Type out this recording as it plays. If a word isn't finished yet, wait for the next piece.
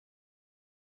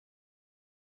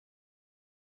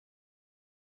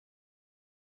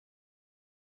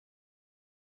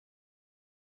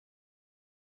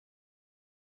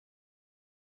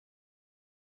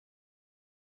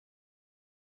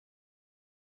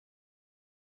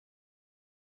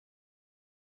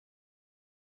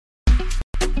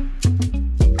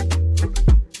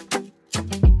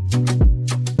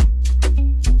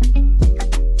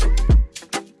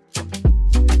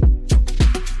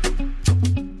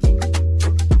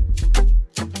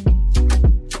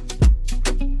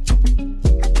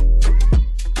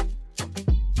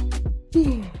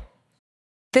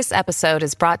This episode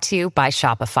is brought to you by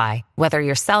Shopify. Whether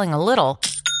you're selling a little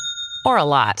or a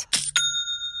lot,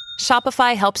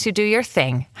 Shopify helps you do your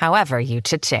thing, however you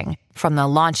cha-ching. From the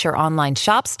launch your online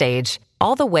shop stage,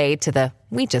 all the way to the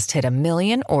we just hit 1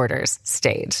 million orders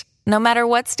stage. No matter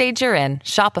what stage you're in,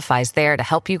 Shopify's there to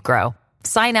help you grow.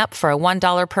 Sign up for a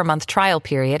 $1 per month trial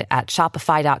period at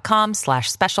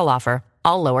shopify.com/special offer,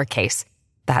 all lowercase.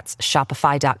 That's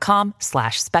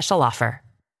shopify.com/special offer.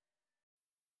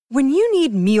 When you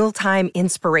need mealtime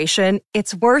inspiration,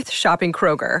 it's worth shopping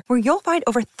Kroger, where you'll find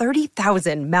over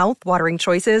 30,000 mouth-watering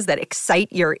choices that excite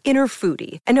your inner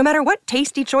foodie. And no matter what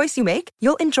tasty choice you make,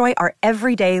 you'll enjoy our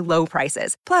everyday low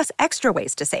prices, plus extra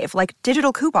ways to save, like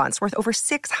digital coupons worth over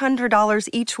 $600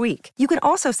 each week. You can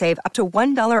also save up to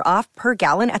 $1 off per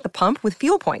gallon at the pump with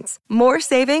fuel points. More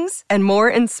savings and more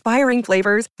inspiring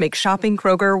flavors make shopping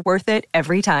Kroger worth it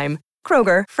every time.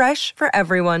 Kroger, fresh for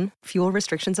everyone. Fuel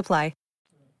restrictions apply.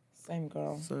 Same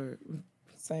girl. So,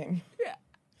 Same. yeah.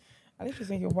 I think she's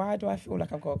thinking, why do I feel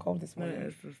like I've got a cold this No, morning?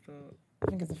 it's just, I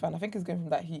think it's the fan. I think it's going from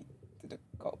that heat to the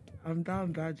cold. I'm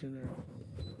down bad, you know.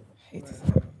 Hate to say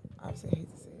it. Absolutely hate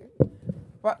to say it.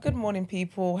 But good morning,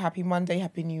 people. Happy Monday.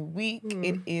 Happy new week.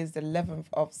 It is the 11th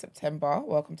of September.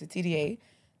 Welcome to TDA,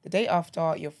 the day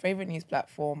after your favorite news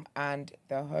platform and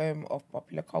the home of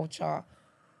popular culture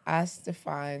as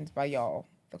defined by y'all,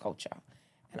 the culture.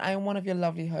 And I am one of your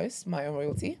lovely hosts, my own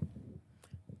royalty.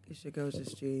 It's your girl,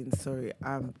 Justine. Sorry,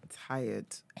 I'm tired,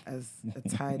 as a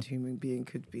tired human being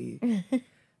could be.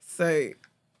 So,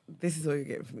 this is all you're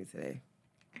getting from me today.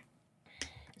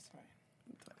 It's fine.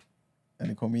 And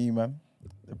they call me E-Man,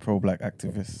 the pro-black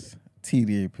activist,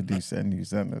 TDA producer and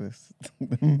news analyst.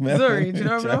 Sorry, do you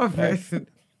know what I'm laughing?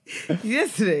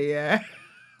 Yesterday, yeah.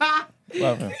 What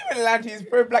happened? You even allowed to use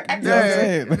pro-black No,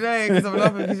 activism. because I'm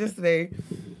laughing because yesterday,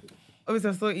 obviously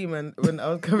I saw E-Man when I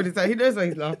was coming inside. He knows why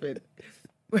he's laughing.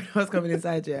 When I was coming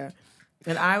inside, yeah.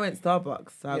 And I went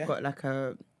Starbucks, so I got like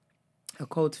a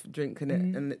cold drink in it,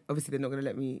 and obviously they're not going to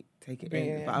let me take it in.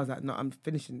 Yeah. But I was like, no, I'm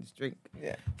finishing this drink.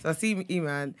 Yeah. So I see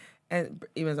E-Man, and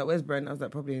E-Man's like, where's Brent? I was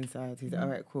like, probably inside. He's like, all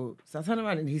right, cool. So I turn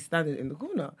around and he's standing in the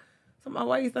corner. So I'm like,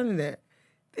 why are you standing there?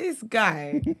 This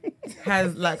guy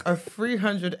has like a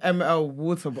 300 ml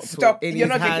water bottle Stop. in You're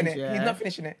his not hand, drinking it. yeah. He's not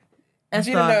finishing it.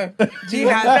 Esther, Gina, no. He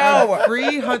Gina, has no. a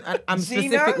 300. I'm Gina?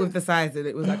 specific with the size, and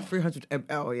it was like 300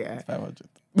 ml. Yeah, 500.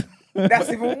 That's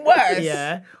even worse.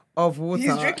 yeah, of water.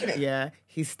 He's drinking it. Yeah,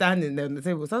 he's standing there on the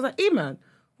table. So I was like, "E-Man,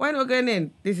 why not going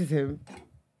in? This is him."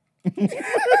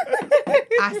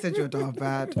 I said, "You're darn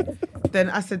bad." Then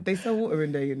I said, "They sell water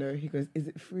in there, you know." He goes, "Is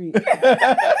it free?"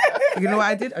 You know what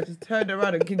I did? I just turned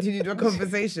around and continued the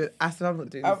conversation. I said, "I'm not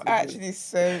doing this." I'm actually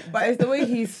so... But it's the way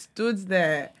he stood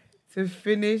there to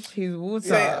finish his water.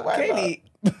 So, clearly,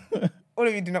 all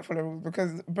of you do not follow rules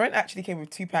because Brent actually came with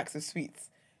 2 packs of sweets.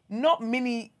 Not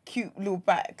mini cute little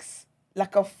bags.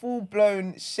 Like a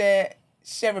full-blown share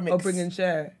mix. Or bring and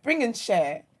share. Bring and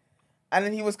share. And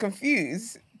then he was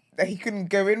confused that he couldn't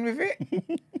go in with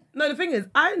it. No, the thing is,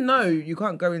 I know you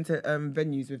can't go into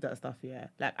venues with that stuff, yeah.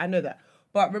 Like, I know that.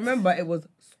 But remember, it was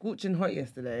scorching hot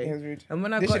yesterday. It was rude. And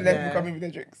when I They got should let people there, come in with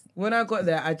their drinks. when I got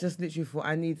there, I just literally thought,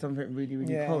 I need something really,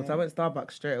 really Yeah, cold. So I yeah. went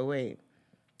Starbucks straight away.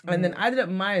 And then I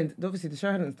didn't mind, obviously the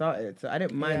show hadn't started, so I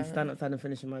didn't mind Yeah. standing outside and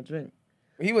finishing my drink.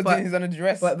 He was doing his own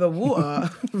address. But the water,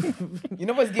 You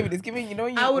know what's giving? It's giving, you know,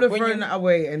 when you... I would have when thrown you- that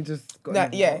away and just got Nah,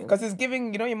 another yeah, bottle. because it's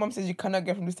giving, you know, your mum says you cannot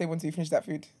get from this table until you finish that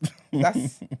food.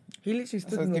 That's He literally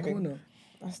stood what in the it's giving. corner,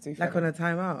 too like funny. on a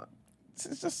timeout.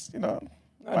 It's just, you know,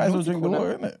 might as well drink the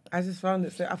water, innit? I just found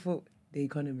it so, I thought, The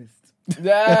Economist.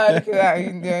 Yeah, look at that.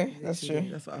 Yeah, that's Literally,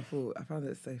 true. That's what I thought. I found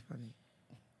it so funny.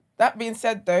 That being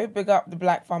said, though, big up the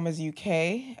Black Farmers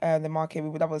UK, the market.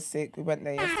 That was sick. We went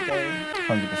there yesterday. It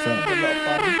 100%. was a lot of fun.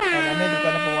 I know they've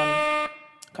got another one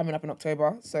coming up in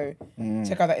October. So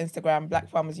check out that Instagram,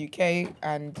 Black Farmers UK,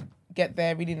 and get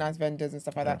there. Really nice vendors and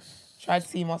stuff like that. Tried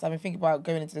CMOS. I've been thinking about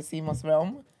going into the CMOS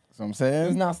realm. That's what I'm It was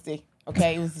saying. nasty.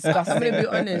 Okay, it was disgusting. I'm gonna be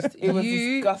honest. It was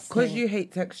you, disgusting. because you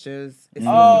hate textures. It's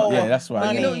Oh, Yeah, that's why.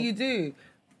 But you know honey. what you do?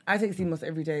 I take sea moss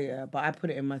every day, yeah, but I put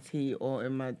it in my tea or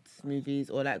in my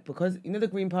smoothies or like, because you know the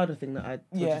green powder thing that I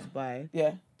told you to buy?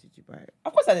 Yeah. Did you buy it?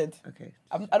 Of course I did. Okay.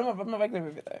 I'm not regular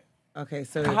with it though. Okay,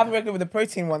 so I have a regular with the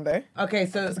protein one though. okay,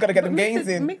 so Just gotta get them mix gains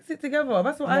it, in. Mix it together.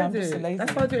 That's what No, I I'm do. just so lazy.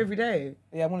 That's what I do every day.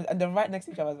 Yeah, and they're right next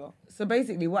to each other as well. So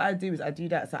basically, what I do is I do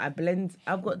that. So I blend.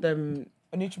 I've got them.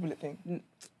 A NutriBullet thing.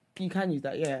 You can use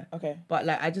that, yeah. Okay. But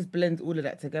like, I just blend all of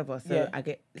that together. So Yeah. I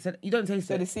get. So you don't taste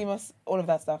So it. the CMOS, all of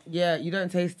that stuff. Yeah, you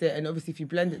don't taste it, and obviously if you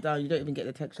blend it down, you don't even get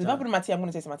the texture. Because if I put it in my tea, I'm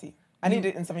gonna taste my tea. I need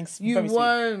it in something You very sweet.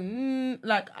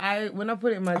 won't. When I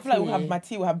put it in my I tea. feel like my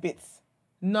tea will have bits.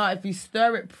 No, if you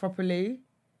stir it properly,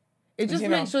 It just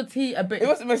makes your tea a bit. It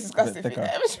was the most disgusting thing.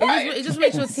 It just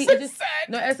makes your tea. So It just, sad.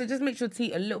 no, Esther, it just makes your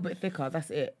tea a little bit thicker. That's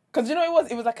it. Because you know what it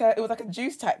was? It was like a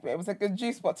juice type bit. It was like a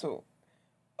juice bottle.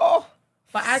 Oh.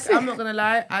 But I'm not gonna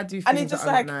lie, I do And it things just that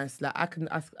are like- not nice. Like I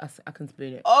can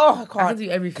spoon it. Oh, I can't. I can do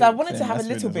everything. 'Cause I wanted to Same, have a that's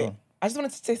little weird as bit. well. I just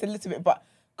wanted to taste a little bit, but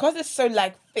because it's so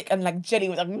like thick and like jelly, it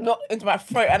was like not into my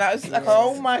throat, and I was like,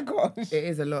 oh my gosh, It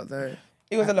is a lot though.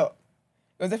 it was a lot.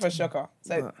 It was definitely a shocker.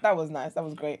 So that was nice. That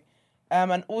was great.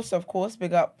 And also, of course,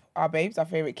 big up our babes, our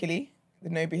favorite Killy, the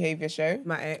No Behavior show.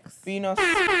 My ex. Venus.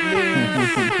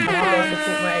 I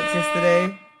support my ex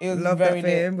yesterday. It was Love very that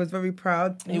for lit. him. Was very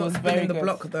proud. It Not was spinning very the good.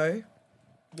 block though.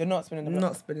 You're not spinning the block.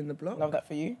 Not spinning the block. Love that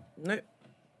for you. Nope.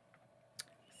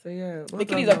 So yeah. The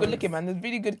Killies are good looking, man. There's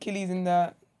really good Killies in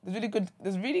the.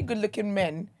 There's really good looking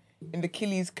men in the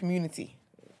Killies community.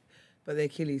 But their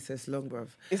Achilles says long, bruv.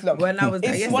 It's long. When I was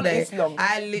there yesterday, It's long.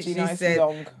 I literally Gina, it's said,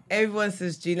 long. everyone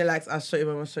says Gina likes, I'll show your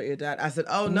mum, I'll show your dad. I said,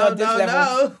 oh, Not this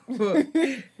no.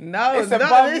 No, It's not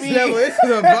above this me. level. This is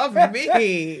above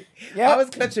me. Yeah. I was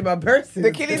clutching my purses.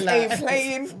 The Killies ain't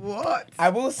playing. What? I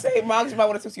will say, Marks, you might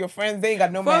want to talk to your friends. They ain't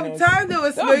got no From manners. time they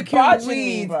were Don't smoking barge me,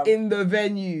 weed bruv. in the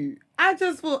venue, I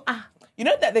just thought, You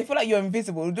know that they feel like you're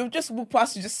invisible. They'll just walk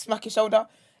past you, just smack your shoulder.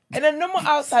 In a normal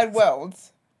outside world,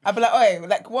 I'd be like, "Oi,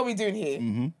 like, what are we doing here?"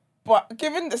 Mm-hmm. But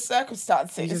given the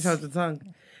circumstances, you just held the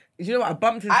tongue. You know what? I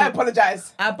bumped into. I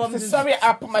apologize. I bumped into- Sorry,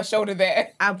 I put my shoulder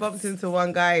there. I bumped into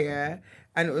one guy, yeah,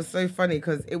 and it was so funny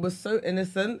because it was so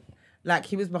innocent. Like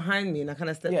he was behind me, and I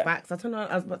kind of stepped back. So I turned around.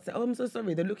 I was about to say, "Oh, I'm so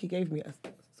sorry." The look he gave me, I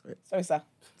said, sorry. Sorry, sir.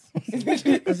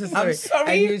 I was just sorry. I'm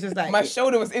sorry. And he was just like, my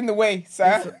shoulder was in the way,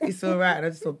 sir. It's all right. And I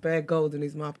just saw bare gold in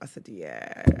his mouth. I said,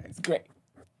 yeah. It's great.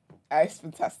 It's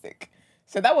fantastic.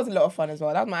 So that was a lot of fun as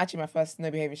well. That was actually my first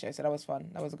No Behavior show, so that was fun.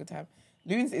 That was a good time.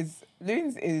 Loons is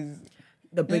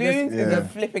The biggest. Loons is a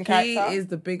flipping He character. is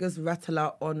the biggest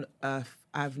rattler on earth.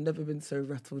 I've never been so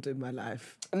rattled in my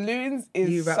life. Loons is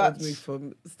He rattled such. me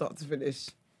from start to finish.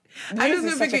 Loons I is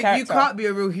just such a think you character. can't be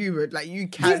a real human. Like you He's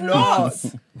cannot. not.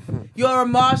 You're a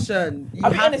Martian. You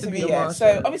I'll be have honest to with be you, a yeah. Martian.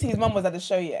 So obviously his mum was at the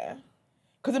show, yeah.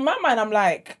 Because in my mind, I'm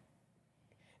like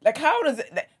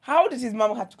how does his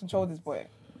mum have to control this boy?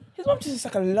 His mum just is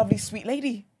like a lovely, sweet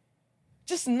lady,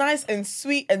 just nice and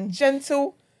sweet and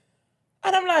gentle,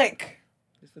 and I'm like,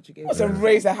 That's what you gave what's me. a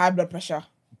raise her high blood pressure?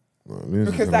 Loons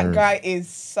is Because that hilarious. guy is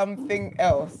something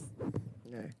else.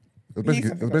 It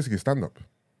was basically stand up.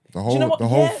 The you know what?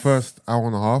 whole Yes. first hour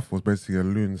and a half was basically a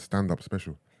loon stand up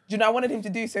special. Do you know I wanted him to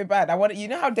do so bad? You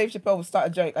know how Dave Chappelle will start a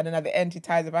joke and then at the end he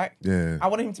ties it back? Yeah. I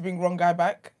wanted him to bring wrong guy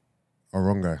back. A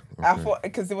wrong guy. I Okay. thought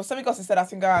because there was something else he said. I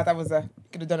think that was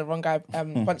could have done a wrong guy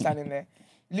punchline in there.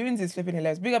 Loons is flipping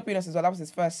hilarious. Big up Venus as well. That was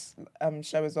his first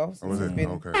show as well. So Oh, was this it? has been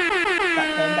Okay.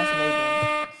 back home.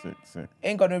 That's amazing. Sick.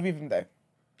 Ain't got no rhythm though.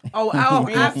 Oh,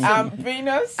 Venus,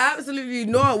 Venus, absolutely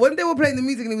not. When they were playing the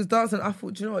music and he was dancing, I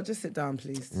thought, do you know what? Just sit down,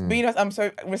 please. Venus. I'm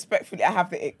so respectfully, I have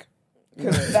the ick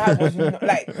because that was not,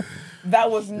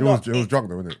 that was It not. was drunk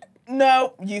though, wasn't it?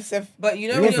 No, Yusuf. But you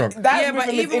know, He when was you're, drunk. That yeah, but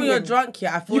rhythm is even when in you're him. drunk,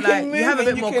 yeah, I feel You like can you move have a it,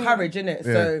 bit you more can- courage in it.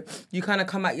 So you kind of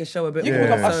come at your show a bit You more.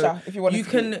 can become so Usher if you wanted you to.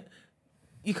 can,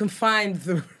 you can find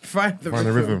the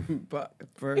rhythm. But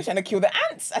bro, You're trying to kill the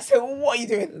ants. I said, what are you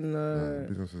doing? no,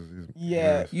 Business is Yeah.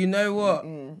 hilarious. you know what?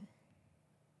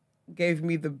 Gave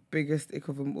me the biggest ick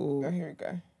of them all. Oh, here we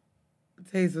go.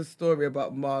 Taser's story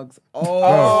about Mugs. I'm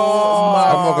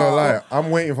not gonna lie. I'm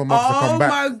waiting for Mark to come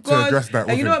back to address that. And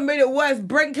with you know him. what made it worse?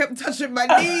 Brent kept touching my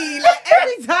knee. Like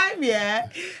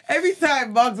every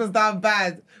time Mugs was down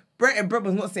bad. Brent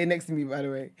was not sitting next to me, by the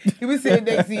way. He was sitting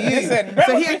next to you. Listen, Brent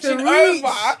so was he had to reaching reach.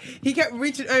 over. He kept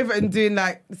reaching over and doing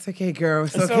like, it's okay, girl.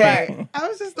 It's okay. alright. I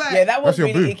was just like, Yeah, that was That's your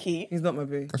really boo. icky. he's not my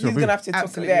boo. That's your He's boo. gonna have to talk.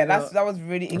 Absolutely Yeah, not. that was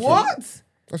really icky. What?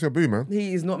 That's your boo, man.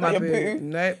 He is not Not my your boo. boo?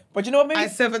 Nope. But you know what made me? I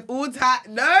severed all time.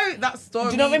 No, that story.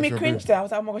 Do you know what made me your cringe boo. there? I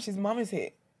was like, oh my gosh, his mum is here.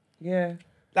 Yeah.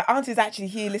 Like, auntie's actually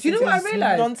here Do listening you know to what I this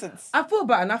realized? nonsense. I thought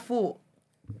about it and I thought,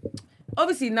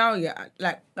 obviously now, yeah,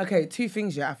 like, okay, two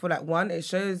things, yeah. I feel like one, it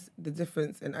shows the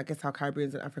difference in, I guess, how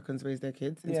Caribbeans and Africans raise their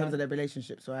kids in Yeah. terms of their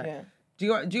relationships, right? Yeah. Do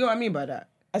you know what I mean by that?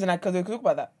 As in, because we could talk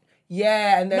about that.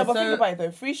 Yeah, and then No, but so, think about it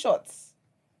though. 3 shots.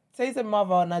 Say's a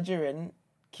mother Nigerian.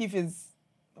 Keith is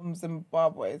from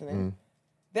Zimbabwe, isn't it?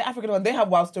 They're African one. They have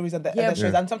wild stories on their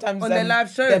shows, and sometimes on their live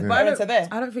shows, their but I parents are there.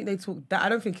 don't think they talk that. I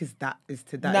don't think it's to that. Nah,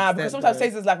 extent, because sometimes though.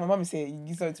 Say's is like, my mum is here.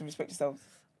 You still have to respect yourselves.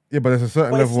 Yeah, but there's a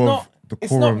certain But it's level not- of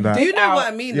it's decorum not that. Do you know out. what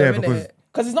I mean? Yeah, though, because- innit?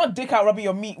 Because it's not dick out rubbing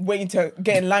your meat waiting to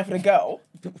get in line for the girl.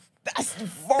 That's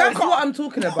That's what I'm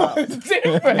talking about. It's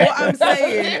different. What I'm That's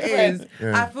saying different. is,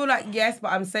 Yeah. I feel like yes,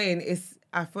 but I'm saying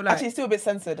I feel like Actually, it's still a bit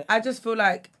censored. I just feel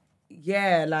like,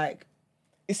 yeah, like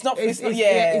It's not. It's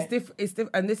different. It's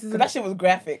different, and this isn't. That shit was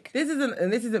graphic. This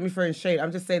isn't me throwing shade.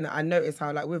 I'm just saying that I notice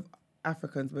how, like, with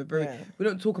Africans, we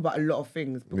don't talk about a lot of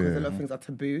things because a lot of things are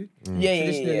taboo,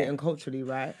 traditionally and culturally,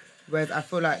 right? Whereas I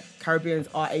feel like Caribbeans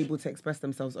are able to express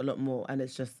themselves a lot more, and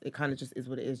it kind of just is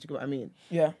what it is. Do you get what I mean?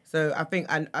 Yeah. So I think,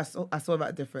 and I saw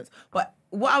that difference. But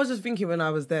what I was just thinking when I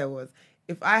was there was,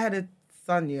 if I had a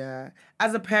son,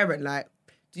 as a parent, like,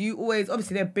 do you always,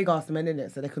 obviously they're big ass men in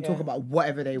it, so they can talk about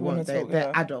whatever they want.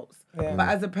 They're adults. Yeah. But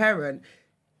as a parent,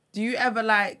 do you ever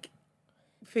like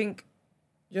think,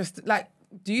 just like,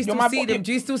 do you still see them?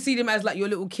 Do you still see them as like your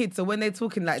little kid? So when they're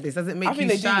talking like this, does it make you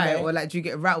shy, or like do you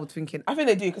get rattled thinking? I think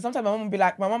they do, because sometimes my mum will be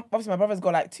like, obviously my brother's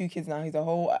got like 2 kids now. He's a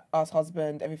whole ass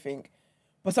husband, everything.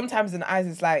 But sometimes in the eyes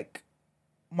it's like,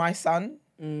 my son.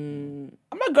 I'm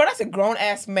like, girl, that's a grown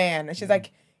ass man. And she's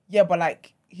like, yeah, but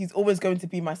like, he's always going to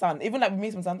be my son. Even like with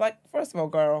me sometimes, I'm like, first of all,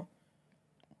 girl,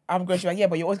 I'm going to be like, yeah,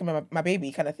 but you're always going to be my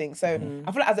baby kind of thing. So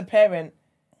I feel like as a parent,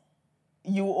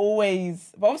 you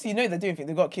always, but obviously you know they're doing things,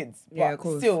 they've got kids. But of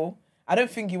course. Still, I don't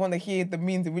think you want to hear the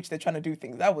means in which they're trying to do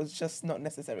things. That was just not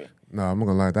necessary. No, I'm not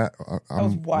gonna lie.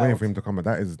 I'm wild. waiting for him to come, but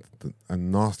that is a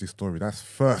nasty story. That's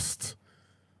first.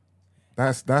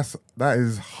 That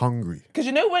is hungry. Because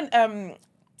you know when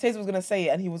Taser was gonna say it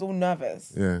and he was all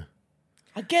nervous. Yeah.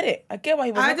 I get it. I get why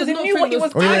he was. I Because did he not knew think what he it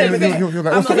was was- doing. Oh, yeah, over there. he was like,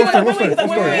 I'm what's the like,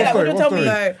 story? wait, don't tell me.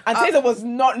 No, And Taser was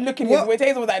not looking his way.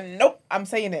 Taser was like, nope, I'm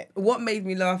saying it. What made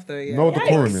me laugh though? Yeah. No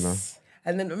decorum, you know.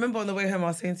 And then remember on the way home, I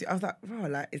was saying to you, I was like, bro,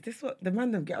 like, is this what the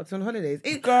man them get up to on holidays?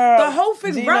 Girl, the whole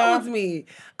thing Gina. rattled me.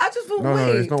 I just thought, No,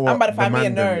 wait. it's not what I'm about to the find me a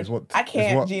man them nerd. is, what- I it's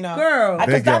can't, what Gina. Girl. I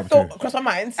They just get that up thought to. crossed my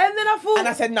mind. And then I thought, And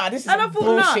I said, nah, this is and I thought,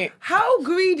 bullshit. nah, how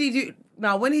greedy do you...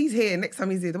 Now, when he's here, next time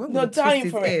he's here, the one No, with the dying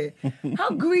twist his for ear. How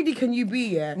greedy can you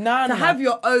be, No. to have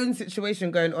your own situation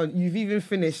going on. You've even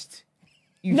finished.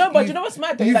 No, but you know what's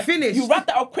mad though? You Like, finished. You wrap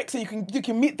that up quick so you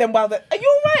can meet them while they're... Are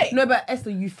you alright? No, but Esther,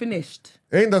 you finished.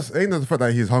 Ain't that the fact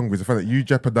that he's hungry? It's the fact that you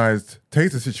jeopardized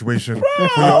Taser's situation for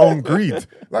your own greed.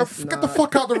 Like, get the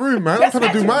fuck out the room, man. I'm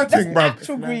trying to do my thing, man.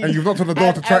 actual greed. And you've knocked on the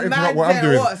door to try to interrupt what I'm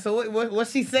doing. What? So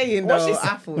what's she saying? What's though? she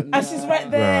I thought, And she's right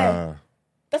there. Nah.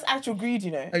 That's actual greed,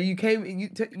 you know. And you came,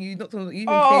 you knocked on, you even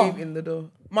Oh. came in the door.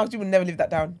 Mark, you would never leave that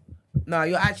down. No,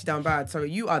 you're actually down bad. Sorry,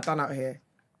 you are done out here.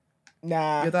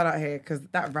 Nah. You're done out here because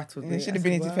that rattled me. He should have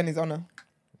been here to defend his honour.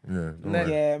 Yeah. don't No.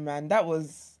 worry. Yeah, man. That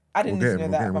was... I didn't We'll need to get know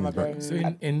him, that we'll about get my him bro.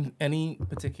 when So in any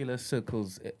particular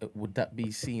circles, would that be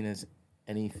seen as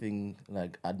anything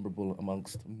like admirable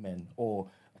amongst men or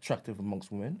attractive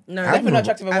amongst women? No, Definitely not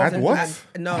attractive Ad amongst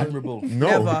what? No, Admirable.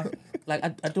 No. never. Like I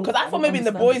don't. Because I thought maybe in the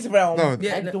understand boys' it. realm. No.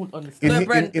 Yeah, I no. don't understand. No,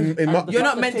 Brent, in And my, the You're fact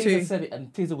not that meant Taser to. said it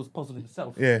and Taser was puzzled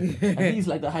himself. yeah. And he's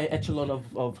like the high echelon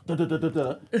of da da da da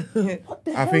da. What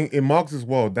the I hell? think in Marx's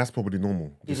world, that's probably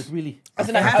normal. Is it really? As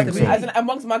in, I think so. as in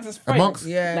amongst Mark's friends. Amongst,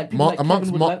 Yeah. Like people like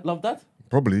amongst Kevin would love that.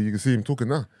 probably, you can see him talking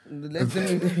now.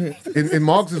 Listen, In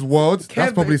Marx's world, that's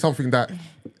Kevin- probably something that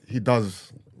he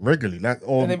does regularly, like,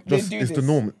 or And they just do it's the this.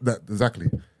 norm. That exactly.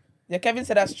 Yeah, Kevin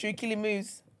said that's true. Killing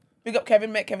moves. Big up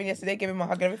Kevin. Met Kevin yesterday. Gave him a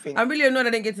hug and everything. I'm really annoyed I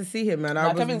didn't get to see him, man. I Nah,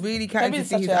 was Kevin's- really catching to Kevin's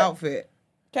see his such a- outfit.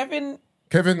 Kevin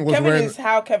Kevin was Kevin wearing is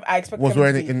how I expect was Kevin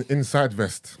wearing to be. an inside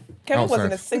vest. Kevin was outside.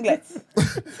 in a singlet.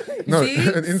 No, See?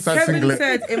 an inside Kevin singlet.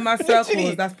 said, in my Literally,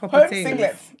 circles, that's proper home things.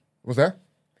 singlet. What's that?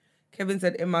 Kevin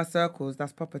said, in my circles,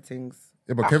 that's proper things.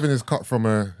 Yeah, but Kevin is cut from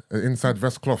an inside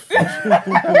vest cloth.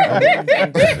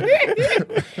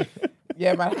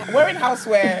 Yeah, man. Wearing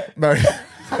housewear. No,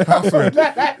 I swear.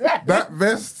 That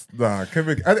vest, nah,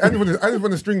 Kevin. I just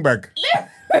want a string bag.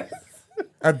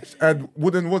 And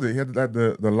wooden was it? He had like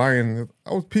the lion.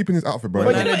 I was peeping his outfit, bro.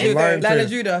 But Line you know of what it is, Judah. though? Line chain. of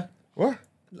Judah. What?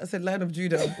 I said line of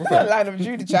Judah. That line of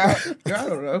Judah, child. I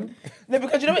don't know. No,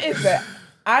 because you know what it is that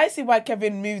I see why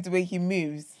Kevin moves the way he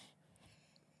moves.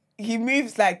 He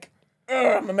moves like,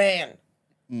 my man.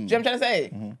 Do you know what I'm trying to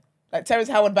say? Like Terrence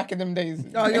Howard back in them days.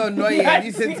 Oh, you're annoying.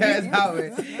 You said Terrence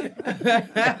Howard.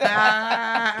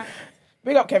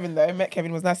 Big up Kevin though. Met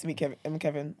Kevin. It was nice to meet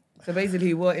Kevin. So basically,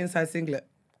 he wore inside singlet.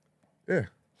 Yeah.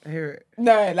 I hear it.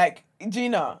 No, like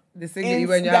Gina. The singlet you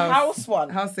wear in your the house. house one.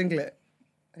 House singlet.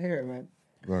 I hear it, man.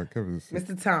 No, Kevin's.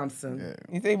 Mr. Thompson.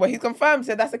 You think, well, he's confirmed.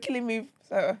 Said that's a killing move.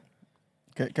 So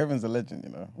Kevin's a legend, you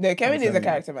know. no, Kevin I'm is a telling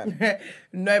you. character, man.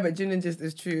 No, but Gin and Gist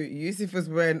is true. Yusuf was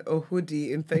wearing a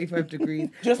hoodie in 35 degrees.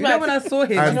 Just you know mad. when I saw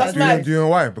him, And know what's do, you, mad? do you know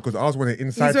why? Because I was wearing an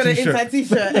inside he's wearing an t-shirt. inside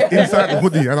t-shirt. Inside the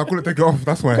hoodie, and I couldn't take it off.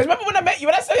 That's why. Because remember when I met you,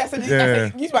 when I saw you, I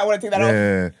said, you might want to take that off.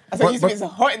 Yeah. I said, Yusuf, it's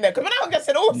hot in there. Because when I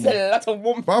said, oh, it's a lot of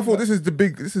warm. But I thought this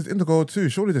is Indigo too.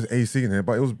 Surely there's AC in here,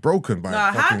 but it was broken by.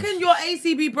 Now, how fucking- can your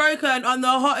AC be broken on the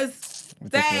hottest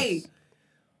day?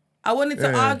 I wanted to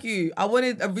Yeah. argue. I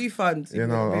wanted a refund. Yeah, Even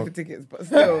no, though I I- paid for tickets, but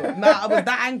still, I was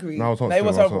that angry. No, I was hot No, it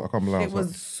was still. horrible. I can't lie. It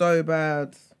was so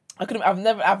bad. I've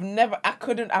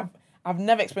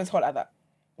never experienced hot like that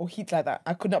or heat like that.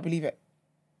 I could not believe it.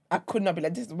 I could not be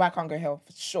like, this is why I can't go hell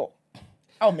for sure.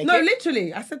 I'll make No, it.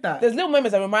 literally, I said that. There's little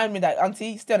moments that remind me that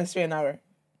Auntie, stay on the straight and narrow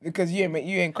because you ain't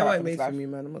That caught up won't in make this for life. me,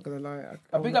 man. I'm not gonna lie.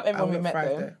 But big up everyone we met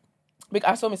though.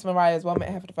 I saw Miss Mariah as well. Met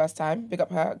her for the first time. Big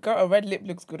up her. Girl, a red lip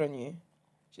looks good on you.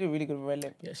 She did really good with red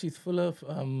lip. Yeah, she's full of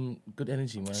good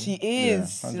energy, man. She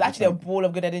is. Yeah, She's actually a 100%. ball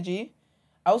of good energy.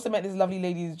 I also met these lovely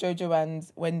ladies, Jojo and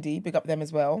Wendy. Big up them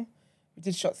as well. We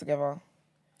did shots together.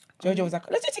 Jojo was like,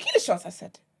 let's do tequila shots. I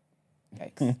said,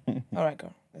 thanks. All right,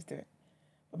 girl, let's do it.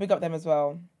 But big up them as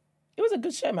well. It was a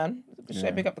good show, man. It was a good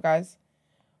show. Big up the guys.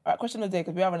 All right, question of the day,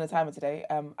 because we are running a timer today.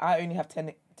 I only have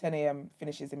 10 a.m.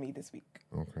 finishes in me this week.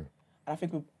 Okay. And I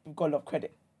think we've got a lot of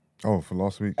credit. Oh, for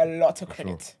last week? A lot of For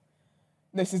credit. sure.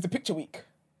 This is the picture week.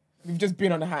 We've just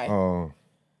been on a high. Oh,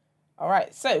 All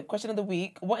right, so question of the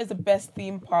week. What is the best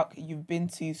theme park you've been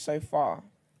to so far?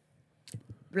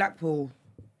 Blackpool.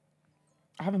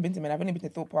 I haven't been to many. I've only been to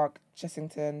Thorpe Park,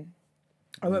 Chessington.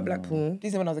 I went Blackpool,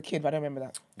 Disney when I was a kid, but I don't remember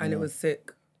that. and it was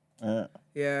sick.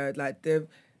 Yeah, like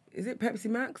is it Pepsi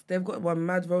Max? They've got one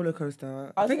mad roller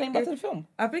coaster. I was thinking back to the film.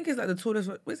 I think it's like the tallest.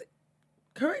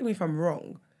 Correct me if I'm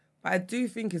wrong, but I do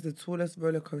think it's the tallest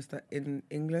roller coaster in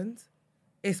England.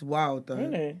 It's wild though.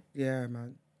 Really? Yeah,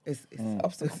 man. It's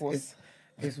Obstacle course.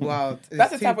 It's wild. That's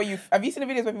the It's type too- where have you seen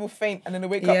the videos where people faint and then they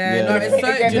wake up? Yeah, no, Yeah. it's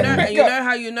so. Again, Do you know? wake And you up. know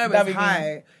how you know That'd it's be me.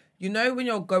 high. You know when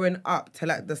you're going up to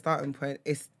like the starting point,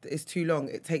 it's too long.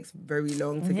 It takes very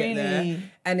long to get there, Really?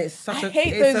 and it's such I a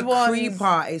hate it's those a ones.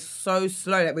 creeper. It's so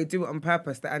slow. Like they do it on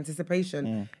purpose. The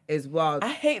anticipation is wild. I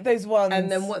hate those ones.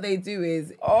 And then what they do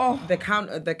is Oh. the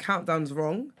countdown's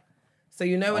wrong. So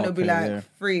you know when it'll be Okay, like yeah.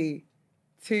 3,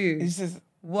 2, It's just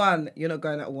 1. You're not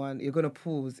going at 1. You're gonna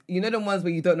pause. You know the ones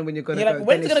where you don't know when you're gonna you're go. like,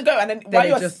 when's it gonna go? And then while it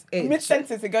you're just- it mid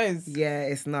sentence, it goes. Yeah,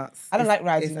 it's nuts. I don't like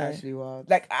rides. It's you know. actually wild.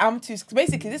 Like I'm too.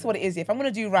 Basically, this is what it is. If I'm gonna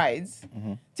do rides,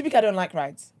 typically I don't like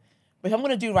rides. But if I'm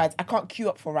gonna do rides, I can't queue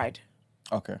up for a ride.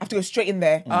 Okay. I have to go straight in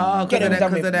there. Oh, get because it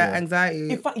done of with. that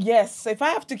anxiety. So if I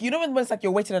have to, you know when it's like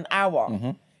you're waiting an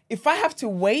hour. If I have to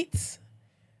wait,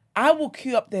 I will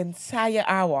queue up the entire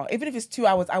hour. Even if it's 2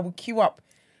 hours, I will queue up.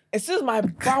 As soon as my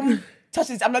bum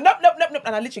touches, I'm like, nope,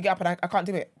 and I literally get up and I can't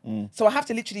do it. So I have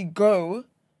to literally go,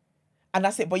 and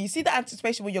that's it. But you see the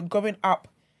anticipation when you're going up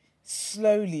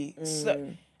slowly,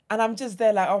 and I'm just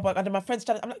there like, oh my god, and my friends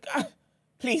trying. I'm like,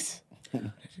 please,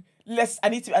 I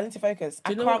need to focus. I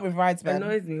Do you know can't what with rides, man.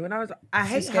 annoys me when I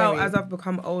hate So how scary. as I've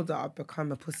become older, I've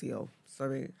become a pussy-o.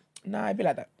 Sorry. Nah, I'd be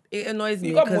like that. It annoys me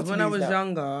You got more because to when I lose was now.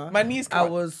 younger, My knees I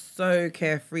can't- was so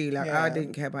carefree. Like I Yeah.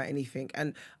 didn't care about anything,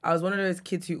 and I was one of those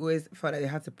kids who always felt like they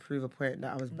had to prove a point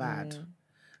that I was bad. Do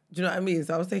you know what I mean?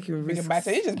 So I was taking risks.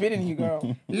 So you just been in you,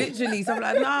 girl. Literally, so I'm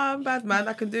like, nah, I'm bad, man.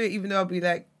 I can do it, even though I'll be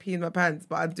like peeing my pants,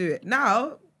 but I do it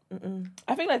now.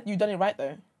 I think like you've done it right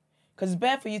though, because it's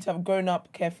better for you to have grown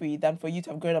up carefree than for you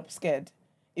to have grown up scared.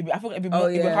 I think it'd be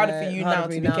harder for you now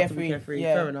to be carefree.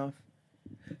 Yeah. Fair enough.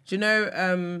 Do you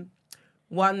know?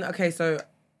 Okay, so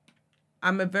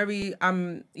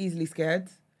I'm easily scared.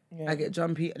 Yeah. I get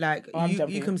jumpy. Like I'm you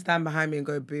jumpy. can stand behind me and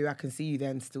go boo. I can see you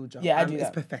then still jump. Yeah, I do that.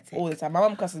 It's pathetic. all the time. My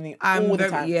mum cusses me I'm all the very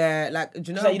time. yeah. Like do you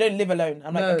She's know? like, you don't live alone.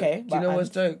 I'm no, like, okay. Do you know but what's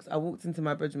jokes? I walked into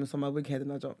my bedroom and saw my wig head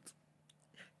and I jumped.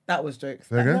 That was jokes.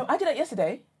 Say again? No, I did that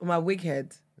yesterday. My wig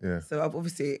head. Yeah. So I've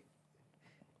obviously,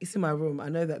 it's in my room. I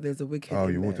know that there's a wig head. Oh,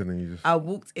 in you there. walked in and you just. I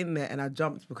walked in there and I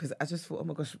jumped because I just thought, oh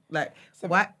my gosh, like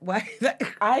why?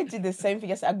 I did the same thing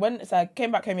yesterday. I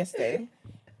came back home yesterday.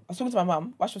 I was talking to my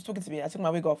mum while she was talking to me. I took my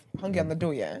wig off, hung it on the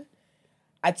door, yeah.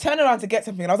 I turned around to get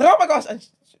something and I was like, oh my gosh. And she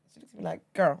looked at me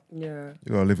like, girl, Yeah.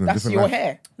 You gotta live in a that's different your life.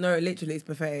 hair. No, literally, it's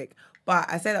pathetic. But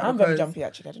I say that I'm because very jumpy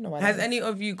actually. I don't know why. has that is. any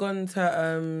of you gone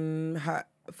to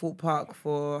Fort Park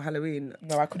for Halloween?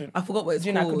 No, I couldn't. I forgot what it's Do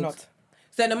you know I called. could not?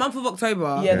 So in the month of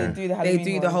October, Yeah, they do the Halloween they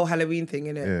do the one. whole Halloween thing,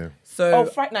 innit? Yeah. So Oh,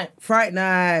 Fright Night. Fright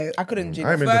Night. I couldn't do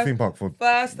I ain't that. been to theme park for.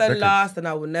 First and decades. last, and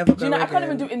I will never go Do you know, I can't again.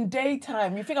 even do it in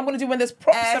daytime. You think I'm going to do when there's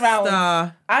props Esther.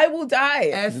 around? I will die.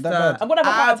 Esther. bad? I'm going to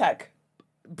have a heart attack.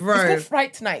 Bro. It's called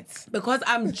Fright Night. Because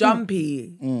I'm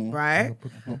jumpy, right?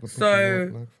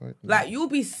 So, like, you'll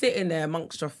be sitting there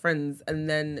amongst your friends, and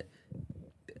then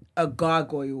a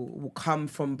gargoyle will come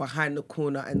from behind the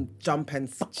corner and jump and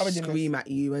scream at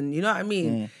you, and you know what I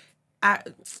mean?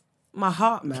 My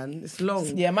heart, man, it's long.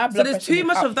 Yeah, my So blood there's pressure too is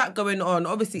much up. of that going on.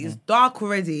 Obviously, it's dark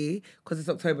already because it's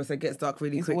October, so it gets dark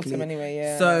really It's quickly. autumn anyway,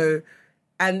 yeah. So,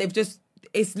 and they've just,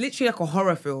 it's literally like a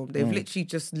horror film. They've literally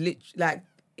just, like,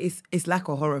 it's like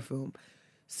a horror film.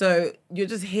 So you're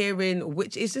just hearing,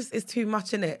 which is just, it's too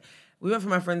much, innit? We went for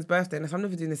my friend's birthday and I said, I'm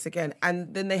never doing this again.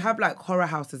 And then they have like horror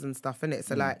houses and stuff, innit?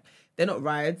 So like, they're not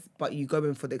rides, but you go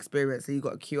in for the experience, so you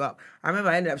got to queue up. I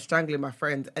remember I ended up strangling my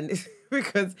friend, and it's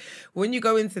because when you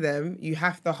go into them, you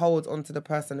have to hold onto the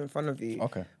person in front of you.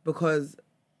 Okay. Because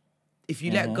if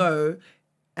you let go,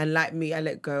 and like me, I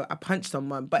let go, I punched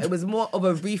someone, but it was more of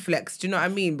a reflex, do you know what I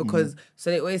mean? Because, so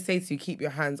they always say to you, keep your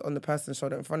hands on the person's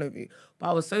shoulder in front of you. But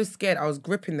I was so scared, I was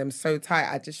gripping them so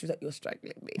tight, she was like, you're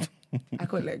strangling me. I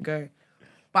couldn't let go.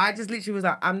 But I just literally was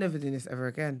like, I'm never doing this ever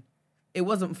again. It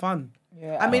wasn't fun.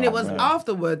 Yeah, I mean, it was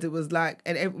afterwards, it was like,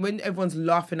 and when everyone's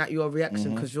laughing at your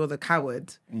reaction because you're the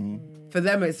coward, for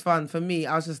them it's fun. For me,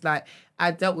 I was just like,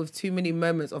 I dealt with too many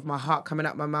moments of my heart coming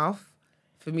out my mouth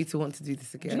for me to want to do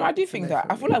this again. Do you know, I do think that.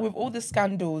 I feel like with all the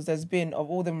scandals there's been of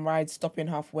all them rides stopping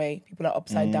halfway, people are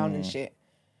upside down and shit,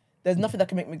 there's nothing that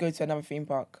can make me go to another theme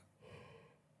park.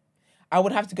 I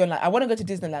would have to go, I want to go to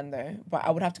Disneyland though, but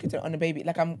I would have to go on a baby.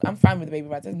 Like, I'm fine with the baby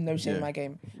rides. There's no shame in my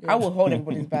game. I will hold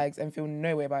everybody's bags and feel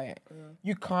no way about it.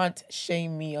 You can't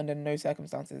shame me under no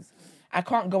circumstances. I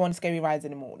can't go on scary rides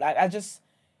anymore. Like,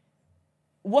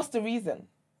 what's the reason?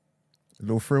 A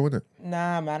little thrill, isn't it?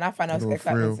 Nah, man, I find out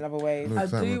excitement in other ways. Little I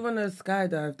excitement. do want to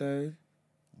skydive though.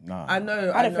 Nah. I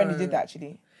know. I had a friend who did that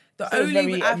actually. The So it was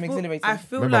only very exhilarating. I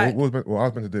feel Remember, like I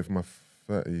was meant to do it for my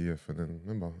 30th, and then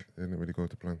remember, it didn't really go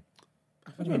to plan.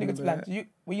 What do you mean you go to plan?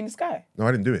 Were you in the sky? No,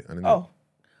 I didn't do it. Oh.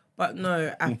 But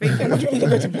no, I think What do you mean you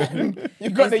go to plan?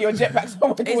 You've got your jetpacks. Oh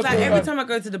my it's God, like oh every God. time I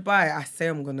go to Dubai, I say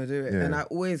I'm gonna do it, Yeah. and I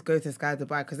always go to Sky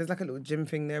Dubai because there's like a little gym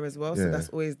thing there as well. So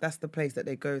Yeah. that's the place that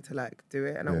they go to like do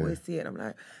it, and I Yeah. always see it. And I'm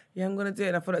like, yeah, I'm gonna do it.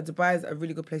 And I feel like Dubai is a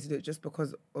really good place to do it just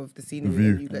because of the scenery. view.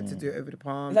 And you get to do it over the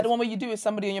palms. Is that the one where you do it with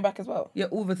somebody on your back as well? Yeah,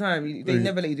 all the time. They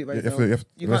never let you do it by You have yourself. to,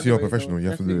 You unless can't you're a do it by professional, you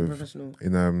yourself. have to do be it professional.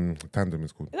 in tandem.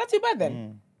 It's called. Is that too bad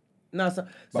then? No, so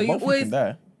But you both always can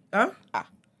die. huh?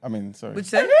 I mean, sorry. Which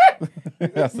say?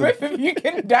 Both of you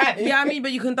can die. Yeah, I mean,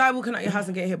 but you can die walking out your house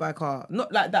and get hit by a car.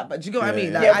 Not like that, but do you get what I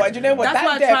mean? Like, Yeah, but do you know what? That's That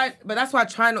why death- I try. But that's why I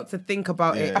try not to think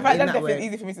about it. I find in that that death is way.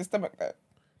 easy for me to stomach though.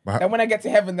 But Then when I get to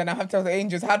heaven, then I have to tell the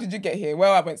angels, how did you get here?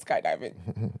 Well, I went skydiving.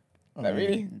 Like,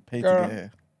 really? You pay Girl, to get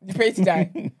here. You pay to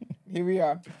die. Here we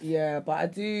are. Yeah, but I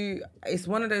do. It's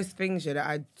one of those things that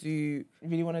I do. You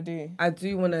really want to do? I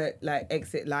do want to like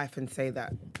exit life and say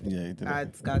that Yeah, you did it.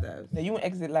 I'd skydive. No, you won't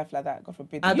exit life like that. God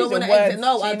forbid. I Use don't your want to words, exit.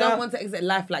 No, I Gina. don't want to exit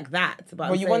life like that. But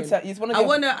Well, I'm you want saying, to- it's one of I your-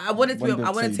 want to. I want it to. When Be, they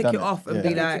I want say to you take it done off and it. be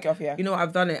Yeah. like, Take it off, yeah. you know what,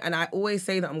 I've done it, and I always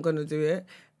say that I'm gonna do it.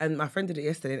 And my friend did it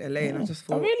yesterday in LA, and I just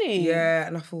thought, really? Yeah,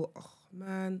 and I thought, oh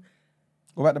man.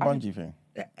 What about the bungee thing?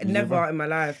 Never in my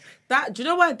life. That do you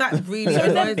know why that really So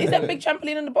annoys is that me? big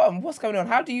trampoline on the bottom? What's going on?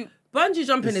 How do you... Bungee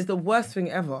jumping is the worst thing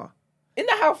ever. In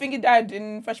the how thing he died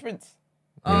in Fresh Prince?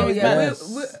 Oh his yeah,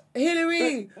 Yes.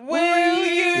 Hillary. Will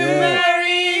you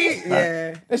marry?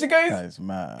 Yeah, There she goes. That is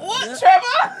mad. What,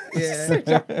 Trevor?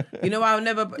 yeah. You know I'll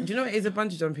never. Do you know what it is a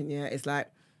bungee jumping? Yeah, it's like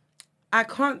I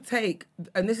can't take,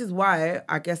 and this is why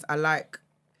I guess I like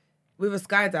with a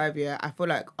skydive. Yeah, I feel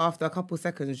like after a couple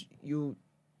seconds you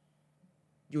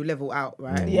level out,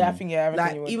 right? Yeah, I think, yeah, I reckon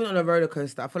Like you would. even on a roller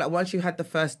coaster, I feel like once you had the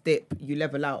first dip, you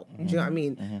level out. Do you know what I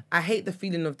mean? I hate the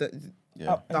feeling of the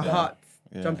Yeah. heart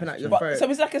Yeah, jumping out it's your true. throat. So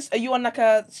it's like are you on like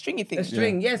a stringy thing? a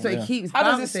string, yeah. So it keeps. How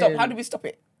does bouncing. it stop? How do we stop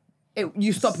it?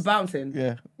 You stop bouncing?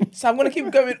 Yeah. So I'm gonna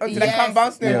keep going until I can't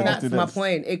bounce no Yeah, more. let's That's do my this.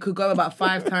 point. It could go about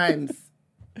 5 times.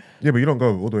 Yeah, but you don't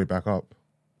go all the way back up.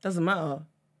 Doesn't matter.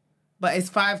 But it's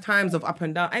 5 times of up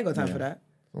and down. I ain't got time for that.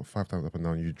 Not 5 times up and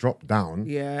down. You drop down.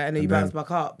 Yeah, and then you then- bounce back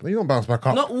up. No, you don't bounce back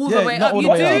up. Not all Yeah, the way not up. all the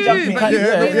You way up. do, Jumping. but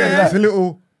yeah, you, yeah, it's a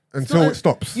little until not- it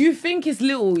stops. you think it's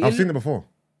little. I've seen it before.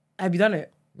 Have you done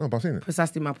it? No, but I've seen it.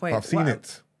 Precisely my point. But I've seen What-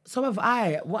 it. So have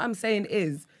I. What I'm saying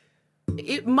is,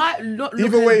 it might not look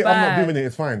Either as way, I'm bad. not doing it.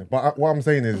 It's fine. But what I'm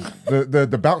saying is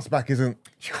the bounce back isn't.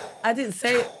 I didn't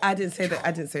say that. I didn't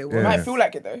say it was. Yeah. Might feel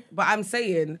like it though. But I'm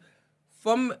saying,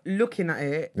 from looking at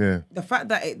it, Yeah. the fact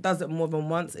that it does it more than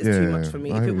once is Yeah, too yeah, much yeah. for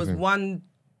me. I If hear it what was you're saying. one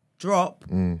drop,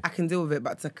 I can deal with it.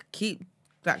 But to keep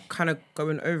that kind of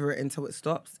going over it until it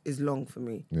stops is long for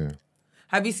me. Yeah.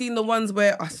 Have you seen the ones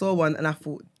where I saw one and I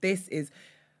thought, this is,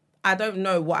 I don't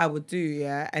know what I would do,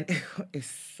 yeah? And it's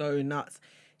so nuts.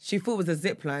 She thought it was a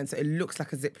zip line, so it looks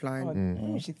like a zip line. What do you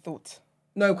mean she thought?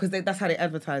 No, because that's how they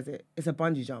advertise it. It's a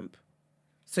bungee jump.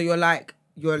 So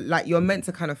you're meant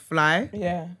to kind of fly.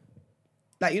 Yeah.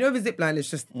 Like, you know, the zip line is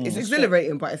just, it's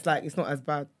exhilarating, but it's like, it's not as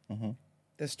bad.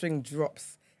 The string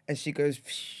drops and she goes,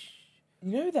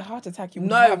 You know the heart attack you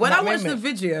would no, have when in I that watched the moment?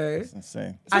 video, It's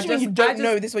insane. Especially when you don't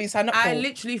know this is what you sign up for. I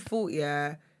literally thought,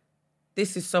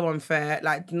 this is so unfair.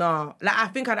 Like, nah. Like, I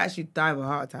think I'd actually die of a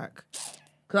heart attack.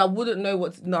 Because I wouldn't know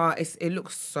what. It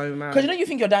looks so mad. Because you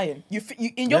think you're dying. You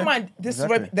in your Yeah, mind, this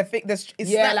exactly. this is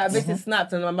Yeah, snapped. like this is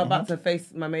snapped and I'm about to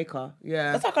face my maker.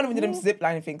 Yeah. That's how I can't even do them zip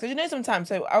line things. Because sometimes,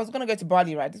 so I was going to go to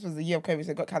Bali, right? This was the year of COVID,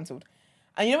 so it got cancelled.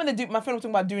 And when they do, my friend was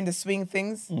talking about doing the swing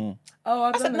things. Oh,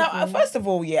 I said, now, first of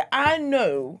all, yeah, I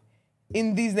know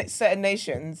in these certain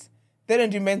nations, they don't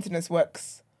do maintenance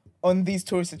works on these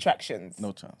tourist attractions.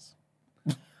 No chance.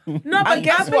 No, but And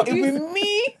guess what? It you- will be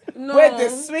me No. where the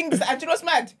swing... And do you know what's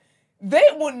mad? They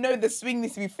won't know the swing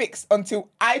needs to be fixed until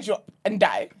I drop and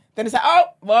die. Then it's like, oh,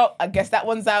 well, I guess that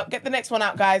one's out. Get the next one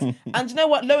out, guys. And you know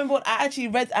what? Lo and behold, I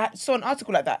saw an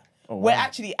article like that where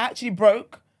it actually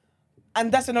broke.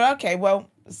 And that's when I'm like, okay, well,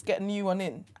 let's get a new one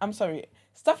in. I'm sorry.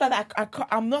 Stuff like that,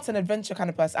 I'm not an adventure kind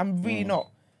of person. I'm really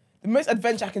not. The most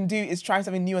adventure I can do is trying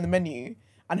something new on the menu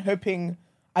and hoping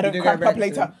I don't do cramp get up red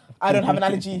later. soon. I don't have an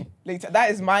allergy later.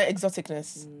 That is my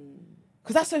exoticness.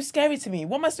 Because that's so scary to me.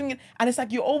 What am I swinging? And it's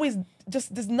like you're always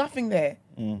just, there's nothing there.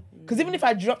 Because even if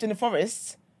I dropped in the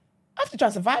forest, I have to try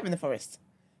and survive in the forest.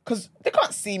 Because they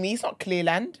can't see me. It's not clear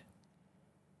land.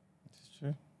 It's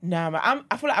true. Nah, man,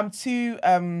 I feel like I'm too...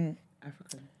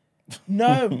 African.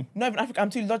 No, not even Africa. I'm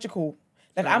too logical.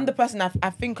 Like I'm the person I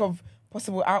think of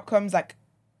possible outcomes. Like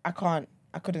I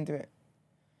couldn't do it.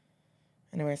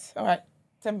 Anyways, all right,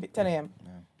 10 a.m.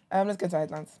 Let's get to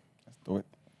headlines. Let's do it.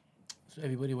 So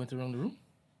everybody went around the room?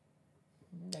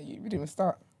 Yeah, we didn't even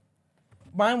start.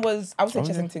 Mine was, I would say Oh,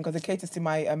 yeah. Chessington because it caters to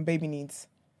my baby needs.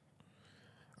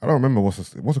 I don't remember what's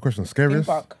the question. Theme Scariest?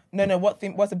 park. No.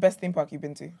 What's the best theme park you've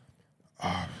been to?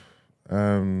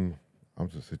 I'm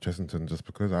just say Chessington just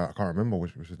because I can't remember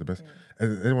which is the best.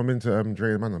 Has anyone been to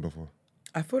Drayton Manor before?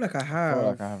 I feel like I I have. feel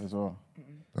like I have as well.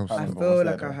 That was I remember feel what's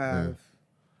like there, I though. have.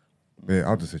 yeah,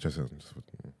 I'll just say Chessington.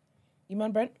 You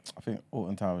man, Brent? I think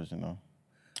Alton Towers, you know.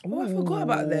 Oh, I forgot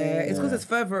about there. It's because it's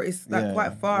further. It's like Yeah,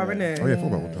 quite far, yeah. isn't it? Oh yeah, I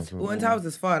forgot about that. Alton Towers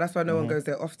is far. That's why no one goes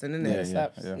there often, isn't Yeah, it? yeah,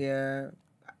 Slaps. yeah. Yeah.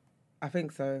 I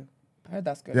think so. I heard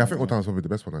that's good. Yeah, I think Old Town's probably the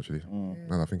best one actually. Now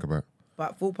that I think about it.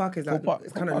 But Fort Park is like, Park-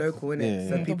 it's Fort kind of Park- local, innit? yeah,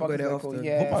 So yeah. people Fort go Park there is local, often.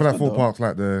 yeah. I Fort feel like Park's Fort good, though. Park's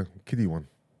like the kiddie one.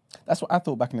 That's what I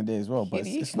thought back in the day as well, but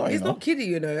Kiddie? it's not. It's you know? not kiddie,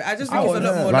 you know. I just think Oh, it's a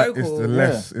lot yeah. more Like local.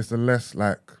 it's the less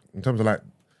like in terms of like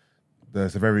the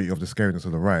severity of the scariness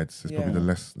of the rides. It's probably Yeah.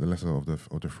 the lesser of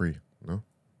the three. No.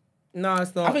 No,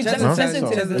 it's not. I think Chessington-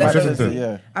 Chessington is Chessington- less- Chessington.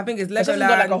 Yeah. I think it's Chessington's got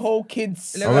like a Legoland, whole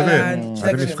kids. Lego- Oh, is it? Legoland, I didn't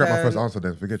Chessington. scrap my first answer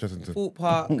then. Forget Chessington. Fort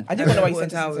Park. I didn't know why you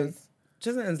said Alton Chessington. Towers.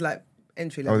 Chessington's like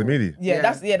entry Oh, level. the meaty. Yeah,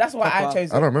 that's why I Proper. chose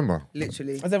it. I don't remember.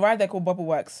 Literally. There's a ride there called Bubble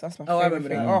Works. That's my Oh, I favorite remember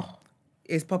thing. that. Oh,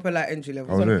 It's proper like entry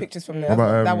level. Oh, some is it? pictures from What there.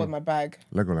 about, That was my bag.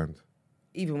 Legoland.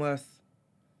 Even worse.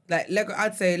 Like Lego,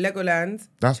 I'd say Legoland.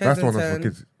 That's the one that's for Chessington.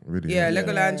 kids. Really. Yeah,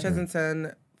 Legoland,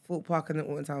 Chessington, Fort Park, and then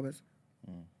Alton Towers.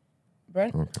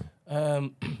 Brent?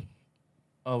 Okay.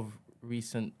 Of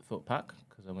recent Thought Pack,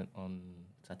 because I went on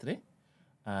Saturday,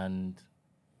 and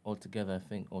altogether I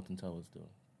think Alton Towers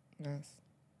though. Nice.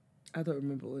 I don't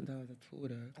remember Alton Towers at all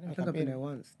though. I think think I've I've been been. there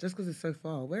once. Just because it's so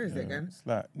far. Where is it again? It's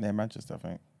like near Manchester, I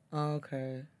think. Oh,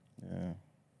 okay. Yeah.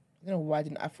 I don't know why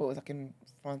I thought it was like in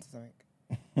France or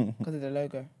something. Because of the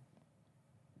logo.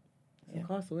 It's a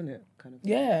castle, isn't it? Kind of.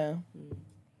 Yeah.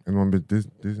 Anyone been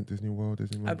Disney World?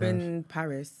 Disney World? I've been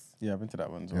Paris. Yeah, I've been to that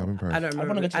one as Yeah, well. I've been Paris. I don't wanna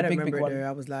remember. go to I the don't big remember one. it though.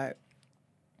 I was like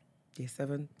year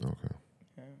 7. Okay.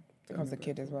 I think I was a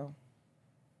kid as well.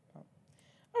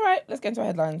 All right, let's get into our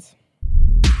headlines.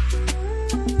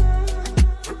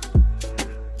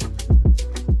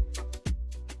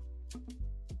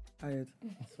 Tired.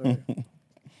 Sorry.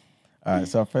 All right,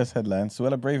 so our first headline: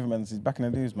 Suella Braverman is back in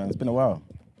the news, man. It's been a while,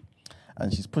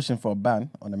 and she's pushing for a ban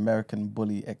on American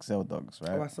Bully XL dogs,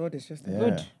 right? Oh, I saw this yesterday. Yeah.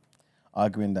 Good.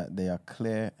 Arguing that they are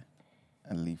clear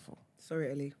and lethal.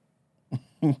 Sorry, Ellie.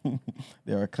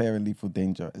 They are a clear and lethal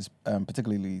danger,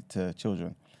 particularly to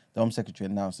children. The Home Secretary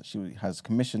announced that she has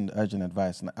commissioned urgent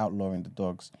advice on outlawing the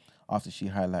dogs after she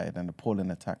highlighted an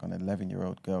appalling attack on an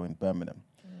 11-year-old girl in Birmingham.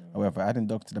 However, adding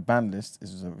dogs to the ban list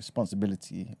is a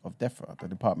responsibility of DEFRA, the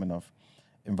Department of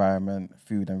Environment,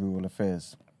 Food and Rural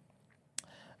Affairs.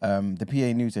 The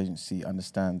PA News Agency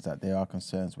understands that there are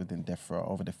concerns within DEFRA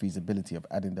over the feasibility of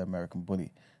adding the American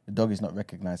Bully. The dog is not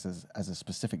recognised as a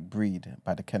specific breed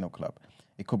by the Kennel Club.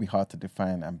 It could be hard to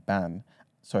define and ban.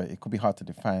 It could be hard to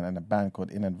define, and a ban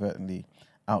could inadvertently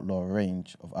outlaw a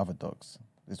range of other dogs.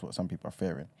 This is what some people are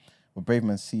fearing. Well,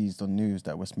 Braverman seized on news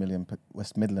that West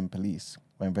Midland police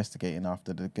were investigating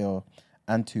after the girl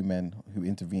and 2 men who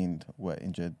intervened were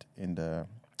injured in the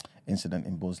incident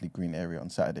in Borsley Green area on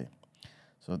Saturday.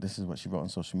 So this is what she wrote on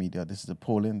social media. This is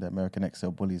appalling. The American XL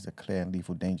bullies are clear and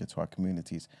lethal danger to our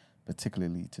communities,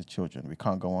 particularly to children. We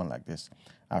can't go on like this.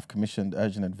 I've commissioned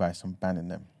urgent advice on banning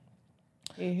them.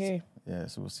 Here. Yeah,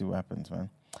 so we'll see what happens, man.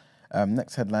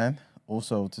 Next headline,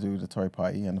 also to do with the Tory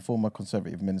party, and the former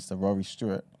Conservative Minister Rory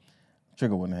Stewart,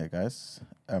 trigger warning here, guys,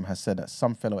 has said that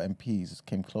some fellow MPs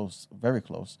came close, very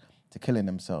close, to killing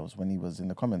themselves when he was in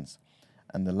the Commons,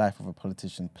 and the life of a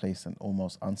politician placed an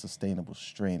almost unsustainable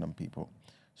strain on people.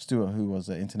 Stewart, who was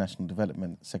the International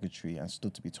Development Secretary and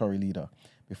stood to be Tory leader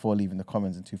before leaving the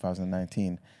Commons in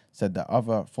 2019, said that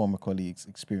other former colleagues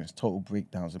experienced total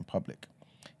breakdowns in public.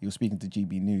 He was speaking to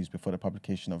GB News before the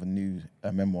publication of a new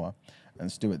memoir,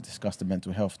 and Stewart discussed the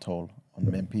mental health toll on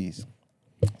the MPs.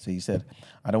 So he said,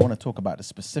 I don't want to talk about the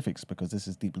specifics because this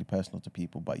is deeply personal to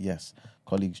people, but yes,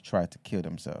 colleagues tried to kill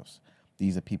themselves.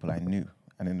 These are people I knew,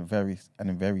 and in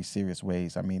very serious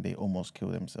ways. I mean, they almost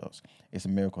killed themselves. It's a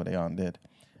miracle they aren't dead.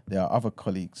 There are other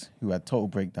colleagues who had total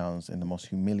breakdowns in the most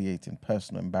humiliating,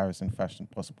 personal, embarrassing fashion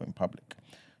possible in public.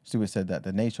 Stewart said that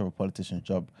the nature of a politician's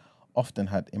job often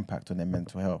had impact on their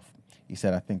mental health. He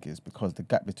said, I think it's because the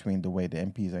gap between the way the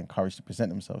MPs are encouraged to present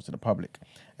themselves to the public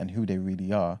and who they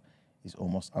really are is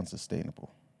almost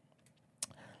unsustainable.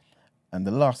 And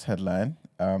the last headline,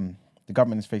 the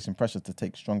government is facing pressure to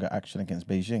take stronger action against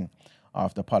Beijing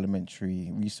after a parliamentary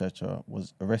researcher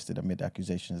was arrested amid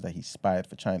accusations that he spied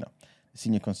for China. The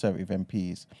senior Conservative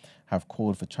MPs have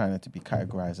called for China to be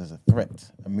categorised as a threat,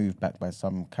 a move backed by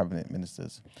some cabinet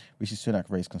ministers. Rishi Sunak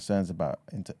raised concerns about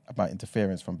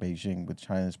interference from Beijing with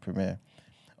China's premier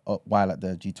while at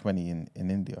the G20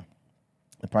 in India.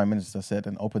 The Prime Minister said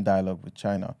an open dialogue with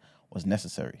China was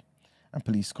necessary, and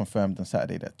police confirmed on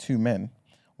Saturday that 2 men,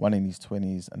 one in his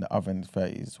 20s and the other in his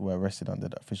 30s, were arrested under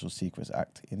the Official Secrets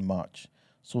Act in March.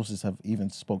 Sources have even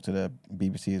spoke to the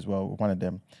BBC as well. One of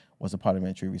them was a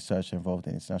parliamentary researcher involved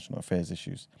in international affairs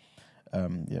issues.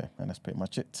 And that's pretty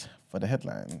much it for the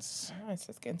headlines. Nice,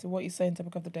 let's get into what you're saying,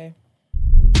 topic of the day.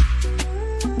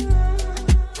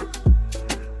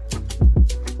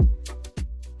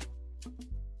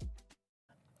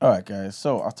 All right, guys.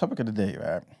 So our topic of the day,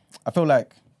 right? I feel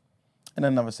like in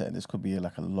another setting, this could be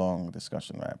like a long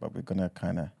discussion, right? But we're gonna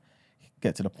kind of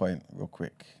get to the point real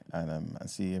quick and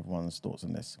see everyone's thoughts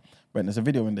on this. Brent, there's a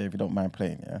video in there if you don't mind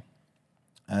playing, yeah?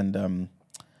 And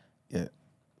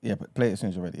but play it as soon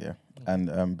as you're ready, yeah?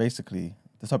 And basically,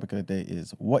 the topic of the day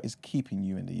is what is keeping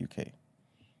you in the UK?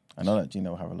 I know that Gina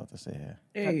will have a lot to say here.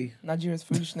 Hey, Nigeria's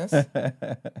foolishness. To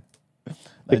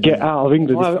get out of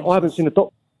England. I haven't seen a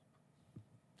doctor.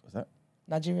 What's that?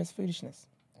 Nigeria's foolishness.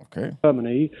 Okay.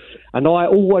 Germany, and I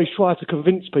always try to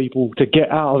convince people to get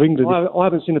out of England. I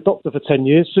haven't seen a doctor for 10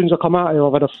 years. As soon as I come out here,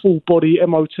 I've had a full body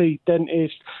MOT,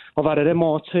 dentist, I've had an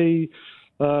MRT,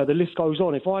 the list goes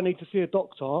on. If I need to see a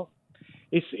doctor,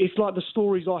 it's like the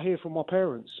stories I hear from my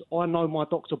parents. I know my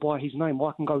doctor by his name.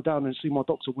 I can go down and see my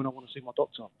doctor when I want to see my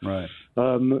doctor. Right.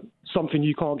 Something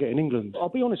you can't get in England. I'll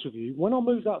be honest with you, when I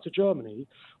moved out to Germany,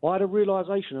 I had a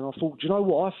realisation and I thought, do you know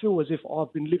what? I feel as if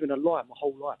I've been living a lie my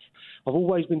whole life. I've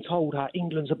always been told how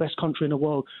England's the best country in the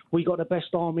world. We got the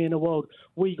best army in the world.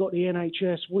 We got the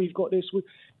NHS. We've got this.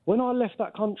 When I left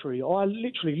that country, I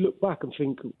literally look back and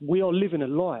think, we are living a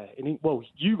lie. Well,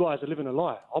 you guys are living a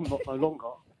lie. I'm not no longer.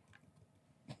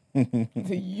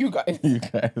 You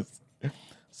guys.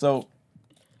 So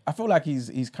I feel like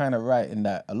he's kind of right in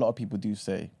that a lot of people do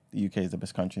say the UK is the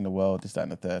best country in the world, this, that,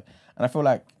 and the third. And I feel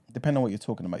like, depending on what you're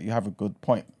talking about, you have a good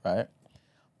point, right?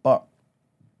 But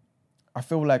I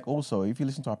feel like also, if you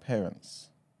listen to our parents,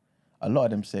 a lot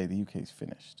of them say the UK is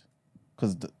finished.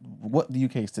 Because what the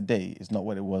UK is today is not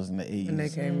what it was in the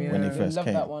 80s when they first came.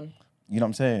 Love that one. You know what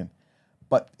I'm saying?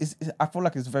 But I feel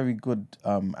like it's very good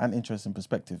and interesting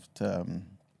perspective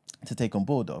to take on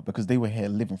board, though, because they were here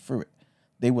living through it.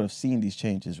 They would have seen these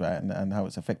changes, right, and how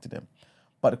it's affected them.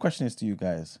 But the question is to you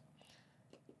guys,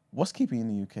 what's keeping you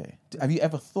in the UK? Have you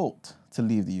ever thought to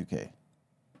leave the UK?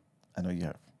 I know you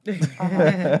have.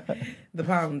 The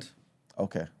pound.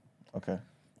 Okay.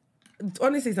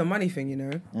 Honestly, it's a money thing, you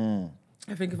know.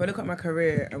 I think if I look at my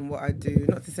career and what I do,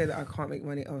 not to say that I can't make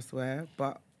money elsewhere,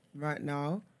 but right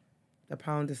now, the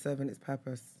pound is serving its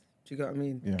purpose. Do you get what I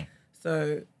mean? Yeah.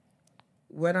 So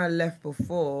when I left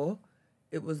before,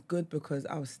 it was good because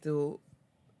I was still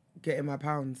getting my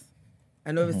pounds.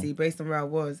 And obviously, based on where I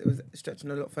was, it was stretching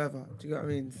a lot further. Do you get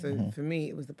what I mean? So for me,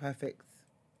 it was the perfect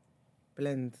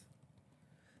blend.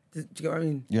 Do you get what I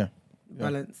mean? Yeah.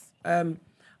 Balance.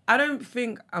 I don't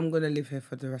think I'm going to live here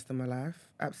for the rest of my life.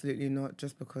 Absolutely not,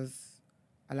 just because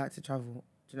I like to travel.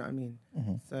 Do you know what I mean?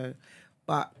 So,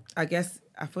 but I guess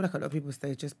I feel like a lot of people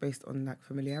stay just based on like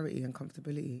familiarity and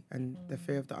comfortability and the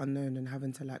fear of the unknown and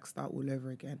having to like start all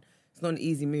over again. It's not an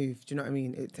easy move. Do you know what I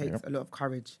mean? It takes a lot of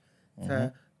courage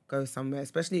to go somewhere,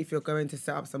 especially if you're going to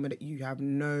set up somewhere that you have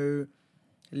no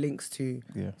links to.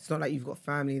 Yeah. It's not like you've got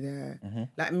family there.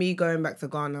 Like me going back to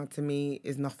Ghana to me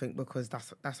is nothing because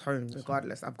that's home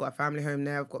regardless. I've got a family home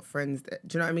there. I've got friends there.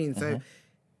 Do you know what I mean? So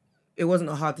it wasn't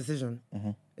a hard decision,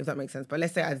 if that makes sense. But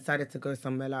let's say I decided to go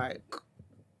somewhere like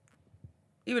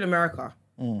even America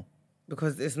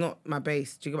because it's not my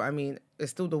base. Do you get what I mean?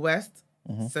 It's still the West,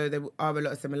 so there are a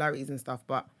lot of similarities and stuff.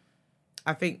 But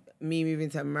I think me moving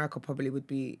to America probably would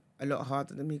be a lot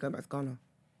harder than me going back to Ghana.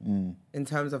 In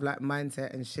terms of like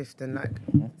mindset and shift and like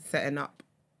setting up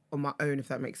on my own, if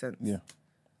that makes sense. Yeah.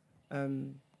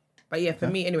 But yeah, for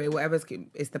me anyway, whatever's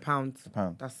it's the pound. The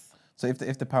pound. That's So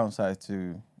if the pound started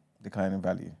to decline in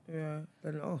value,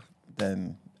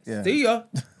 then yeah. see ya.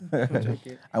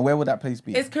 And where would that place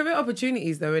be? It's career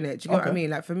opportunities though, innit? Do you know what I Okay. mean?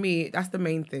 Like for me, that's the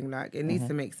main thing. Like it needs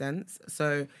to make sense.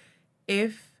 So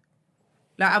if,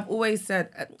 like I've always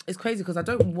said, it's crazy because I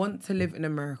don't want to live in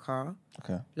America.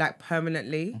 Okay. Like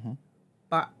permanently,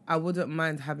 but I wouldn't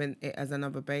mind having it as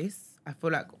another base. I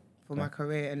feel like for my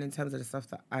career and in terms of the stuff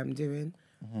that I'm doing,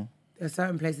 there's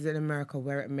certain places in America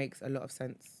where it makes a lot of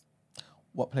sense.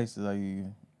 What places are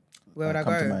you? Where would I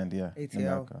come go? to mind? Yeah. in ATL.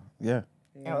 America. Yeah.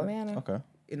 Oh, man. Okay.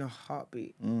 In a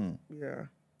heartbeat. Yeah.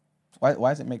 Why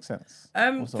does it make sense?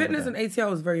 What's over Fitness there? and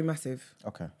ATL is very massive.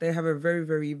 Okay. They have a very,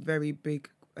 very, very big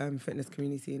fitness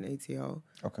community in ATL.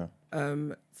 Okay.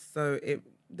 So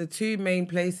the two main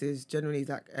places generally is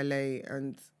like LA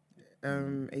and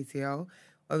ATL.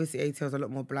 Obviously, ATL is a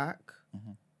lot more black,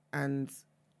 and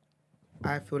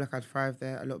I feel like I'd thrive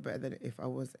there a lot better than if I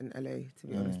was in LA. To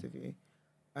be honest with you,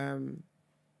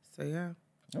 so yeah.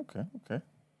 Okay. We're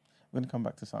gonna come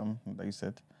back to something that you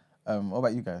said. What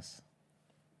about you guys?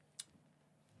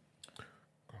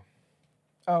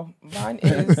 Oh, mine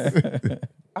is.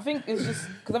 I think it's just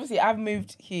because obviously I've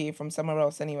moved here from somewhere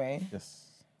else anyway. Yes.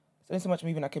 So there's so much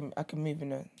moving I can move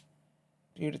in a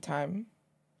period of time.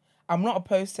 I'm not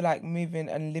opposed to like moving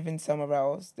and living somewhere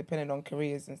else, depending on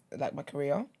careers and like my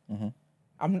career.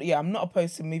 I'm not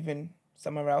opposed to moving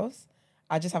somewhere else.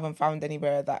 I just haven't found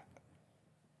anywhere that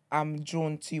I'm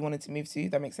drawn to, wanting to move to.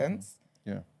 That makes sense.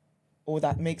 Yeah. Or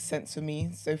that makes sense for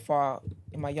me so far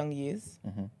in my young years.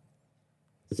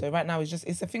 So right now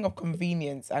it's a thing of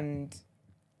convenience, and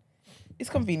it's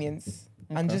convenience.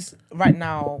 And just right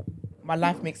now, my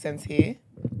life makes sense here.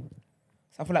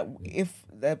 So I feel like if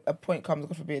a point comes,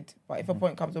 God forbid, but if a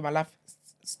point comes where my life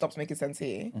stops making sense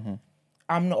here,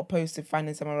 I'm not opposed to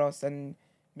finding somewhere else and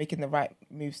making the right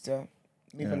moves to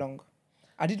move along.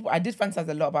 I did fantasize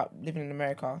a lot about living in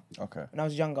America when I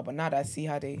was younger, but now that I see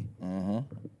how they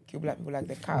kill black people like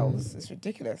they're cows, it's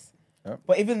ridiculous. Yep.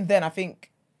 But even then, I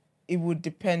think it would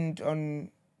depend on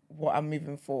what I'm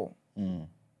moving for.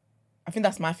 I think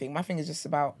that's my thing. My thing is just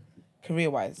about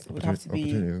career-wise. It would have to be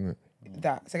opportunities, isn't it?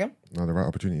 that. Second? No, the right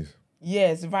opportunities.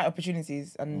 Yeah, it's the right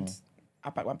opportunities, and I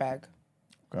pack my bag.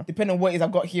 Okay. Depending on what it is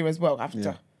I've got here as well. I have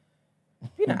to.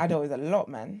 Being an adult is a lot,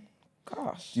 man.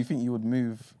 Gosh. Do you think you would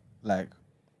move, like,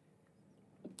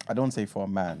 I don't say for a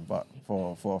man, but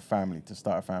for a family, to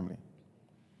start a family?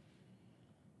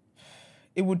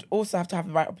 It would also have to have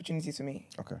the right opportunities for me.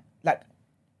 Okay. Like,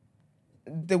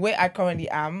 the way I currently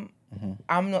am,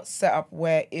 I'm not set up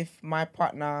where if my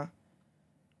partner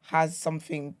has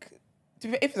something,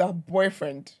 if it's a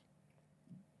boyfriend,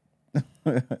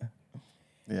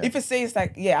 if it says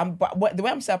like, but the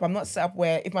way I'm set up, I'm not set up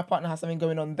where if my partner has something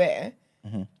going on there,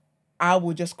 I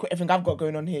will just quit everything I've got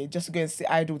going on here just to go and sit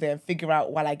idle there and figure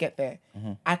out while I get there.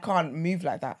 I can't move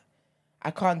like that.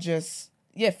 I can't just,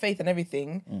 faith and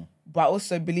everything, but I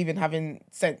also believe in having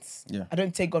sense. Yeah. I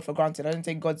don't take God for granted. I don't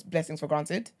take God's blessings for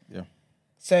granted. Yeah.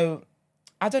 So,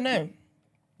 I don't know.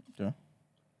 Yeah.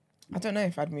 I don't know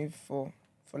if I'd move for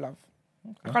love.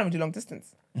 Okay. I can't even do long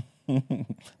distance.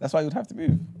 That's why you'd have to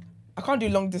move. I can't do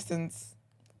long distance.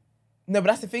 No, but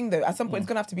that's the thing though. At some point, it's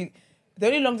going to have to be... The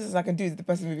only long distance I can do is the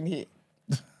person moving here.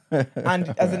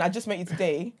 And as in, I just met you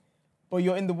today, but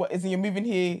you're you're moving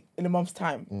here in a month's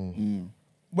time.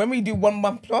 When we do 1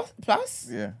 month plus,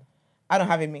 I don't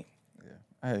have it in me.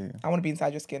 Yeah. I want to be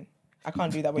inside your skin. I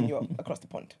can't do that when you're across the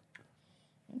pond.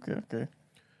 Okay.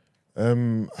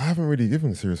 I haven't really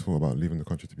given serious thought about leaving the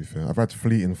country, to be fair. I've had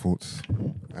fleeting thoughts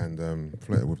and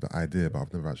flirted with the idea, but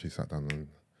I've never actually sat down and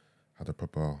had a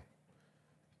proper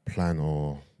plan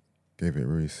or gave it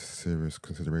really serious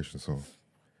consideration. So,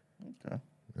 you know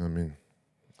what I mean?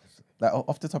 Like,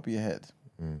 off the top of your head,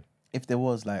 if there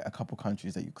was like a couple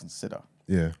countries that you consider,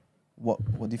 what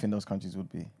do you think those countries would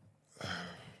be?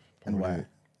 And why?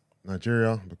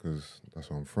 Nigeria, because that's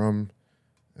where I'm from.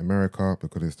 America,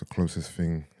 because it's the closest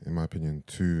thing, in my opinion,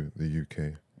 to the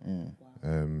UK.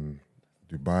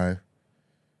 Dubai,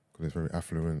 because it's very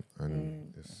affluent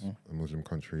and it's a Muslim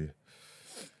country.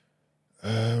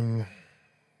 Probably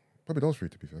those three,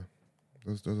 to be fair.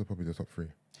 Those are probably the top three.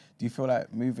 Do you feel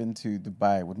like moving to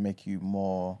Dubai would make you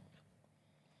more?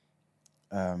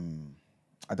 I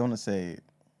don't want to say.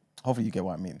 Hopefully, you get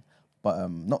what I mean. But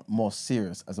not more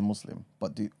serious as a Muslim,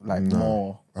 but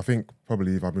more. I think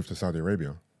probably if I moved to Saudi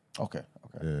Arabia. Okay.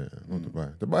 Yeah, not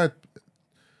Dubai.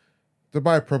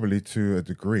 Dubai probably to a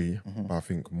degree, but I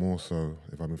think more so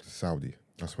if I moved to Saudi.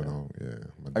 That's when I'll,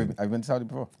 Have you been to Saudi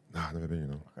before? Nah, I've never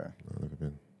been, Okay. No, I've never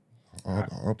been. I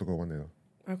hope to go one day though.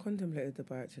 I contemplated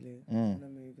Dubai actually when I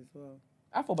moved as well.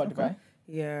 I thought about Dubai.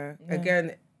 Yeah.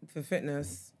 Again, for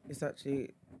fitness, it's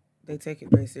actually they take it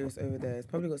very serious over there. It's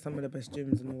probably got some of the best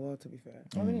gyms in the world, to be fair.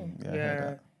 Oh, really? Yeah, I heard Yeah,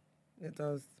 that. it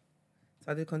does.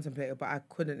 So I did contemplate it, but I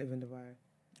couldn't live in Dubai.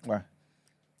 Why?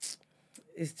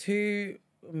 It's too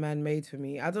man-made for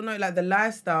me. I don't know, like the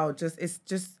lifestyle.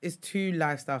 It's too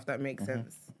lifestyle. If that makes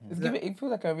sense. It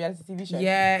feels like a reality TV show.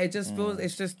 Yeah, it just feels.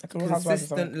 It's just Like a Real Housewives or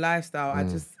consistent something. lifestyle. I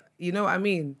just, you know what I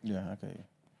mean? Yeah, okay.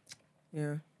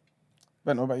 Yeah.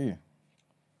 Ben, what about you?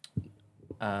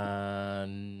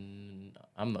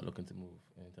 I'm not looking to move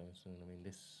anytime soon. I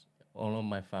mean, all of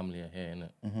my family are here,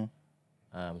 innit?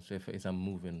 So if I'm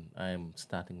moving, I am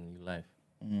starting a new life.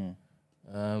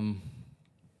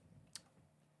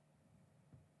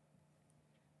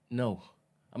 No.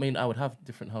 I mean, I would have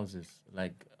different houses,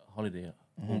 like holiday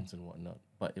homes and whatnot,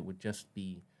 but it would just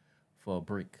be for a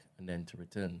break and then to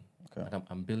return. Okay. Like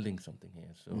I'm building something here,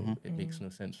 so it makes no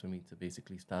sense for me to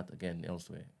basically start again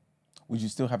elsewhere. Would you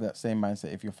still have that same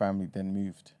mindset if your family then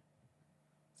moved?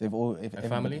 So if My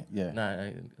family? yeah. Nah,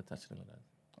 I attached to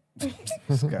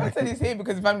that. I said he's here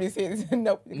because family is here.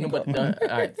 No, No, but all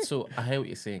right. So I hear what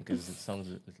you're saying because it sounds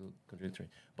a little contradictory.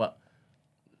 But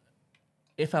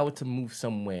if I were to move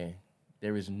somewhere,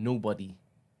 there is nobody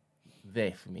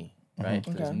there for me, right?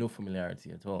 There's Okay. no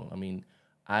familiarity at all. I mean,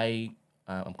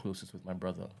 I'm closest with my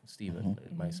brother Stephen,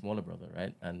 my smaller brother,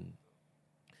 right? And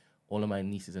all of my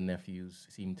nieces and nephews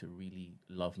seem to really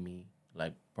love me,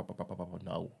 like proper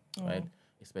now, right?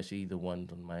 Especially the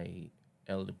ones on my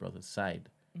elder brother's side.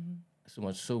 So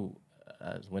much so,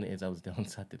 as when it is I was there on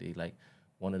Saturday, like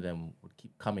one of them would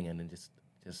keep coming in and just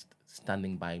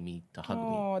standing by me to hug me.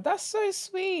 Oh, that's so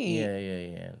sweet. Yeah.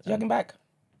 You hugging back?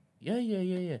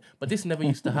 Yeah. But this never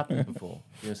used to happen before.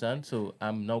 You understand? So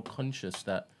I'm now conscious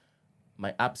that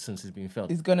my absence is being felt.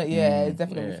 It's gonna, it's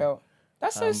definitely Yeah. felt.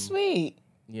 That's so sweet.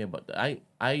 Yeah, but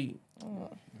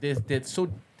they're so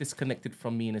disconnected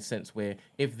from me in a sense where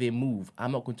if they move,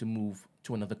 I'm not going to move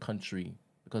to another country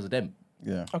because of them.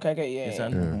 Yeah. Okay, yeah. You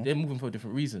understand? They're moving for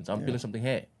different reasons. I'm building something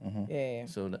here. Yeah.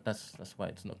 So that's why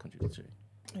it's not contradictory.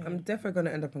 I'm definitely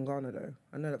gonna end up in Ghana though.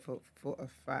 I know that for a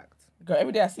fact. Girl,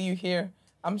 every day I see you here,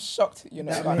 I'm shocked. You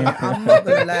know, about I'm not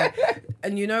gonna lie.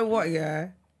 And you know what? Yeah,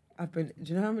 do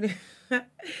you know how many?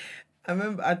 I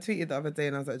remember I tweeted the other day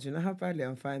and I was like, do you know how badly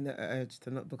I'm finding the urge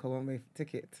to not book a one-way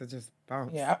ticket to just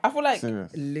bounce? Yeah, I feel like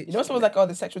Serious. you know, someone's like, oh,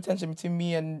 the sexual tension between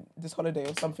me and this holiday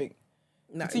or something.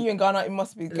 No, Between you and Ghana, it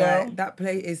must be, girl. like, that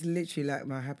place is literally like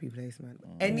my happy place, man.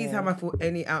 Anytime I feel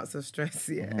any ounce of stress,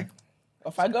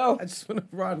 Off I go. I just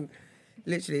want to run.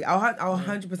 Literally, I'll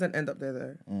 100% end up there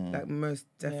though, like most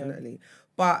definitely.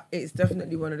 But it's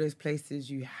definitely one of those places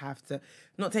you have to,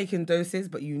 not taking doses,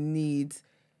 but you need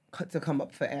to come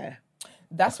up for air.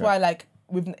 That's why, like,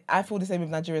 I feel the same with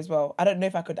Nigeria as well. I don't know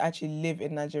if I could actually live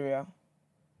in Nigeria.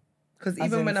 Because As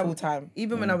even in when I full time.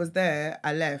 even when I was there,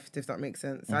 I left. If that makes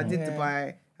sense. So I did Yeah.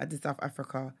 Dubai, I did South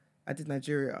Africa, I did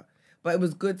Nigeria. But it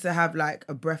was good to have like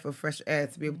a breath of fresh air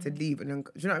to be able to leave and then.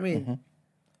 Do you know what I mean?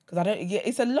 Because I don't,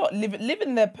 it's a lot.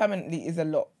 Living there permanently is a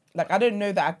lot. Like, I don't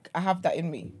know that I have that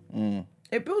in me.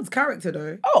 It builds character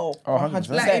though. Oh, 100%. 100%.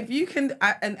 Like if you can,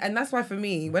 and that's why for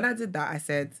me, when I did that, I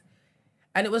said,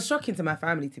 and it was shocking to my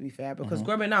family to be fair, because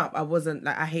growing up, I wasn't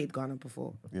like I hated Ghana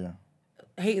before. Yeah.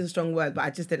 Hate is a strong word, but I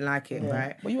just didn't like it,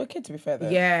 right? Well, you were a kid, to be fair, though.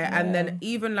 Yeah, and then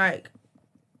even like,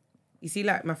 you see,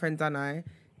 like my friend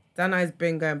Danai's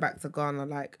been going back to Ghana,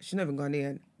 like she's not even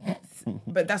Ghanaian,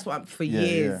 but that's what for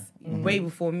years, way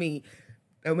before me.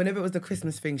 And whenever it was the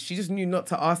Christmas thing, she just knew not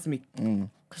to ask me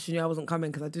because she knew I wasn't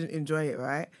coming because I didn't enjoy it,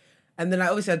 right? And then like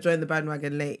obviously I joined the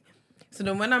bandwagon late. So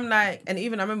then when I'm like, and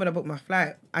even I remember when I booked my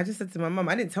flight, I just said to my mum,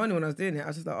 I didn't tell anyone I was doing it. I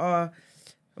was just like, oh,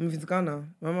 I'm moving to Ghana.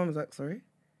 My mum was like, sorry.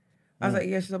 I was like,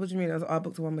 yeah. She's like, what do you mean? I was like, oh, I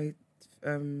booked a one-way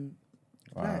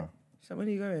flight. She's like, when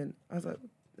are you going? I was like,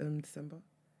 December.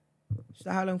 She's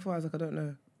like, how long for? I was like, I don't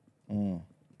know.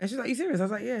 And she's like, you serious? I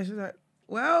was like, yeah. She was like,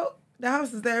 well, the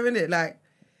house is there, innit? Like,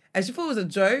 and she thought it was a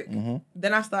joke.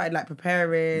 Then I started like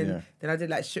preparing. Yeah. Then I did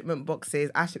like shipment boxes.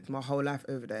 I shipped my whole life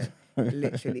over there,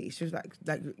 literally. She was like,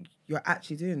 you're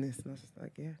actually doing this? And I was just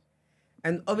like, yeah.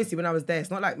 And obviously, when I was there,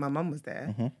 it's not like my mum was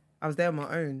there. I was there on my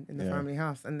own in the Yeah. family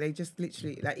house, and they just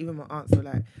literally, like, even my aunts were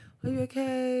like, "Are you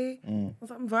okay?" I was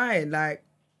like, "I'm fine." Like,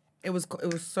 it was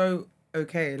so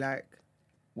okay. Like,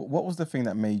 What was the thing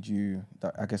that made you,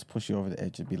 that I guess, push you over the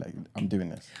edge and be like, I'm doing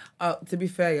this? to be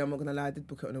fair, yeah, I'm not gonna lie, I did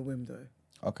book it on a whim though.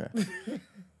 Okay.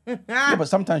 Yeah, but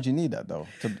sometimes you need that though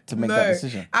to make that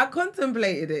decision. I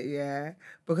contemplated it, yeah,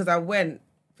 because I went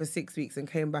for 6 weeks and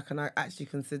came back and I actually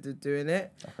considered doing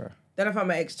it. Okay. Then I found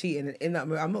my ex cheating, and in that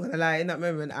moment, I'm not gonna lie, in that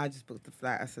moment, I just booked the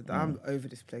flight. I said, I'm over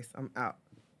this place. I'm out.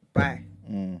 Bye.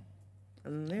 And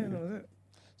yeah, that was it.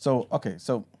 So okay,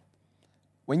 so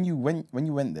when you went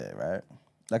there, right?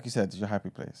 Like you said, it's your happy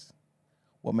place.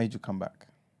 What made you come back?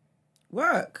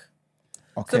 Work.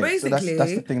 Okay, So basically,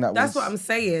 that's the thing that's what I'm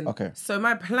saying. Okay. So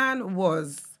my plan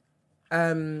was,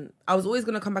 I was always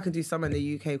gonna come back and do summer in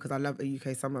the UK because I love a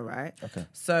UK summer, right? Okay.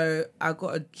 So I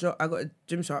got a job. I got a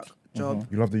Gymshark job.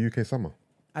 You love the UK summer?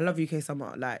 I love UK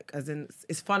summer, like as in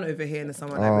it's fun over here in the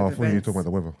summer. Like, Oh, I with thought you were events. talking about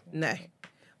the weather. No,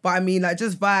 but I mean like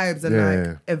just vibes and Yeah, like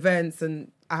yeah. events, and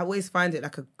I always find it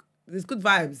like there's good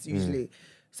vibes usually.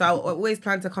 So I always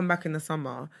plan to come back in the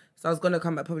summer. So I was gonna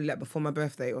come back probably like before my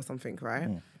birthday or something, right?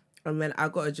 And then I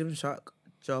got a Gymshark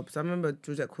job. So I remember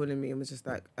Georgette calling me and was just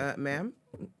like, "Ma'am,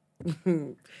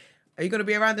 are you gonna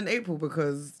be around in April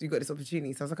because you got this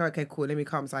opportunity?" So I was like, "Okay, cool, let me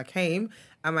come." So I came,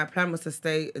 and my plan was to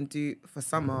stay and do for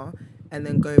summer, and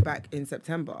then go back in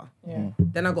September. Yeah.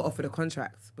 Then I got offered a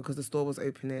contract because the store was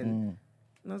opening.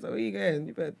 And I was like, "Where are you going?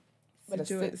 You better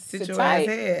sit your ass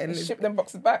here." And And ship them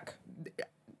boxes back.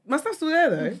 my stuff's still there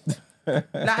though.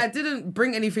 Like I didn't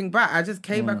bring anything back. I just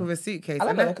came back with a suitcase. I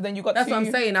love And that, 'cause then you got That's what I'm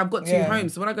two- saying. I've got two Yeah.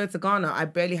 homes. So when I go to Ghana, I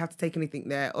barely have to take anything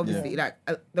there. Obviously, like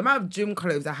the amount of gym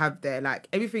clothes I have there, like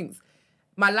everything's.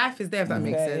 My life is there. If that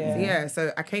makes Yeah, sense. yeah. Yeah.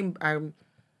 So I came.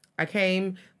 I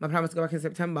came. My plan was to go back in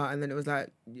September, and then it was like,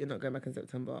 "You're not going back in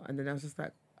September." And then I was just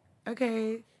like,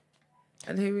 "Okay."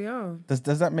 And here we are.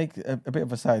 Does that make a bit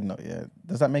of a side note? Yeah.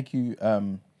 Does that make you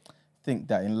think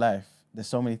that in life there's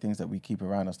so many things that we keep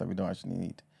around us that we don't actually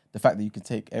need? The fact that you can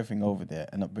take everything over there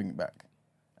and not bring it back,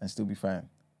 and still be fine.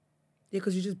 Yeah,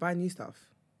 because you just buy new stuff.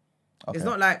 Okay.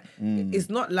 It's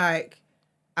not like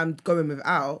I'm going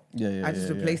without. Yeah, I just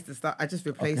yeah, replaced the stuff. I just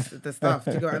replaced the stuff.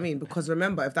 Do you get what I mean? Because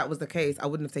remember, if that was the case, I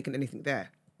wouldn't have taken anything there.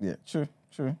 Yeah, true.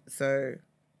 So,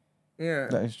 yeah.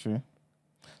 That is true.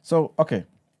 So okay,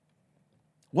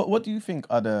 what do you think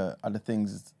are the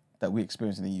things that we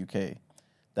experience in the UK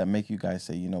that make you guys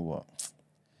say, you know what,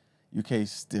 UK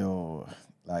is still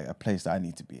like a place that I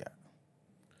need to be at?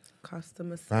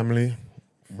 Customer service. Family,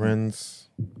 friends.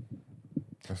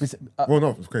 But, Well, no,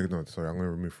 okay, no, sorry, I'm going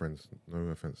to remove friends. No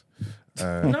offense.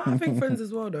 No, I think friends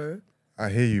as well, though. I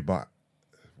hear you, but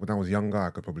when I was younger,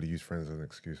 I could probably use friends as an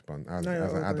excuse. But as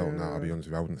an adult now, I'll be honest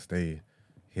with you, I wouldn't stay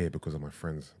here because of my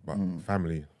friends. But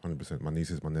family, 100%. My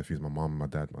nieces, my nephews, my mum, my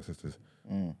dad, my sisters,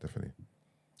 definitely.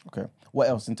 Okay. What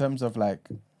else in terms of like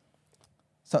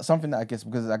something that I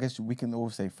guess we can all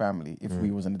say family if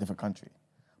we was in a different country,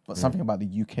 but something about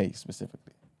the UK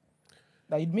specifically.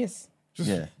 That you'd miss. Just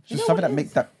Something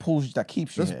that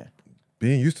keeps you Just here.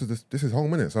 being used to this. This is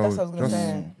home, innit? So That's what I was gonna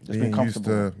say. Just being being used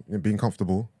to being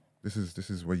comfortable. This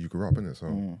is where you grew up, innit? So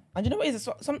And you know what it is?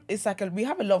 It's like we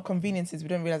have a lot of conveniences. We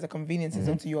don't realize the convencences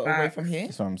until you're away from here.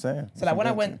 That's what I'm saying. So like when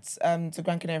I went to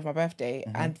Gran Canaria for my birthday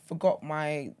and forgot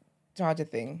my charger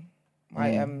thing, my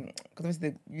because obviously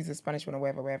they use the Spanish one or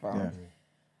wherever. Yeah.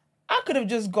 I could have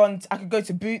just gone. I could go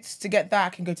to Boots to get that.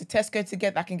 I can go to Tesco to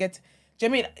get that. I can get. Do you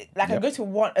know what I mean? Like I go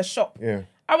to a shop. yeah,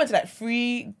 I went to like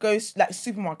 3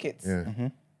 supermarkets. yeah.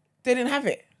 They didn't have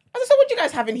it. I was like, so what do you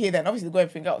guys have in here then? Obviously, they got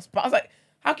everything else. But I was like,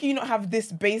 how can you not have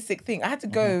this basic thing? I had to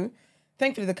go.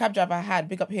 Thankfully, the cab driver I had,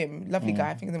 big up him, lovely guy.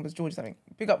 I think his name was George or something.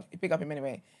 Big up him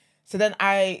anyway. So then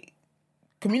I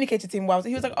communicated to him while I was.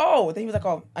 He was like, oh. Then he was like,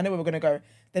 oh, I know where we're gonna go.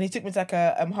 Then he took me to like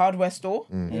a hardware store.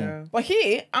 Yeah. But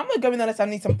here, I'm not going unless I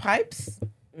need some pipes.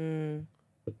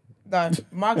 No,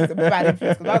 Mark is a bad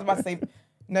influence because I was about to say,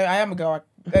 no, I am a girl.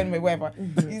 Anyway, whatever.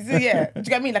 So, yeah, do you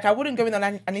get what I mean? Like, I wouldn't go in and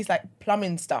I need like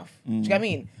plumbing stuff. Do you get what I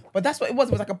mean? But that's what it was.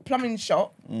 It was like a plumbing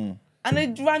shop. And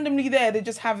they randomly there, they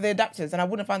just have the adapters. And I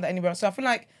wouldn't find that anywhere else. So I feel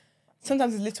like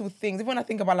sometimes it's little things. Even when I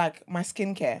think about like my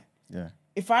skincare, Yeah.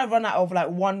 if I run out of like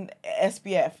one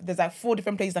SPF, there's like 4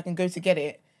 different places I can go to get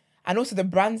it. And also the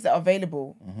brands that are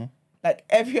available. Like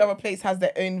every other place has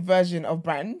their own version of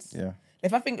brands. Yeah.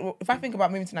 If I think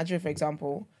about moving to Nigeria, for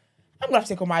example, I'm gonna have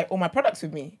to take all my products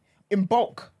with me in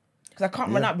bulk because I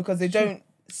can't run out because they don't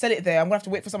sell it there. I'm gonna have to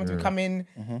wait for someone to come in.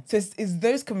 So it's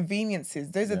those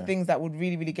conveniences. Those are things that would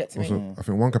really, really get to me. Also, I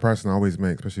think one comparison I always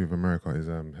make, especially with America, is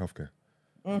healthcare.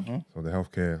 So the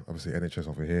healthcare, obviously NHS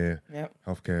over here, Yep.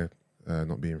 healthcare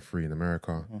not being free in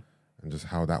America, and just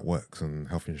how that works and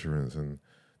health insurance, and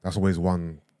that's always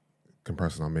one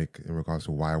comparison I make in regards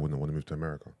to why I wouldn't want to move to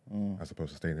America as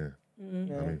opposed to staying here. I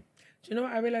mean, do you know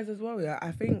what I realised as well? Yeah,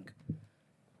 I think,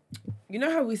 you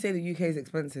know how we say the UK is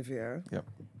expensive, yeah? Yep.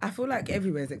 I feel like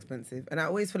everywhere is expensive. And I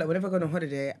always feel like whenever I go on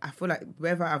holiday, I feel like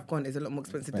wherever I've gone is a lot more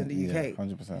expensive than the UK.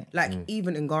 100%. Like,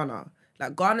 even in Ghana.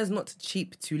 Like, Ghana's not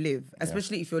cheap to live,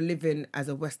 especially if you're living as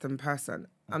a Western person.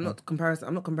 I'm not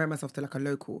comparing myself to like a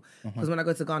local. Because when I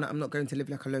go to Ghana, I'm not going to live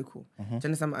like a local. Do you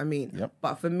understand what I mean? Yep.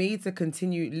 But for me to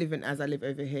continue living as I live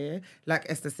over here, like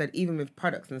Esther said, even with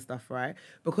products and stuff, right?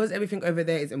 Because everything over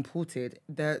there is imported,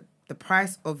 the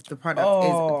price of the product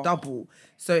is double.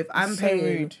 So if I'm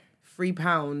paying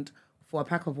 £3 for a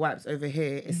pack of wipes over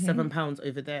here, it's £7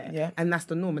 over there. Yeah. And that's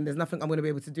the norm, and there's nothing I'm going to be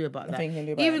able to do about that. Nothing you can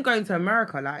do about Even it. going to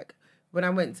America, like when I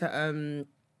went to,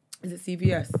 is it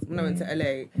CVS? When I went to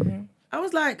LA, I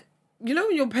was like, you know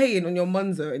when you're paying on your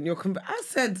Monzo and you're... I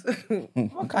said...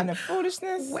 What kind of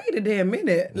foolishness? Wait a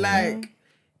minute. Like,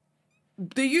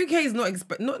 the UK is not like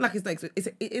it's not expensive.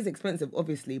 It is expensive,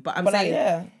 obviously, but I'm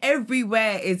saying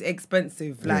everywhere is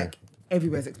expensive. Like,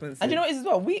 everywhere's expensive. And you know what it is as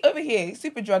well? We over here,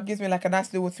 Superdrug gives me like a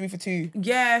nice little 3 for 2.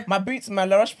 Yeah. My boots, my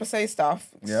La Roche-Posay stuff,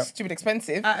 Yep. stupid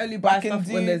expensive. I only but buy I can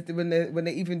stuff when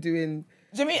they're even doing...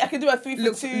 Do you know what I mean? I can do a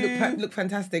 3 for 2. Look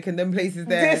fantastic, and then places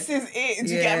there. This is it.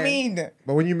 Do you get what I mean?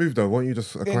 but when you move though, won't you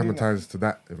just do acclimatise to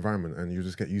that environment and you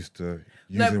just get used to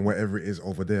using whatever it is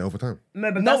over there over time?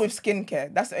 No, but Not with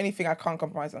skincare. That's the only thing I can't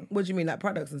compromise on. What do you mean, like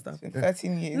products and stuff? In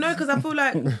 13 years. No, because I feel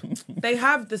like they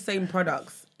have the same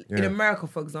products in America,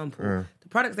 for example. The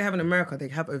products they have in America, they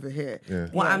have over here.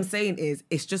 What I'm saying is,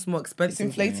 it's just more expensive.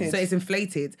 It's inflated. So it's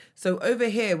inflated. So over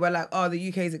here, we're like, oh, the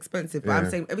UK is expensive. But I'm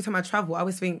saying every time I travel, I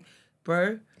always think,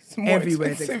 bro,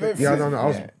 everywhere's expensive. Yeah, no, I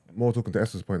was more talking to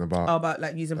Esther's point about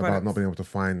like using products. about not being able to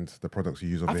find the products you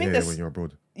use over here when you're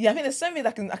abroad. Yeah, I think there's certain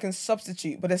things I can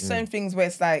substitute, but there's certain things where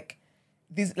it's like,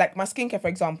 these, like my skincare, for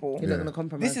example. You're not gonna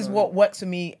compromise. This is on what works for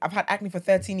me. I've had acne for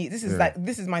 13 years. This is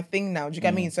this is my thing now. Do you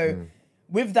get what I mean? So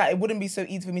with that, it wouldn't be so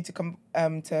easy for me to come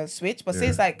to switch. But say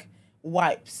it's like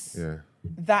wipes. Yeah.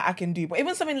 That I can do. But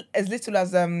even something as little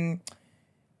as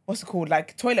what's it called?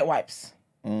 Like toilet wipes.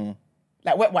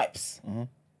 Like wet wipes.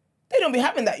 They don't be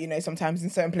having that, you know, sometimes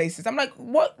in certain places. I'm like,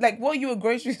 what are you a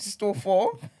grocery store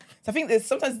for? So I think there's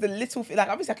sometimes the little, like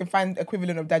obviously I can find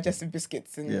equivalent of digestive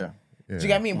biscuits. And, do you get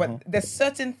what I mean? But there's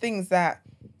certain things that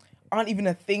aren't even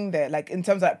a thing there, like in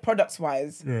terms of like products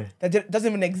wise, that doesn't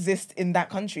even exist in that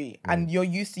country. And you're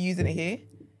used to using it here.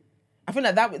 I feel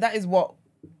like that is what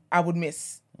I would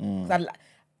miss. 'Cause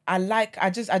I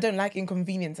don't like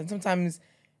inconvenience. And sometimes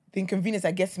the inconvenience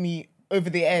that gets me over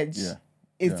the edge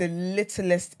is the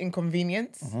littlest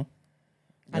inconvenience.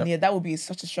 And that would be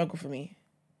such a struggle for me.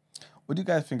 What do you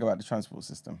guys think about the transport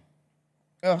system?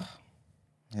 Ugh.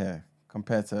 Yeah,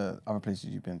 compared to other places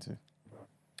you've been to?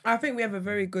 I think we have a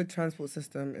very good transport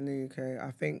system in the UK.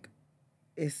 I think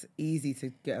it's easy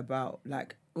to get about.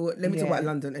 Like, well, let me talk about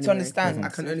London anyway. To understand.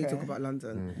 'Cause I can only talk about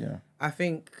London. Yeah. I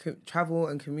think travel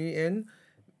and commuting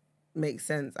makes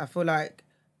sense. I feel like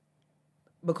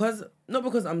not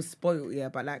because I'm spoiled,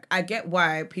 but like I get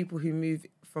why people who move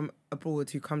from abroad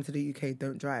who come to the UK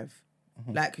don't drive.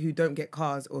 Like who don't get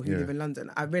cars or who live in London.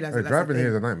 I realise that driving here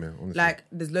is a nightmare, honestly. Like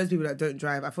there's loads of people that don't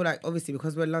drive. I feel like obviously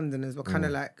because we're Londoners, we're kind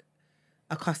of like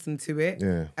accustomed to it.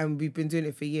 Yeah. And we've been doing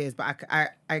it for years. But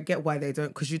I get why they don't,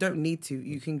 because you don't need to.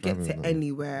 You can get to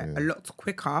anywhere a lot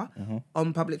quicker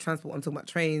on public transport. I'm talking about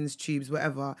trains, tubes,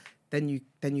 whatever, than you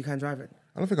can drive it.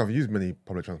 I don't think I've used many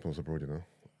public transports abroad, you know.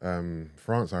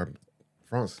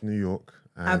 France, New York.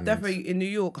 And I've definitely, in New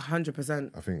York,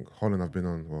 100%. I think Holland I've been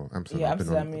on, Amsterdam Yeah, I've been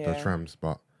on the trams,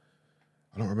 but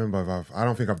I don't remember I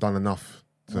don't think I've done enough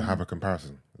to have a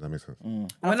comparison, if that makes sense.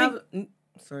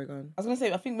 Sorry, go on. I was going to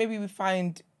say, I think maybe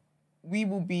we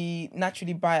will be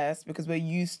naturally biased because we're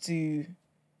used to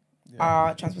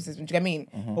our transport system. Do you get what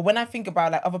I mean? But when I think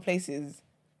about like other places,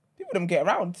 people don't get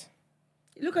around.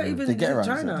 Look at even They get around,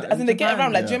 China. As in they get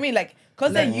around, like, do you know what I mean? Like,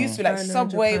 because they're Like, used to like China,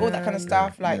 Subway, all that Japan, kind of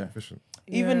stuff. Like, Efficient.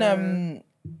 even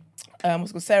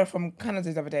what's it called, Sarah from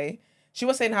Canada the other day, she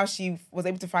was saying how she was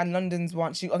able to find London's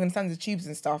one. She understands the tubes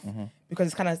and stuff because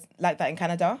it's kind of like that in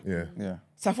Canada. Yeah.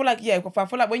 So I feel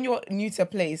like when you're new to a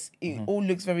place, it all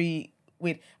looks very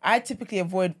weird. I typically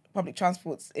avoid public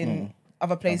transports in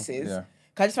other places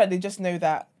because I just feel like they just know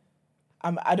that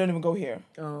I don't even go here.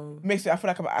 Oh. Makes me, I feel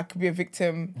like I could be a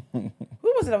victim. Who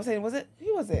was it that was saying?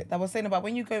 Who was it that was saying about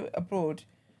when you go abroad,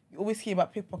 you always hear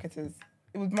about pickpocketers?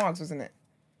 It was Marks, wasn't it?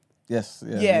 Yes.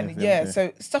 Yeah.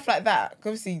 So stuff like that.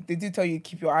 Obviously, they do tell you to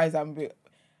keep your eyes out. But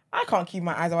I can't keep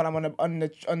my eyes out when I'm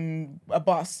on a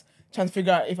bus. trying to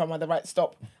figure out if I'm at the right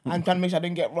stop and trying to make sure I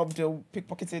don't get robbed or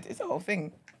pickpocketed. It's a whole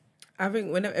thing. I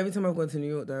think every time I've gone to New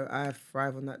York though, I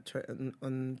thrive on that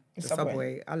on the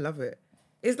subway. I love it.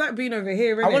 It's like being over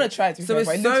here. I want to try it. It looks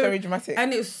very dramatic,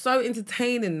 and it's so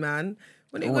entertaining, man.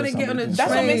 When you're gonna get on a train,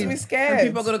 that's what makes me scared. And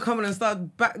people are gonna come in and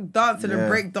start back dancing and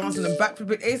break dancing and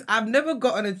backflipping. I've never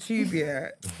got on a tube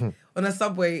yet on a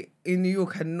subway in New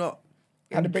York and not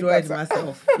enjoyed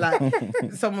myself. Like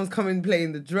someone's coming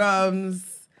playing the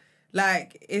drums.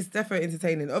 Like it's definitely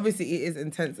entertaining. Obviously, it is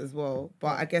intense as well.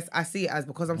 But I guess I see it as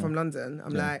because I'm from London.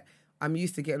 I'm like I'm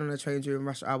used to getting on a train during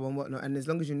rush hour and whatnot. And as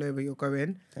long as you know where you're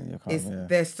going,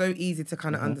 they're so easy to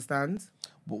kind of understand.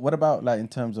 But what about like in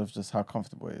terms of just how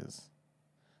comfortable it is?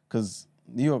 Because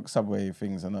New York subway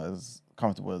things are not as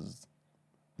comfortable as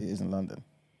it is in London.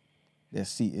 They're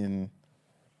seating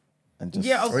and just...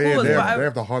 Yeah, of course. They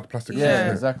have the hard plastic.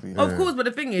 Yeah, exactly. Of course, but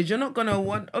the thing is, you're not going to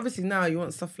want... Obviously now you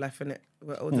want soft life, innit?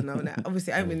 We're older now, innit?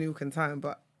 Obviously I ain't been in New York in time,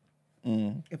 but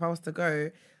if I was to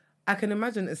go, I can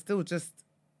imagine it's still just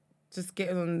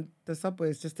getting on the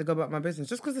subways just to go about my business,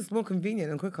 just because it's more convenient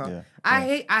and quicker. Yeah.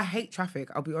 I hate traffic,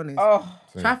 I'll be honest.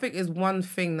 Traffic is one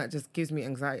thing that just gives me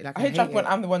anxiety. Like I hate traffic when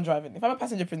I'm the one driving. If I'm a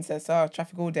passenger princess,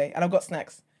 traffic all day, and I've got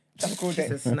snacks. Traffic all day.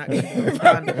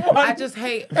 I just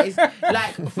hate. It's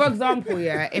like, for example,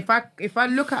 if I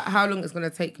look at how long it's gonna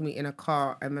take me in a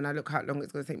car, and then I look how long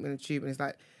it's gonna take me in a tube, and it's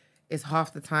like, it's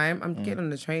half the time, I'm getting on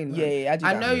the train. Man.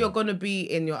 I know you're going to be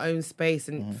in your own space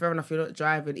and fair enough, you're not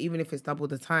driving, even if it's double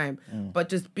the time. But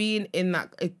just being in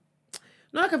that,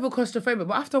 not like I feel claustrophobic,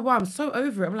 but after a while, I'm so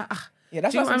over it. I'm like,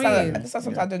 that's why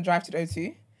sometimes I don't drive to the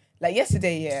O2. Like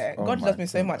yesterday, God loves me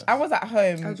so much. I was at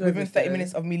home within 30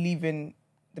 minutes of me leaving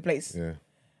the place. Yeah.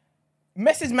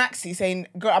 Message Maxi saying,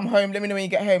 girl, I'm home, let me know when you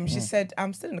get home. She said,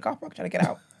 I'm still in the car park trying to get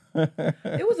out.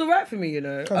 It was alright for me, you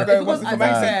know. I didn't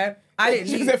leave.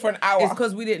 She was there for an hour. It's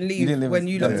because we didn't leave when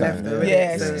you left.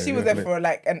 Yeah, she was there for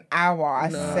like an hour. I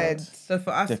said. So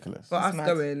for us, ridiculous.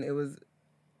 Going, it was,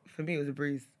 for me, it was a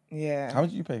breeze. Yeah. How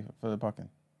much did you pay for the parking?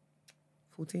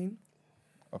 14.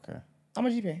 Okay. How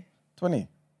much did you pay? 20.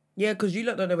 Yeah, because you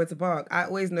lot don't know where to park. I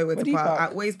always know where to park. I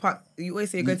always park. You always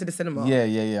say you're going to the cinema.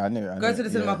 Yeah. I knew it. Go to the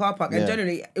cinema car park, and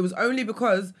generally it was only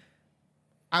because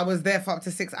I was there for up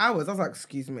to 6 hours. I was like,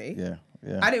 excuse me. Yeah.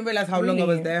 I didn't realise how long I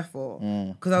was there for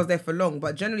because I was there for long.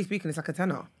 But generally speaking, it's like a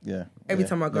tenner. Yeah. Every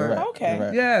time I go. Right. Okay.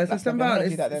 Right. Yeah, so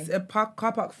it's a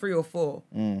car park 3 or 4.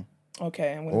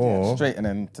 Okay, I'm Or gonna do straight and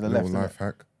then to the left. Life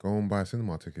hack: go and buy a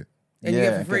cinema ticket. And you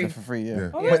get it for free.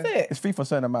 Yeah. Oh, is it? It's free for a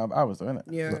certain amount of hours, though, isn't it?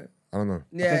 Yeah. I don't know.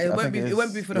 Yeah, it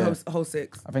won't be for the whole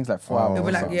 6. I think it's like 4 hours. It'll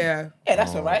be like, Yeah,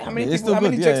 that's all right. How many It's people? How still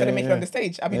many good. jokes Yeah, are they making yeah. on the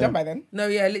stage? I'll be done by then. No,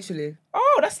 yeah, literally.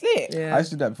 Oh, that's lit. Yeah. I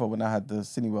used to do that before when I had the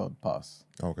Cineworld pass.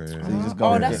 Okay, yeah. So you just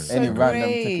go and that's get any so random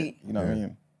great. ticket. You know what I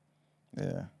mean?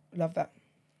 Yeah. Love that.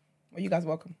 Well, you guys are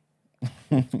welcome.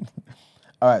 All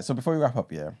right. So before we wrap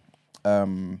up,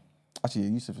 actually,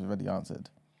 Yusuf has already answered.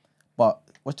 But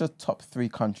what's your top 3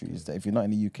 countries that if you're not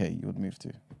in the UK, you would move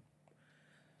to?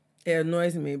 It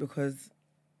annoys me because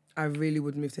I really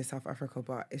would move to South Africa,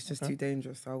 but it's just too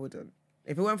dangerous, so I wouldn't.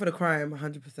 If it weren't for the crime,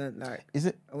 100%, like... Is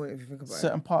it I wouldn't even think about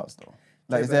certain parts, though?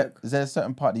 Like, is there a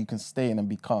certain part that you can stay in and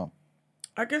be calm?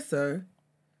 I guess so.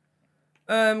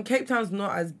 Cape Town's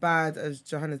not as bad as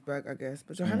Johannesburg, I guess,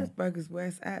 but Johannesburg is where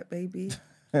it's at, baby.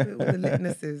 All the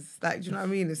litnesses. Like, do you know what I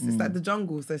mean? It's just like the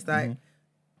jungle, so it's like,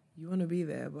 you want to be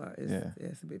there, but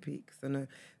it's a bit peak. So no.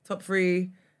 Top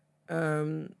 3,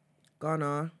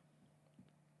 Ghana.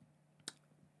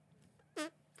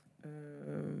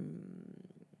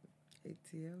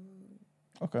 ATL.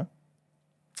 Okay.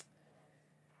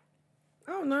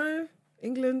 I don't know.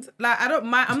 England. Like, I don't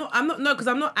mind. Because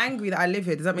I'm not angry that I live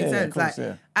here. Does that make sense? Course,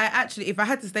 I actually, if I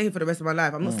had to stay here for the rest of my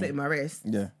life, I'm not slitting my wrist.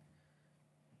 Yeah.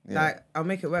 Like, I'll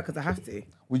make it work because I have to.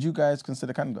 Would you guys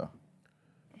consider Canada?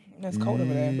 It's cold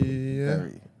over there. Yeah.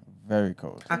 Very, very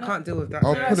cold. I can't deal with that.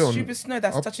 I'll put it on. Stupid snow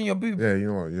that's touching your boob. Yeah, you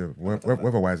know what? Yeah,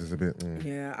 weather-wise, it's a bit.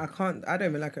 Yeah, I can't. I don't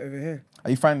even like it over here. Are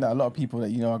you finding that a lot of people that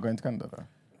you know are going to Canada, though?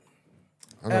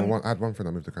 I had one friend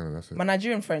that moved to Canada. That's it. My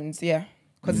Nigerian friends, yeah.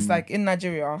 Because it's like in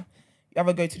Nigeria, you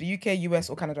either go to the UK, US,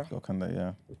 or Canada. Go Canada,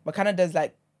 yeah. But Canada's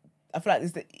like, I feel like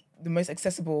it's the most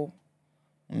accessible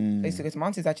place to go to. My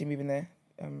auntie's actually moving there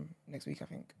next week, I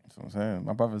think. That's what I'm saying.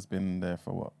 My brother's been there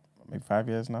for what, maybe 5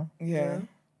 years now? Yeah.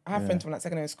 I have friends from like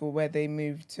secondary school where they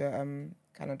moved to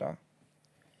Canada.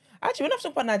 Actually, when I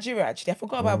talk about Nigeria, I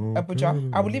forgot about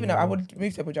Abuja. I would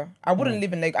move to Abuja. I wouldn't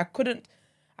live in Lagos. I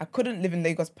couldn't live in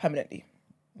Lagos permanently.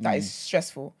 That is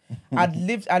stressful. I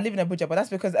live in Abuja, but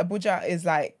that's because Abuja is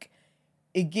like,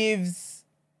 it gives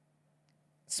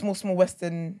small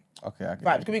Western Okay, I get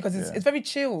vibes it. because it's very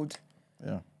chilled.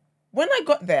 Yeah. when I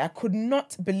got there, I could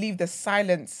not believe the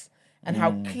silence and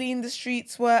how clean the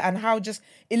streets were and how just,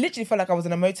 it literally felt like I was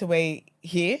on a motorway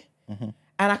here. And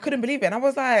I couldn't believe it. And I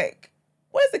was like,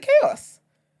 where's the chaos?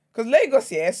 Because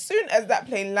Lagos, yeah, as soon as that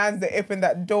plane lands, they open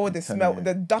that door, the smell,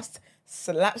 the dust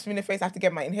slaps me in the face. I have to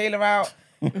get my inhaler out.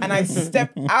 And I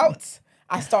step out,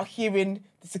 I start hearing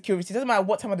the security. It doesn't matter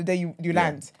what time of the day you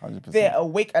land. 100%. They're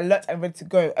awake, alert, and ready to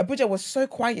go. Abuja was so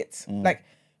quiet. Like,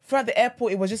 throughout the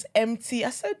airport, it was just empty. I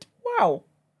said, wow,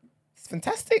 it's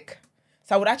fantastic.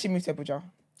 So I would actually move to Abuja.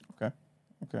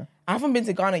 Okay. I haven't been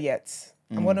to Ghana yet.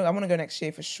 I want to go next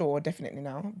year for sure, definitely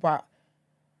now. But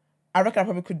I reckon I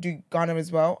probably could do Ghana as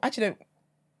well. Actually, no,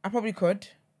 I probably could.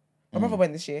 My brother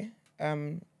went this year,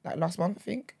 like last month, I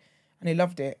think, and he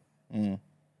loved it.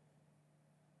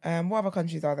 What other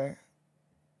countries are there?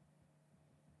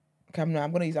 Okay, I'm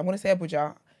going to say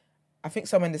Abuja. I think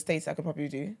somewhere in the States I could probably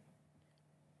do.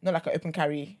 Not like an open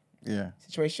carry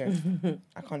situation.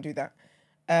 I can't do that.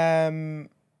 And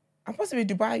possibly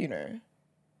Dubai, you know.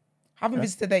 I haven't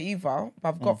visited there either, but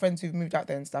I've got friends who've moved out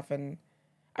there and stuff, and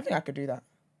I think I could do that.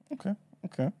 Okay.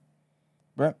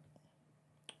 Brett?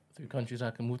 3 countries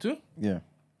I can move to. Yeah.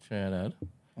 Trinidad.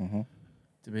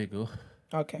 Tobago.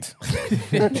 Okay.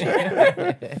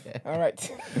 All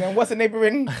right. Then what's the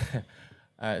neighboring? All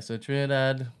right, so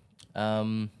Trinidad,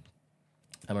 America,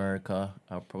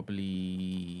 I'll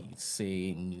probably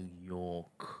say New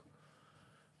York.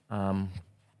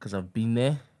 Because I've been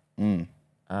there.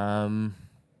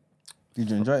 Did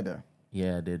you enjoy it there?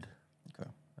 Yeah, I did. Okay.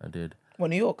 I did. What,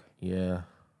 New York? Yeah.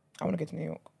 I want to go to New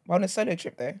York. I want a solo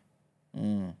trip there.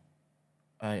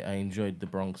 I enjoyed the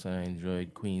Bronx, and I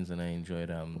enjoyed Queens, and I enjoyed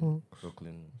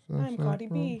Brooklyn. I'm Cardi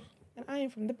B, and I am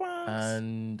from the Bronx.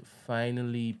 And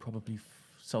finally, probably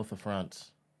south of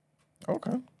France.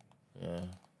 Okay. Yeah.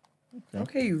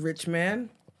 Okay, you rich man.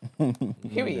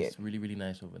 Period. It's really, really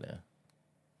nice over there.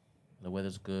 The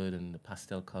weather's good, and the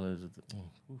pastel colors.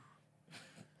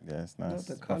 Yeah, it's nice.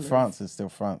 the But colours. France is still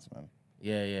France, man.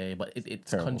 Yeah. But it's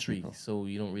Terrible country, people. so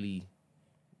you don't really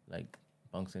like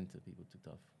bounce into people too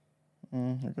tough.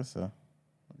 I guess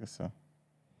so.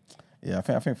 Yeah,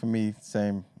 I think for me,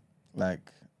 same.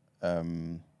 Like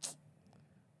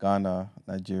Ghana,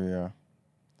 Nigeria,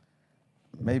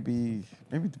 maybe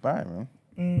Dubai, man.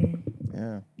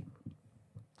 Yeah.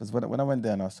 Because when I went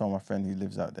there and I saw my friend who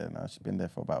lives out there now, she's been there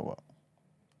for about what?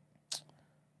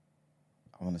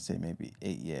 I want to say maybe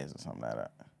 8 years or something like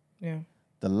that. Yeah.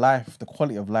 The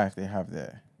quality of life they have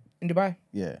there, In Dubai?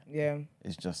 yeah, Yeah.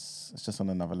 it's just on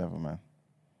another level, man.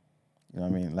 You know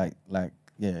what I mean? Like,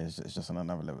 yeah, it's just on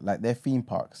another level. Like their theme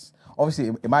parks. Obviously,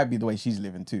 it might be the way she's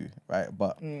living too, right?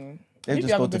 But they If you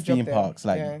just have go a to good job theme there, parks,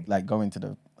 yeah. like going to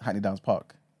the Hackney Downs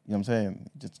Park. You know what I'm saying?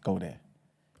 Just go there.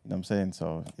 You know what I'm saying?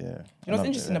 So yeah. You know what's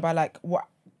interesting about like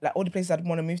all the places I'd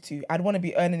want to move to? I'd want to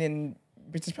be earning in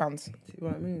British pounds. See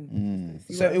what I mean?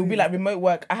 So it would be like remote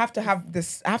work. I have to have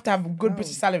a good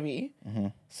British salary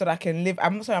so that I can live.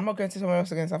 I'm not going to somewhere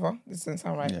else again, Safa. This doesn't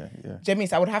sound right. Yeah. Do you know what I mean?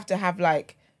 So I would have to have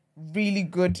like really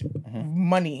good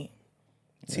money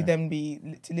to then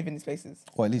to live in these places.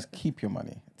 Or at least keep your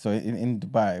money. So in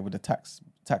Dubai, with the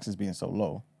taxes being so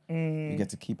low, you get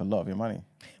to keep a lot of your money.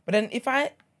 But then if I'm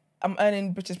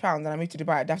earning British pounds and I move to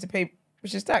Dubai, I'd have to pay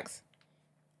British tax.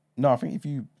 No, I think if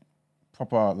you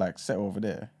proper like settle over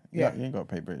there, you Yeah. you ain't got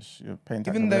to pay British. You're paying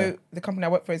tax Even over though there. the company I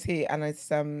work for is here and it's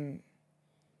No.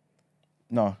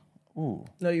 Ooh.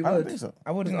 No, you I don't would. think so.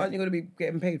 I wouldn't. Aren't you going to be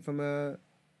getting paid from a...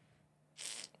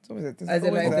 What was it? There's As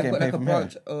in, like, always if they've a- got like paid a from here.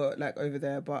 branch or like over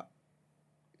there, but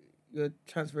you're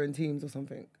transferring teams or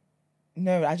something.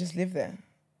 No, I just live there.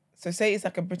 So say it's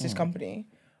like a British company,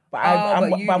 but Oh, I'm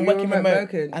you're working remote.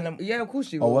 working. And Yeah, of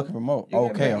course you Oh, will. working remote. You're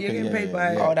Okay, getting okay. paid- you're getting yeah, paid yeah,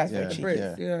 by yeah, Oh, that's yeah, very cheap.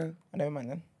 Brits, yeah. I never mind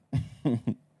then.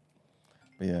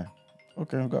 But yeah.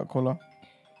 Okay, we've got a caller.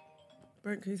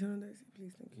 Brent, can you turn on that,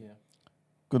 please? Thank you.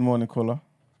 Good morning, caller.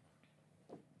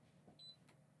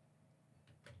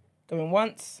 Going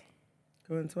once,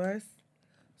 Going twice.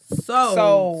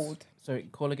 sold. Sorry,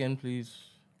 call again, please.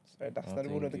 So that's I'll the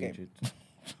rule of the engage game.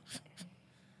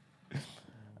 it.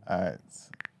 All right.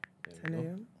 10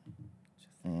 a.m.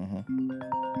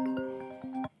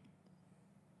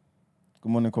 Good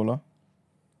morning, caller.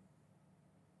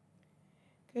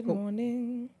 Good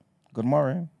morning. Good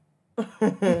morning.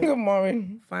 Good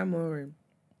morning. Five more in.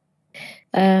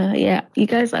 Yeah, you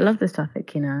guys, I love this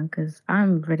topic, you know, because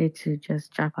I'm ready to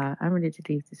just jump out. I'm ready to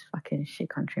leave this fucking shit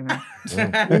country, man.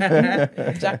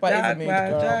 Jackpot is a mood,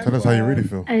 girl. Tell us how you really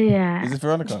feel. Yeah. Is it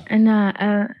Veronica? And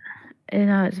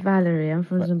it's Valerie. I'm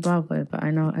from Zimbabwe, but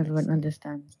I know everyone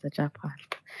understands the jackpot.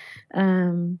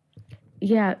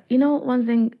 Yeah, you know, one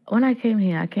thing, when I came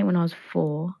here, I came when I was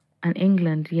 4, And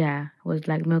England, yeah, was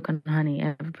like milk and honey.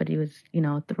 Everybody was,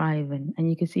 thriving, and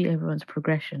you could see everyone's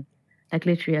progression. Like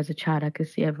literally, as a child, I could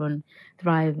see everyone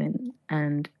thriving,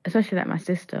 and especially like my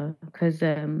sister, because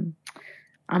I'm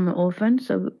an orphan.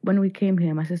 So when we came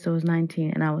here, my sister was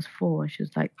 19 and I was 4, and she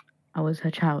was like, I was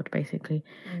her child basically.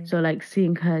 So like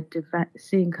seeing her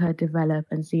develop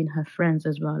and seeing her friends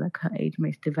as well, like her age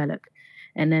mates develop.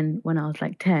 And then when I was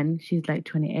like 10, she's like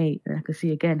 28, and I could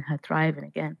see again her thriving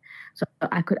again. So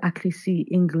I could actually see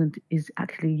England is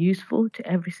actually useful to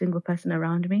every single person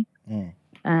around me.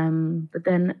 But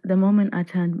then the moment I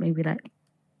turned maybe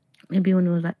when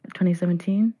it was like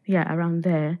 2017, around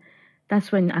there,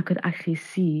 that's when I could actually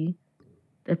see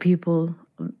the people,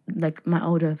 like my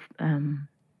older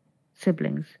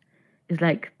siblings, is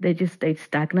like they just stayed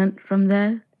stagnant from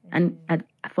there. And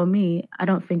for me, I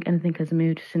don't think anything has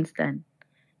moved since then.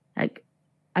 Like,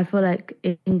 I feel like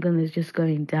England is just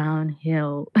going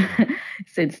downhill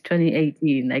since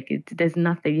 2018. Like, there's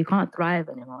nothing. You can't thrive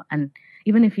anymore. And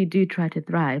even if you do try to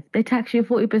thrive, they tax you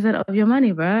 40% of your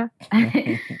money, bro.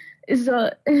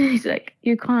 So it's like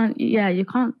you can't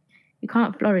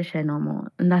flourish here no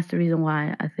more. And that's the reason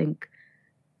why I think,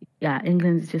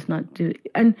 England is just not doing.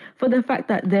 And for the fact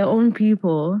that their own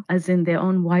people, as in their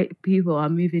own white people, are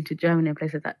moving to Germany and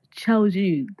places, that tells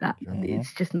you that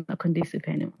it's just not conducive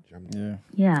anymore.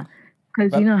 Yeah.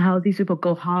 Because you know how these people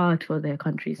go hard for their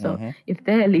country. So if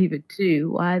they're leaving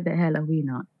too, why the hell are we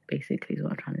not? Basically, is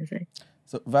what I'm trying to say.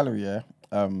 So Valerie,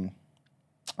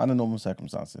 under normal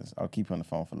circumstances, I'll keep you on the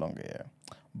phone for longer,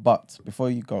 But before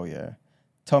you go,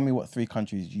 tell me what 3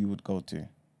 countries you would go to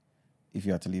if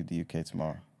you had to leave the UK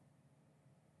tomorrow.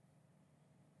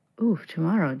 Ooh,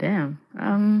 tomorrow, damn.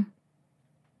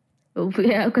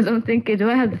 Because I'm thinking, do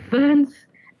I have the funds?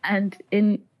 And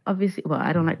obviously,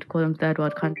 I don't like to call them third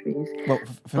world countries. Well,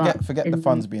 forget the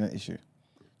funds being an issue.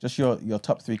 Just your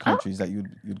top 3 countries that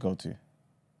you'd go to.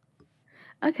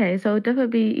 Okay, so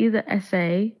definitely either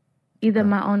SA, either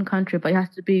my own country, but it has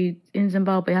to be in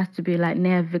Zimbabwe. It has to be like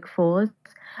near Vic Falls,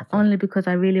 only because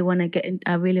I really want to get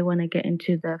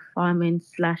into the farming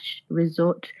 /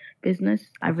 resort business.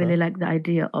 I really like the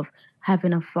idea of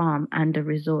having a farm and a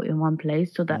resort in one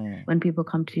place, so that when people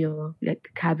come to your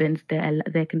cabins,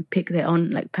 they can pick their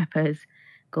own peppers,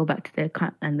 go back to their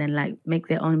and then make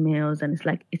their own meals, and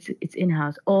it's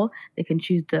in-house. Or they can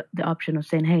choose the option of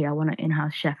saying, hey, I want an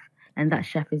in-house chef, and that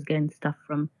chef is getting stuff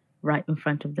from right in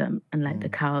front of them, and the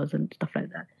cows and stuff like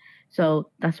that. So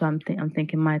that's why I'm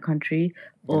thinking my country,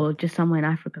 or just somewhere in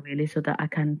Africa really, so that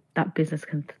that business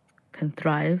can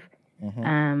thrive.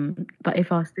 But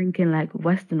if I was thinking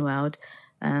Western world,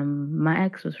 my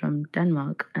ex was from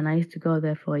Denmark, and I used to go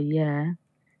there for a year.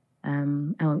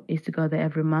 I used to go there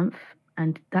every month,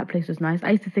 and that place was nice.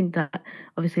 I used to think that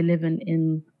obviously living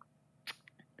in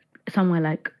somewhere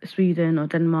like Sweden or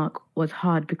Denmark was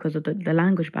hard because of the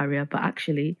language barrier, but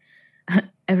actually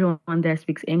everyone there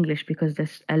speaks English because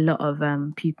there's a lot of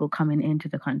people coming into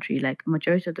the country. Like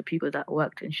majority of the people that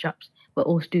worked in shops were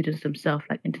all students themselves,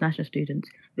 like international students,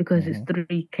 because it's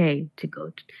 3K to go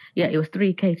to. It was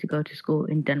 3K to go to school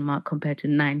in Denmark compared to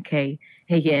 9K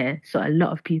a year. So a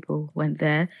lot of people went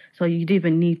there. So you'd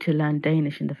even need to learn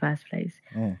Danish in the first place.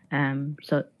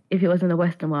 So if it was in the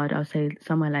Western world, I would say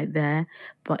somewhere like there.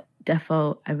 But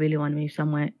defo, I really want to move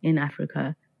somewhere in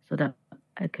Africa so that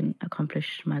I can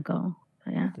accomplish my goal.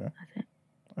 So that's it.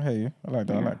 I hear you. I like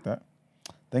that. I like that.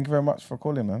 Thank you very much for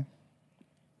calling, man.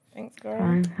 Thanks, girl.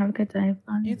 Fine. Have a good day.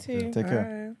 Bye. You too. Take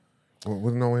care. Well,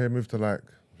 wouldn't no one here move to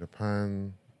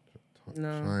Japan,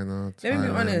 China, Let me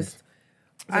be honest.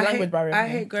 I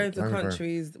hate going to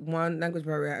countries. One, language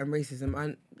barrier and racism.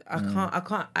 And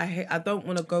I don't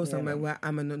want to go somewhere where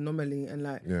I'm an anomaly and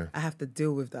I have to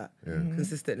deal with that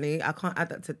consistently. I can't add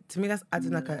that to me. That's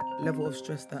adding a level of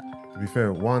stress that, to be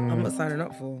fair, I'm not signing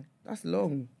up for. That's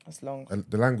long.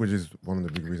 The language is one of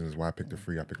the big reasons why I picked the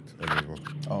 3 I picked earlier as well.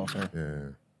 Oh, okay. Yeah.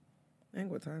 I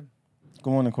ain't got time.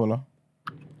 Good morning, caller.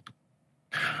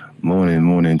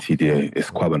 Morning, TDA.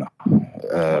 It's Kwabena.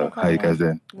 How you guys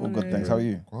doing? All good, thanks. How are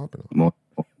you?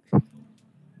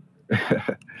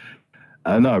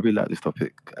 I really like this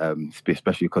topic,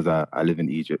 especially because I live in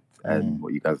Egypt and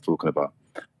what you guys are talking about.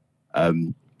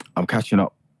 I'm catching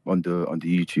up on the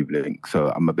YouTube link,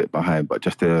 so I'm a bit behind. But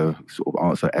just to sort of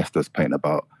answer Esther's point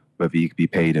about whether you could be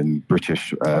paid in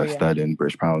British sterling,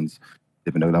 British pounds,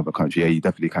 live in another country, you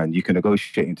definitely can. You can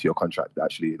negotiate into your contract.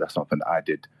 Actually, that's something that I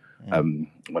did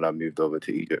when I moved over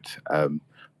to Egypt.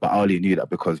 But I only knew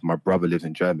that because my brother lives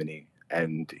in Germany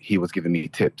and he was giving me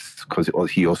tips because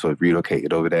he also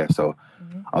relocated over there. So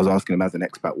I was asking him as an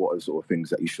expat, what are the sort of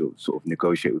things that you should sort of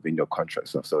negotiate within your contract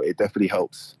stuff. So it definitely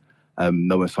helps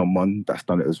knowing someone that's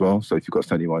done it as well. So if you've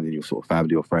got anyone in your sort of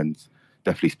family or friends,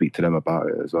 definitely speak to them about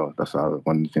it as well. That's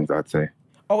one of the things I'd say.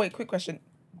 Oh, wait, quick question.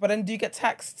 But then do you get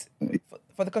taxed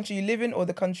for the country you live in or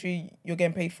the country you're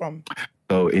getting paid from?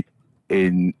 So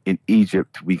in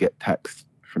Egypt, we get taxed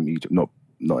from Egypt, not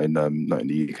in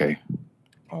the UK.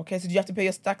 Okay, so do you have to pay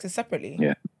your taxes separately?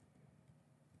 Yeah.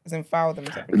 As in file them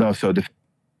separately? No, so file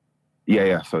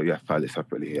it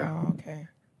separately, yeah. Oh, okay.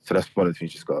 So that's one of the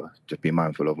things you just got to be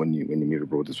mindful of when you move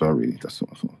abroad as well, really. That's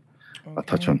what I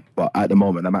touch on. But at the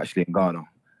moment, I'm actually in Ghana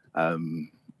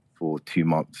for 2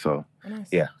 months. So,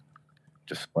 nice.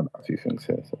 just one a few things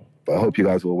here. So. But I hope you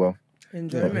guys are all well.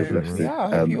 Enjoyment. Yeah,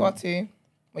 I hope you are too.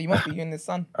 Well, you must be in the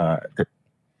sun.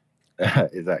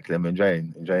 Exactly. I'm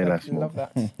enjoying life more. Love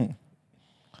that.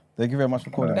 Thank you very much for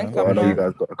calling. Thanks, I know you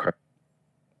guys got a crack.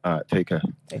 Take care.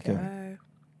 Take care.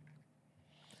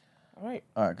 All right.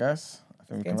 All right, guys. I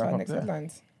think we can wrap up next there.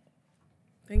 headlines.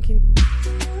 Thank you.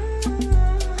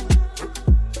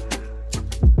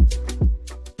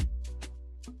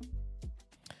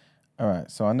 All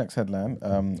right, so our next headline,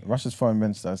 Russia's foreign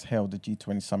minister has hailed the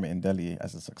G20 summit in Delhi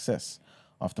as a success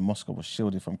after Moscow was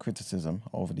shielded from criticism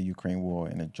over the Ukraine war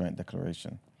in a joint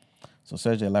declaration. So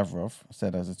Sergei Lavrov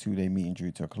said as a 2-day meeting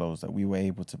drew to a close that we were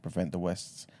able to prevent the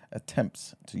West's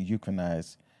attempts to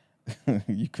Ukrainize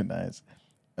the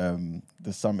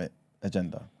summit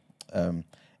agenda.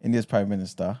 India's Prime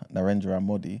Minister, Narendra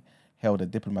Modi, hailed a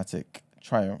diplomatic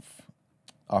triumph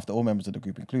after all members of the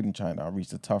group, including China,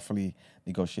 reached a toughly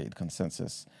negotiated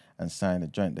consensus and signed a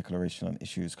joint declaration on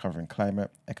issues covering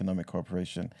climate, economic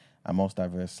cooperation, and most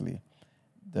diversely,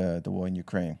 the war in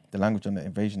Ukraine. The language on the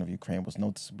invasion of Ukraine was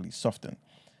noticeably softened,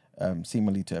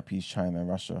 seemingly to appease China and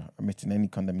Russia, omitting any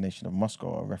condemnation of Moscow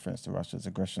or reference to Russia's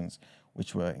aggressions,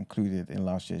 which were included in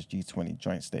last year's G20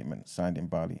 joint statement signed in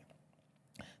Bali.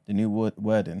 The new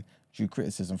wording drew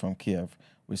criticism from Kiev,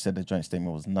 which said the joint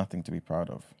statement was nothing to be proud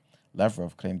of.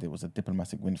 Lavrov claimed it was a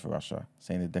diplomatic win for Russia,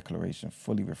 saying the declaration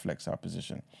fully reflects our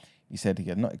position. He said he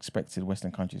had not expected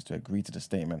Western countries to agree to the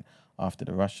statement after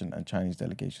the Russian and Chinese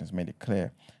delegations made it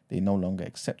clear they no longer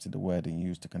accepted the wording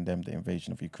used to condemn the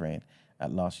invasion of Ukraine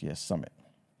at last year's summit.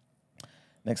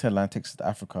 Next headline takes us to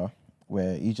Africa,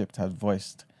 where Egypt had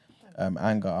voiced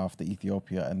anger after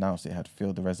Ethiopia announced it had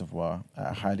filled the reservoir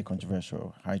at a highly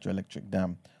controversial hydroelectric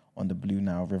dam on the Blue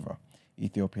Nile River.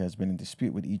 Ethiopia has been in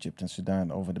dispute with Egypt and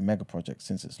Sudan over the mega project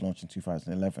since its launch in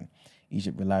 2011.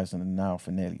 Egypt relies on the Nile for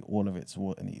nearly all of its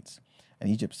water needs. And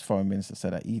Egypt's foreign minister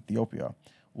said that Ethiopia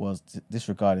was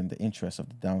disregarding the interests of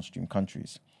the downstream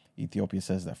countries. Ethiopia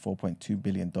says that $4.2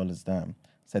 billion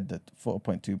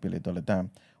dam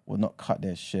will not cut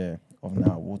their share of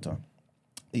Nile water.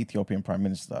 The Ethiopian Prime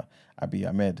Minister Abiy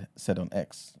Ahmed said on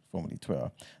X, formerly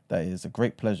Twitter, that it is a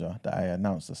great pleasure that I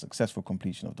announced the successful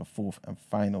completion of the fourth and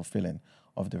final filling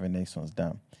of the Renaissance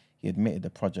Dam. He admitted the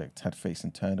project had faced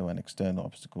internal and external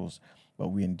obstacles, but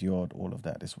we endured all of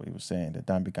that. This is what he was saying. The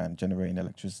dam began generating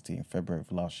electricity in February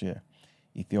of last year.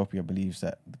 Ethiopia believes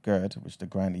that the GERD, which is the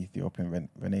Grand Ethiopian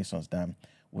Renaissance Dam,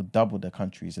 will double the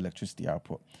country's electricity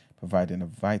output, providing a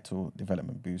vital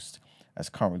development boost, as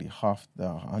currently half the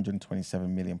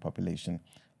 127 million population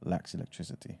lacks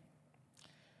electricity.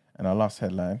 And our last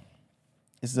headline,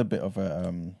 this is a bit of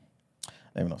a,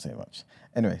 let me not say much.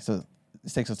 Anyway, so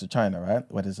this takes us to China, right,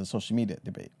 where there's a social media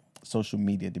debate.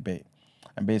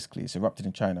 And basically it's erupted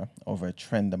in China over a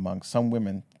trend among some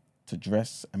women to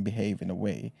dress and behave in a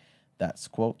way that's,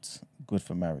 quote, good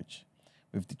for marriage,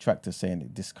 with detractors saying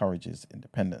it discourages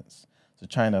independence. So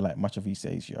China, like much of East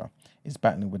Asia, is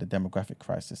battling with a demographic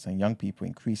crisis, and young people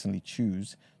increasingly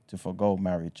choose to forgo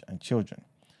marriage and children.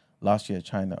 Last year,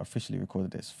 China officially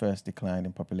recorded its first decline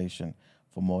in population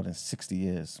for more than 60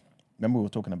 years. Remember we were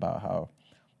talking about how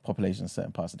population in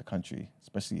certain parts of the country,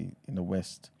 especially in the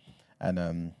West and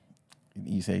in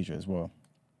East Asia as well,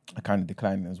 are kind of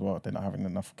declining as well. They're not having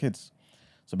enough kids.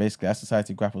 So basically, as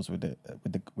society grapples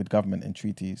with government and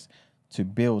treaties to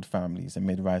build families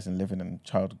amid rising living and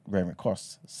child-rearing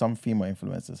costs, some female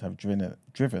influencers have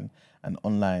driven an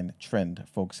online trend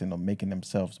focusing on making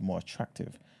themselves more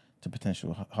attractive to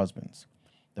potential husbands.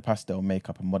 The pastel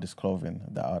makeup and modest clothing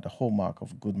that are the hallmark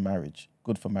of good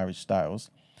for marriage styles.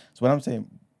 So when I'm saying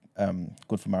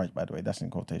good for marriage, by the way, that's in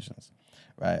quotations,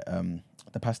 right?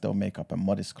 The pastel makeup and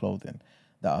modest clothing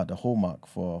that are the hallmark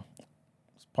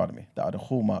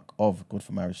of good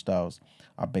for marriage styles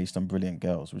are based on Brilliant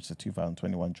Girls, which is a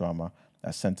 2021 drama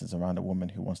that centers around a woman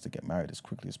who wants to get married as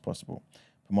quickly as possible.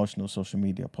 Promotional social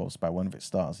media posts by one of its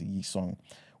stars, Yi Song,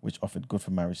 which offered good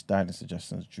for marriage styling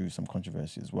suggestions, drew some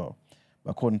controversy as well.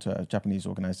 But according to a Japanese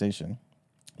organization,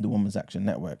 the Women's Action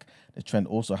Network, the trend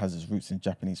also has its roots in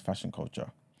Japanese fashion culture.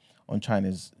 on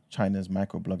China's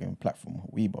microblogging platform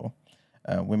Weibo.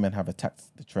 Women have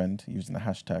attacked the trend using the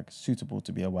hashtag "suitable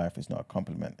to be a wife is not a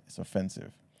compliment, it's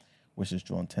offensive," which has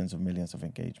drawn tens of millions of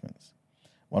engagements.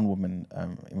 One woman,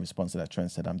 in response to that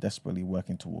trend, said, "I'm desperately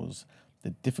working towards the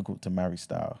difficult to marry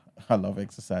style. I love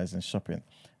exercise and shopping,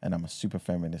 and I'm a super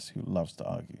feminist who loves to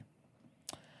argue."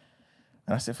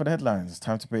 And that's it for the headlines. It's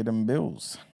time to pay them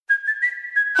bills.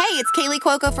 Hey, it's Kaylee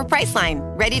Cuoco for Priceline.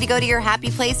 Ready to go to your happy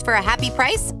place for a happy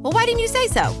price? Well, why didn't you say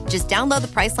so? Just download the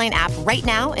Priceline app right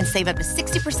now and save up to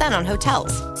 60% on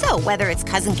hotels. So whether it's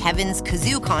Cousin Kevin's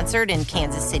Kazoo concert in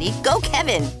Kansas City, go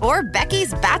Kevin, or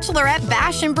Becky's Bachelorette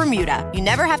Bash in Bermuda, you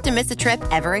never have to miss a trip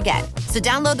ever again. So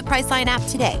download the Priceline app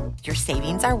today. Your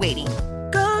savings are waiting.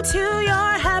 Go to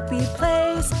your happy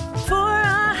place for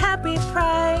a happy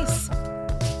price.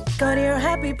 Go to your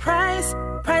happy price,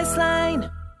 Priceline.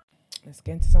 Let's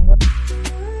get into some work.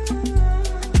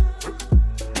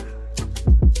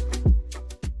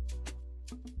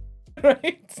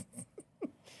 Right.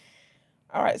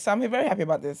 All right, so I'm very happy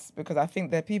about this because I think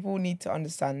that people need to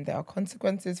understand there are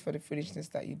consequences for the foolishness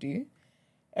that you do.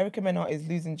 Erica Mena is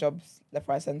losing jobs left,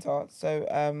 right, centre. So,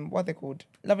 what are they called?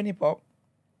 Love and Hip Hop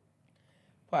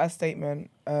put out a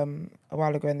statement a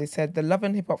while ago, and they said the Love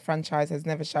and Hip Hop franchise has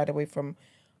never shied away from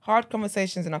hard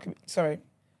conversations in our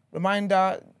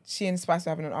reminder, she and Spice were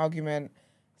having an argument.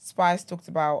 Spice talked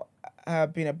about her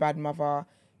being a bad mother.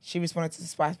 She responded to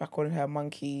Spice by calling her a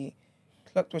monkey.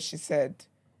 Clocked what she said.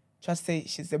 Tried to say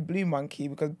she's a blue monkey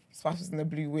because Spice was in a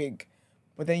blue wig.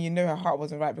 But then you know her heart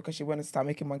wasn't right because she wanted to start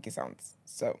making monkey sounds.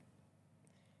 So,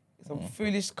 some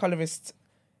foolish colorist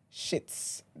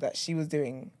shits that she was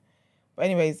doing. But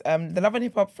anyways, the Love and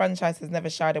Hip Hop franchise has never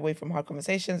shied away from hard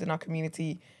conversations in our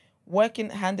community. Working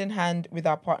hand in hand with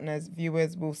our partners,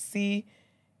 viewers will see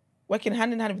the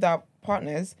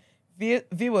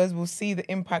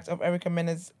impact of Erica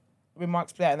Mena's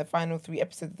remarks play out in the final 3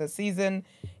 episodes of the season.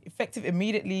 Effective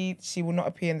immediately, she will not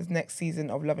appear in the next season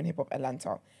of Love and Hip Hop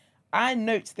Atlanta. I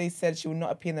note they said she will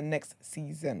not appear in the next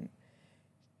season.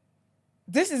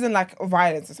 This isn't like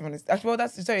violence or something. Actually, well,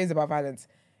 that's the story is about violence.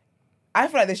 I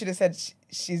feel like they should have said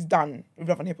she's done with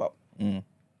Love and Hip Hop.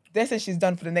 They said she's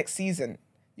done for the next season.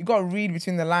 You got to read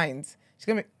between the lines. She's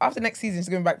gonna be after next season. She's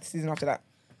going back to season after that.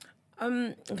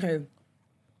 Okay.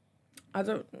 I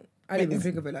didn't even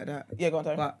think of it like that. Yeah, go on,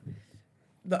 sorry. But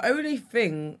the only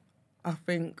thing I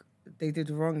think they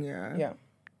did wrong,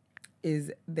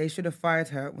 is they should have fired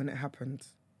her when it happened.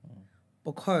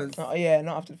 Because not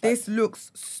after the fact. This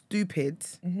looks stupid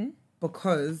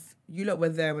because you lot were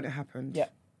there when it happened. Yeah.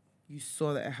 You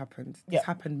saw that it happened. This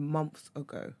happened months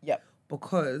ago. Yeah.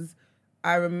 Because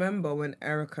I remember when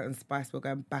Erica and Spice were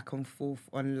going back and forth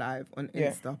on live on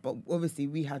Insta, but obviously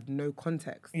we had no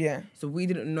context. Yeah. So we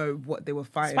didn't know what they were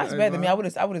fighting Spice over. better than me. I would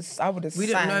have. We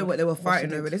didn't know what they were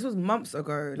fighting over. This was months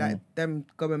ago, like them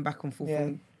going back and forth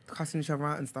and cussing each other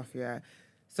out and stuff. Yeah.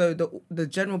 So the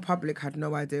general public had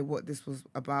no idea what this was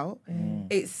about.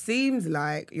 It seems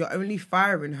like you're only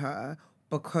firing her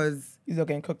because you're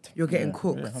getting cooked. You're getting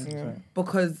cooked.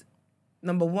 Because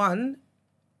number one,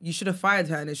 you should have fired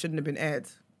her and it shouldn't have been aired.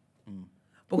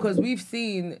 Because we've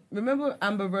seen, remember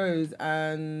Amber Rose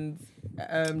and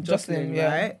Jocelyn,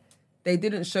 right? They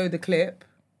didn't show the clip.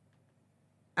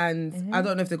 And I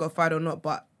don't know if they got fired or not,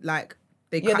 but like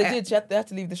they cut they did. They had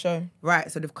to leave the show. Right,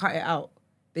 so they've cut it out.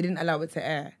 They didn't allow it to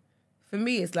air. For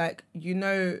me, it's like, you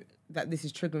know that this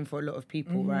is triggering for a lot of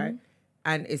people, right?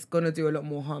 And it's going to do a lot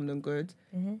more harm than good.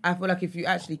 I feel like if you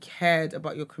actually cared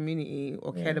about your community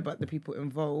or cared about the people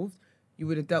involved, you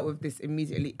would have dealt with this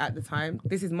immediately at the time.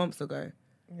 This is months ago.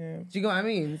 Yeah. Do you get what I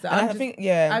mean? So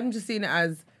I'm just seeing it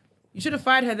as, you should have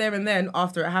fired her there and then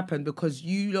after it happened because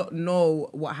you don't know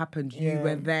what happened. You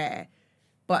were there.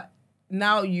 But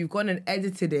now you've gone and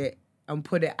edited it and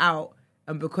put it out.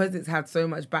 And because it's had so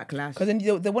much backlash. Because then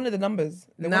they wanted the numbers.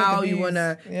 Now you want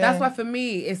to... That's why for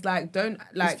me, it's like, don't...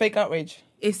 like it's fake outrage.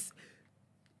 It's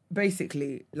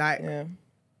basically like...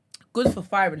 Good for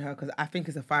firing her because I think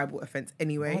it's a fireable offence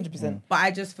anyway. 100%. But I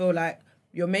just feel like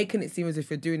you're making it seem as if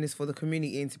you're doing this for the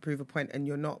community and to prove a point, and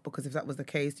you're not, because if that was the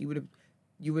case, you would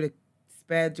have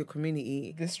spared your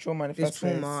community this trauma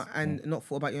and not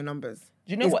thought about your numbers.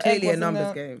 Do you know it's what clearly Egg was a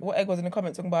numbers game? What Egg was in the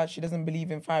comments talking about? She doesn't believe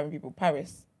in firing people.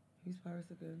 Paris. Who's Paris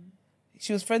again?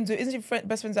 She was friends with, isn't she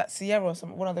best friends at Sierra or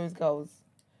one of those girls?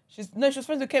 She was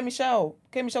friends with K Michelle.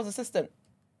 K Michelle's assistant.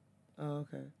 Oh,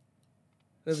 okay.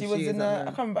 She was in I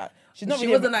can't remember. She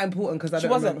wasn't that important because I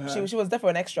don't remember her. She was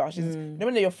definitely an extra. She's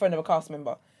when you're a friend of a cast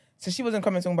member. So she was in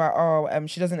comments talking about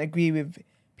she doesn't agree with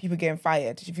people getting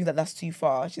fired. She thinks that's too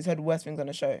far. She's heard worse things on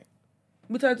the show.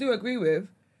 Which I do agree with.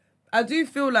 I do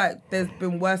feel like there's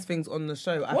been worse things on the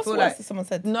show. I What's feel worse like that someone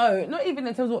said? No, not even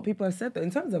in terms of what people have said though.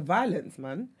 In terms of violence,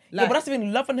 man. Yeah, but that's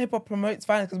even Love and Hip Hop promotes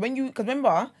violence because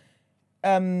remember,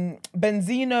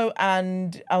 Benzino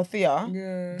and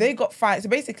Althea, they got fight. So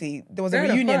basically, there was a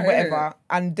reunion, whatever,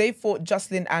 and they fought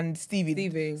Jocelyn and Stevie.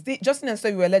 Jocelyn and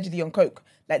Stevie were allegedly on coke.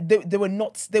 Like they were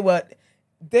not. They were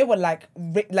like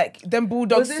them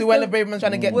bulldogs, Suella Braverman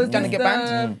trying to get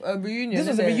banned. A reunion. This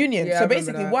was a reunion. Yeah, so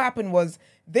basically, what happened was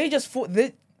they just fought.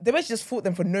 They basically just fought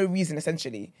them for no reason.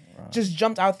 Essentially, just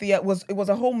jumped Althea. It was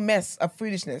a whole mess of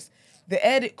foolishness. They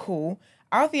aired it cool.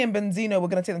 Althea and Benzino were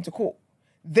gonna take them to court.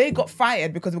 They got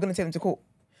fired because we're going to take them to court.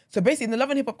 So basically, in the Love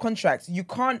and Hip Hop contract, you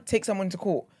can't take someone to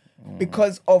court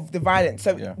because of the violence.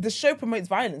 So the show promotes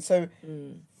violence. So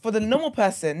for the normal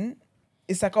person,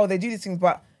 it's like, oh, they do these things,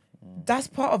 but that's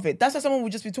part of it. That's why someone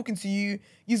would just be talking to you.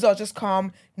 You are just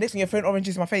calm. Next thing you're throwing orange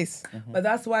juice in my face. But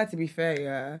that's why, to be fair,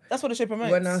 yeah. That's what the show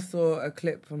promotes. When I saw a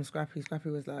clip from Scrappy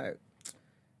was like,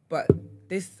 but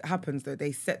this happens though.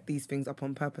 They set these things up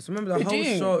on purpose. Remember, the whole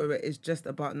show of it is just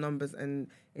about numbers and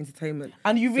entertainment.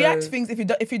 And you react to things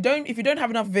if you don't have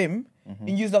enough vim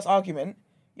in use loss argument,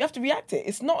 you have to react it.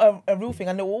 It's not a real thing.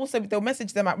 And they'll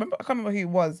message them out. Remember, I can't remember who it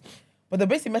was, but they'll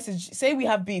basically message. Say we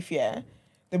have beef, yeah.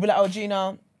 They'll be like, oh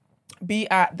Gina, be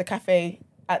at the cafe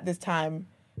at this time.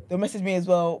 They'll message me as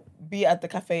well. Be at the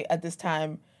cafe at this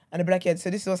time, and they'll be like, yeah. So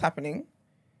this is what's happening.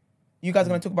 You guys are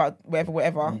gonna talk about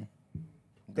whatever.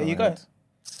 There you go. Do you know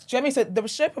what I mean? So the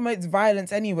show promotes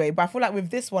violence anyway, but I feel like with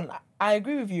this one, I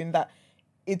agree with you in that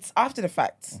it's after the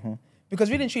fact. Because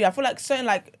really and truly, I feel like certain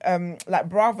like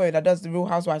Bravo that does the Real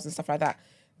Housewives and stuff like that,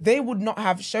 they would not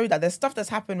have showed that. There's stuff that's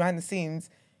happened behind the scenes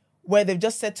where they've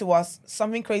just said to us,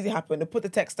 something crazy happened, they put the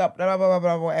text up, blah, blah, blah,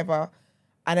 blah, blah, whatever,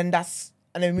 and then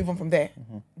we move on from there. Do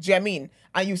you know what I mean?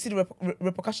 And you see the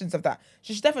repercussions of that.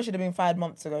 She definitely should have been fired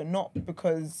months ago, not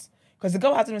because the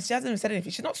girl hasn't even said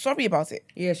anything. She's not sorry about it.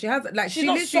 Yeah, she hasn't. Like, she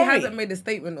literally hasn't made a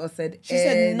statement or said She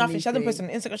said nothing. She hasn't posted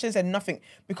on Instagram. She said nothing.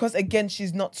 Because, again,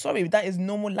 she's not sorry. That is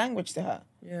normal language to her.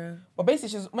 Yeah. But basically,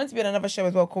 she's meant to be on another show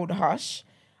as well called Hush.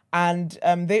 And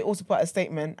they also put out a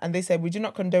statement. And they said, we do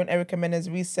not condone Erica Mena's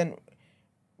recent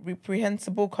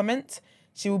reprehensible comment.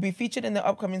 She will be featured in the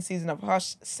upcoming season of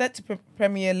Hush, set to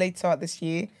premiere later this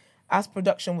year, as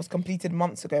production was completed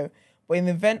months ago. But in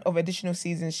the event of additional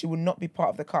seasons, she will not be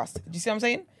part of the cast. Do you see what I'm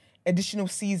saying? Additional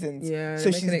seasons. Yeah.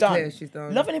 So she's done. She's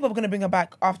done. Love and Hip Hop are going to bring her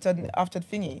back after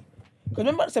thingy. Because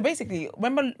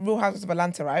remember Real Housewives of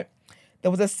Atlanta, right?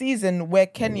 There was a season where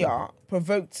Kenya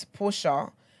provoked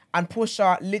Portia, and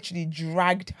Portia literally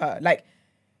dragged her. Like,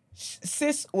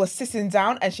 sis was sitting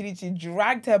down, and she literally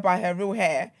dragged her by her real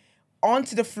hair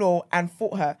onto the floor and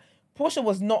fought her. Portia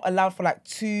was not allowed for like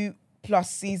 2+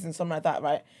 seasons, something like that,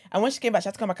 right? And when she came back, she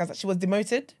had to come back as she was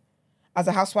demoted as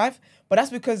a housewife. But that's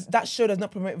because that show does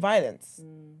not promote violence. Do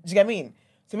you get what I mean?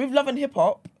 So with Love and Hip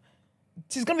Hop,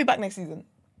 she's gonna be back next season.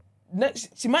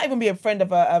 She might even be a friend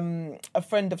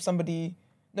of somebody.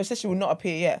 No, she said she will not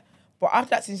appear yet. But after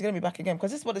that season, she's gonna be back again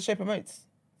because this is what the show promotes: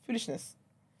 foolishness.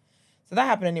 So that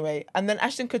happened anyway. And then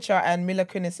Ashton Kutcher and Mila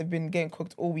Kunis have been getting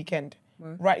cooked all weekend,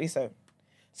 rightly so.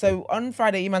 So on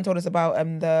Friday, Iman told us about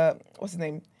what's his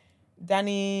name,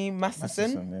 Danny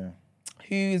Masterson,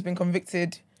 who has been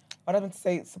convicted. I don't want to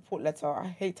say support letter. I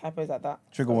hate typos like that.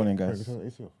 Trigger warning, guys.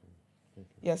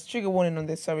 Yes, trigger warning on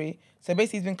this. Sorry. So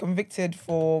basically, he's been convicted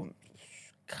for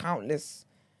countless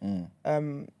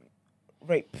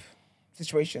rape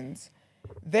situations.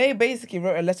 They basically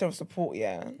wrote a letter of support,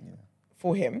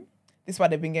 for him. This is why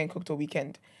they've been getting cooked all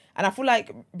weekend. And I feel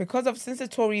like because of since the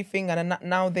Tory thing and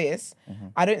now this,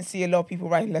 I don't see a lot of people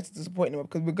writing letters to support him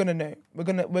because we're gonna know. We're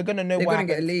gonna know. They're gonna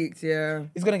get leaked, yeah.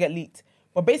 It's gonna get leaked.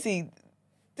 But basically,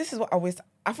 this is what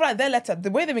I feel like their letter, the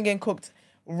way they've been getting cooked,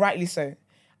 rightly so.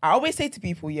 I always say to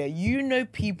people, you know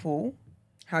people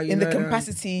in the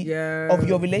capacity of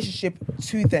your relationship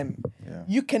to them. Yeah.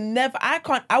 You can never,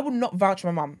 I would not vouch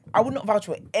for my mum. I would not vouch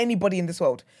for anybody in this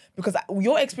world because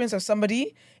your experience of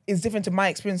somebody is different to my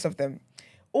experience of them.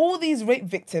 All these rape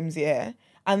victims,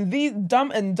 and these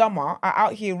Dumb and Dumber are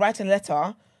out here writing a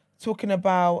letter talking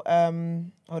about,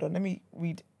 hold on, let me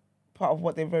read part of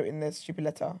what they wrote in their stupid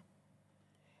letter.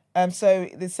 So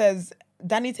it says,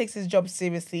 Danny takes his job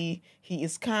seriously. He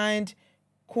is kind,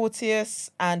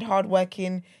 courteous, and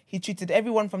hardworking. He treated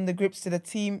everyone from the grips to the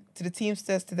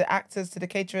teamsters, to the actors, to the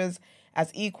caterers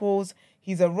as equals.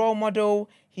 He's a role model.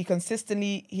 He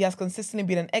has consistently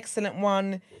been an excellent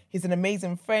one. He's an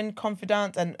amazing friend,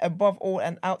 confidant, and above all,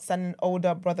 an outstanding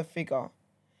older brother figure.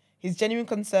 His genuine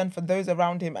concern for those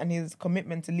around him and his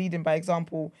commitment to leading by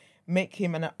example make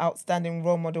him an outstanding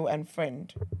role model and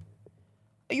friend.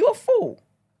 Are you a fool?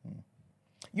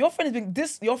 your friend has been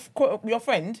your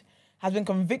friend has been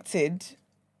convicted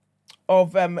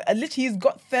of literally he's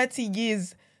got 30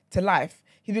 years to life.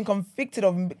 He's been convicted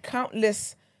of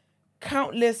countless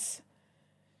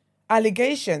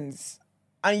allegations,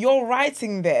 and you're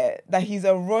writing there that he's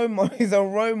a role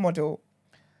model.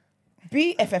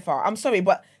 Be FFR. I'm sorry,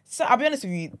 but I'll be honest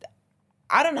with you.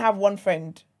 I don't have one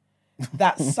friend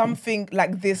that something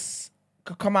like this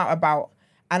could come out about,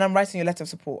 and I'm writing you a letter of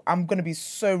support. I'm gonna be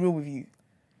so real with you.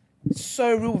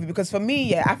 So real with you, because for me,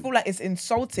 yeah, I feel like it's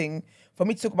insulting for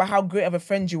me to talk about how great of a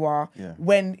friend you are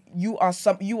when you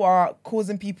are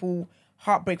causing people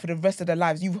heartbreak for the rest of their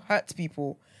lives. You've hurt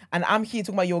people, and I'm here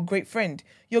talking about you're a great friend.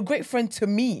 You're a great friend to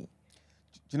me.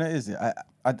 Do you know what it is?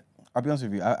 I'll be honest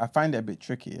with you. I find it a bit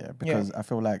tricky, because I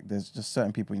feel like there's just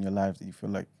certain people in your life that you feel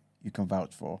like you can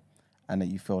vouch for, and that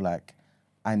you feel like,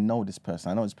 I know this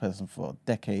person. I know this person for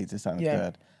decades, this, that, and the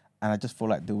third, and I just feel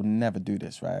like they will never do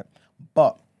this, right?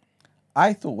 But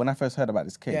I thought when I first heard about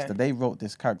this case that they wrote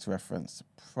this character reference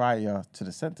prior to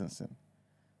the sentencing.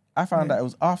 I found out it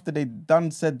was after they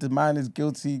said the man is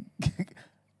guilty.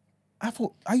 I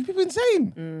thought, are you people insane?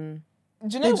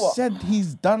 Do you know what? They've said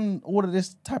he's done all of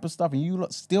this type of stuff, and you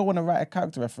lot still want to write a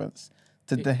character reference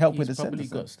to help with the sentencing. He's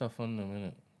probably got stuff on them,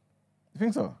 innit? You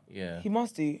think so? Yeah. He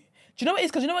must do. Do you know what it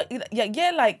is? Because you know what?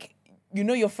 Yeah, like, you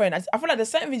know your friend. I feel like there's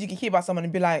certain things you can hear about someone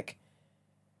and be like,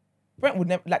 Brent would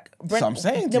never, like... Brent, so I'm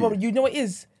saying no, but you know what it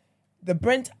is? The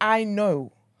Brent I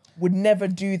know would never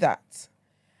do that.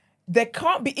 There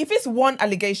can't be... If it's one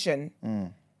allegation,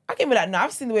 I can be like, no,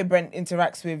 I've seen the way Brent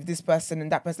interacts with this person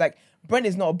and that person. Like, Brent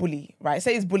is not a bully, right?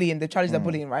 Say he's bullying, the charges are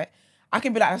bullying, right? I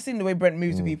can be like, I've seen the way Brent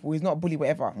moves with people. He's not a bully,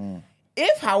 whatever.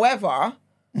 If, however...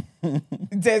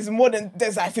 there's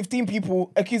like 15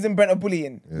 people accusing Brent of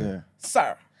bullying. Yeah.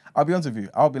 Sir. I'll be honest with you.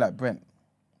 I'll be like, Brent,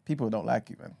 people don't like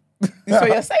you, man. That's what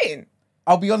you're saying?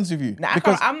 I'll be honest with you. Nah,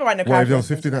 I'm not writing a Why, character. if there was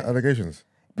 15 allegations?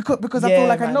 Because I feel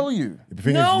like I know you. The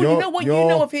thing No, is, you know what you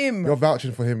know of him. You're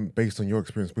vouching for him based on your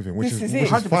experience with him, which This is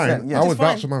is it. fine. 100%, yeah. I Which would is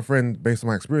vouch fine. for my friend based on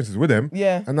my experiences with him.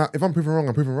 Yeah. And if I'm proven wrong,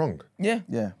 I'm proven wrong. Yeah.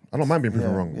 Yeah. I don't mind being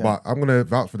proven wrong, but I'm gonna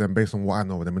vouch for them based on what I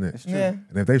know of them, innit? Yeah.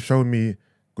 And if they've shown me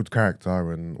good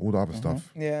character and all the other stuff,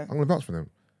 Yeah. I'm gonna vouch for them.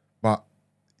 But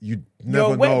you You're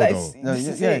never aware know, that though. it's- this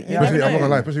is yeah, it. You yeah. never Especially, I'm not know.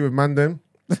 gonna lie, especially with man them,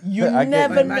 You I get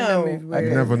never it. know. you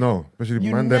never know. Especially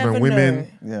You man them never and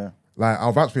women. know. Yeah. Like,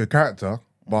 I'll vouch for your character,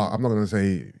 but I'm not gonna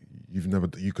say you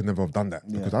could never have done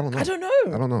that because I don't know. I don't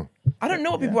know. I don't know. I don't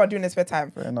know what people are doing in their spare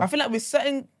time. enough. I feel like with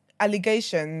certain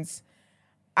allegations,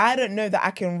 I don't know that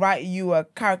I can write you a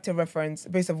character reference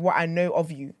based on what I know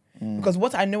of you. Because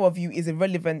what I know of you is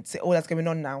irrelevant to all that's going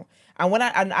on now. And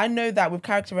I know that with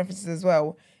character references as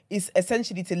well, it's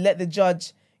essentially to let the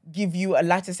judge give you a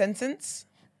lighter sentence.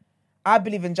 I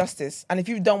believe in justice. And if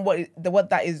you've done what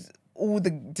that is, all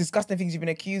the disgusting things you've been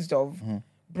accused of,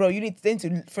 bro, you need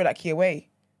to throw that key away.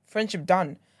 Friendship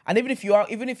done. And even if you're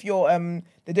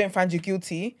they don't find you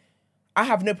guilty, I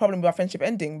have no problem with our friendship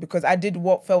ending because I did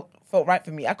what felt right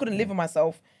for me. I couldn't live with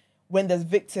myself when there's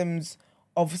victims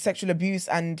of sexual abuse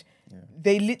and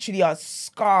they literally are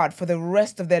scarred for the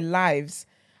rest of their lives.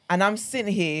 And I'm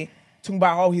sitting here talking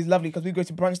about, oh, he's lovely because we go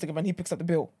to brunch together and he picks up the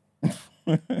bill.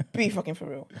 Be fucking for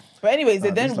real. But anyways, they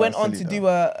then went on to do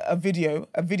a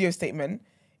video statement.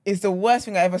 It's the worst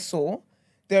thing I ever saw.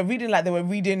 They were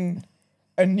reading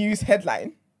a news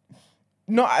headline.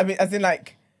 As in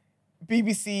like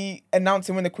BBC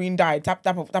announcing when the Queen died, type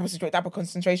of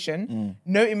concentration.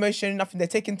 No emotion, nothing. They're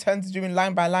taking turns doing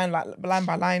line by line,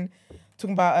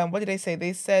 talking about, what did they say?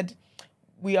 They said,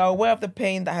 we are aware of the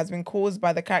pain that has been caused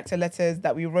by the character letters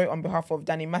that we wrote on behalf of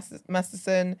Danny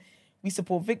Masterson. We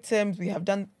support victims. We have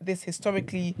done this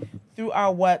historically through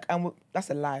our work. And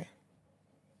that's a lie.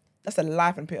 That's a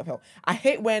lie from the pit of hell. I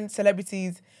hate when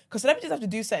celebrities have to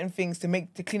do certain things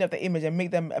to clean up their image and make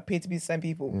them appear to be certain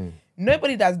people.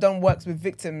 Nobody that's done works with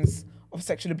victims of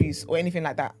sexual abuse or anything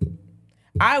like that.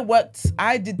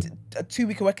 I did a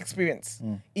 2-week work experience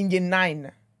in year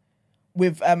 9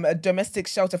 with a domestic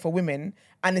shelter for women,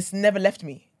 and it's never left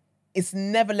me. It's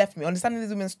never left me. Understanding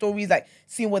these women's stories, like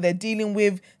seeing what they're dealing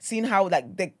with, seeing how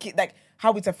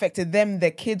how it's affected them,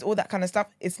 their kids, all that kind of stuff.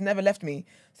 It's never left me.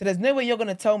 So there's no way you're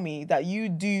gonna tell me that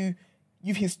you've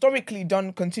historically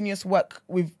done continuous work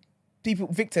with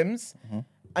victims,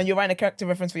 and you're writing a character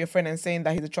reference for your friend and saying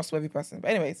that he's a trustworthy person.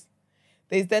 But anyways,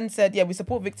 they then said, yeah, we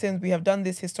support victims. We have done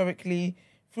this historically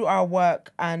through our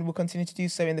work, and we'll continue to do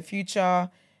so in the future.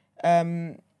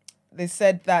 They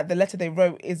said that the letter they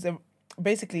wrote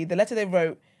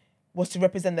was to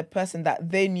represent the person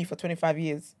that they knew for 25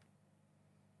 years.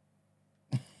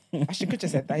 Ashton Kutcher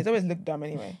said that. He's always looked dumb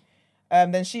anyway.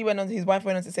 Then his wife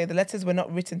went on to say the letters were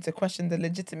not written to question the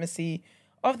legitimacy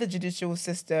of the judicial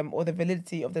system or the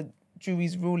validity of the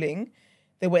jury's ruling.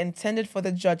 They were intended for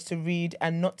the judge to read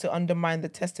and not to undermine the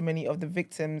testimony of the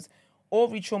victims or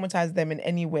re-traumatize them in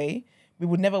any way. We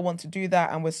would never want to do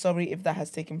that, and we're sorry if that has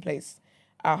taken place.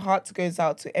 Our heart goes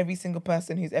out to every single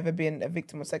person who's ever been a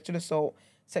victim of sexual assault,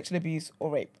 sexual abuse, or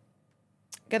rape.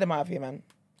 Get them out of here, man.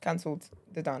 Cancelled.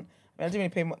 They're done. I didn't really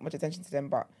pay much attention to them,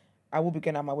 but I will be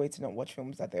going out my way to not watch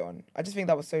films that they're on. I just think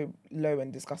that was so low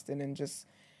and disgusting and just...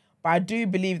 But I do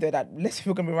believe though that less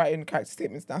people are going to be writing character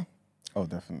statements now. Oh,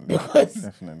 definitely. Because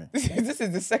definitely. This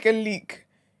is the second leak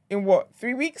in what,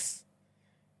 3 weeks?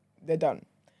 They're done.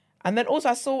 And then also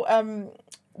I saw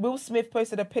Will Smith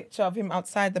posted a picture of him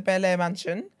outside the Bel Air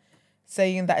mansion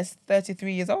saying that it's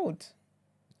 33 years old.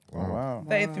 Wow.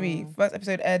 33. First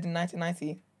episode aired in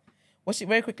 1990.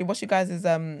 What's your guys'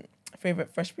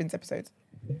 favourite Fresh Prince episode?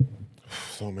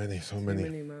 So many.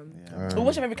 man. Yeah.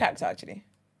 What's your favourite character, actually?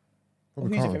 Or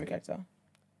who's your Carlton. favourite character?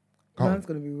 Mine's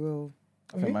gonna be Will.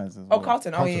 I think mine's as Oh, well.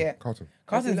 Carlton. Oh, yeah. Carlton.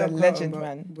 Carlton's I a love legend,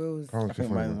 Carlton, man. but Will's, I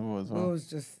think mine's as well as well. Will's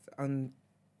just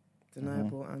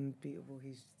undeniable, unbeatable.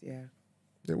 He's Yeah,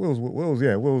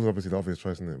 Will's obviously the obvious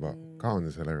choice, isn't it? But Carlton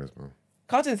is hilarious, man.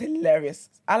 Carlton's hilarious.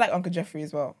 I like Uncle Jeffrey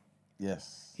as well.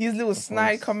 Yes. His little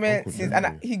snide comments, Uncle and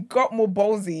Jeffrey. he got more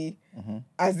ballsy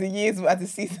as the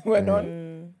season went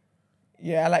on.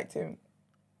 Yeah, I liked him.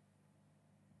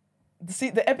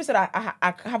 The episode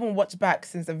I haven't watched back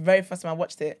since the very first time I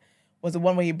watched it was the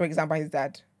one where he breaks down by his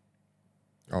dad.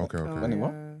 Oh, okay. When he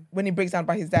what? When he breaks down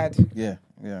by his dad. Yeah.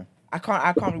 I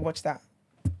can't rewatch that.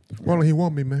 Well, he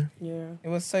won me, man. Yeah. It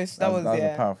was so That was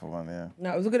a powerful one, yeah.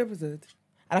 No, it was a good episode.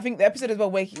 And I think the episode as well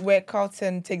where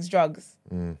Carlton takes drugs.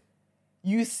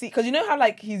 You see, because you know how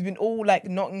like he's been all like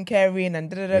not caring and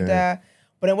da.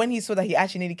 But then when he saw that he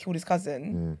actually nearly killed his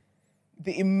cousin,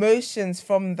 the emotions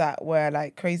from that were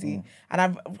like crazy.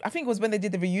 And I think it was when they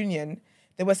did the reunion,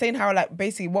 they were saying how like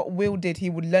basically what Will did, he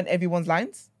would learn everyone's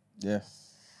lines.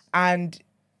 Yes. And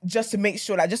just to make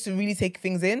sure, like just to really take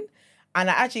things in. And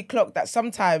I actually clocked that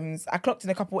sometimes, I clocked in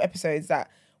a couple episodes that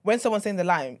when someone's saying the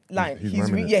line,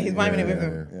 he's miming it with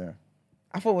them. Yeah.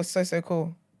 I thought it was so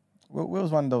cool.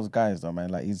 Will's one of those guys though,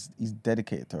 man. Like he's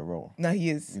dedicated to a role. No,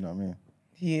 he is. You know what I mean?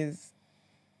 He is.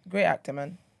 Great actor,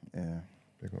 man. Yeah.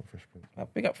 Big up Fresh Prince.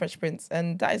 Big up Fresh Prince.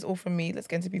 And that is all from me. Let's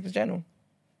get into People's Journal.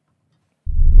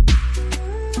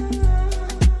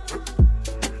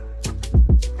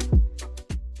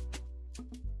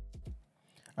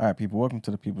 All right, people, welcome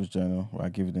to the People's Journal, where I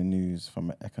give you the news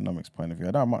from an economics point of view.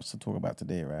 I don't have much to talk about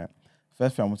today, right?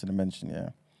 First thing I wanted to mention, yeah,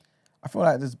 I feel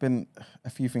like there's been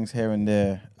a few things here and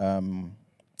there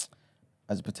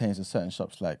as it pertains to certain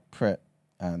shops like Pret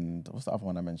and what's the other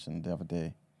one I mentioned the other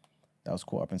day that was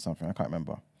caught up in something? I can't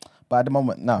remember. But at the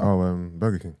moment now... Oh,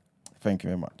 Burger King. Thank you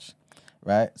very much.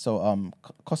 Right? So,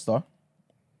 Costa,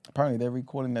 apparently they're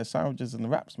recalling their sandwiches and the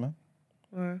wraps, man.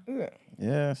 Yeah.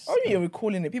 Yes. Oh, you're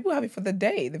recalling it. People have it for the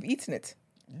day. They've eaten it.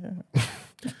 Yeah.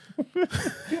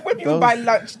 When people buy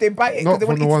lunch, they buy it because Not they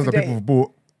from want the to eat ones it that today. people have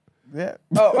bought. Yeah.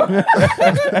 Oh.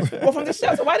 Well, from the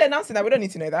shelves. So why are they announcing that? We don't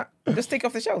need to know that. Just take it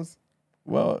off the shelves.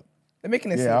 Well, they're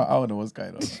making it yeah, I don't know what's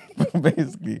going on.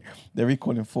 Basically, they're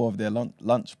recalling 4 of their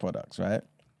lunch products, right?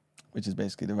 Which is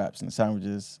basically the wraps and the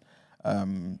sandwiches.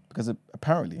 Because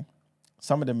apparently,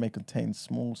 some of them may contain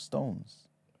small stones.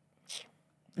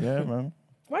 Yeah, man.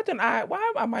 Why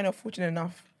am I not fortunate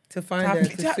enough to find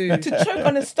it, to choke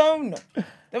on a stone?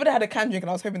 They would have had a canned drink and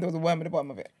I was hoping there was a worm at the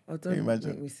bottom of it. Oh, don't make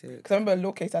me sick. Because I remember a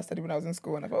law case I studied when I was in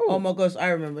school and I thought, oh my gosh, I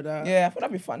remember that. Yeah, I thought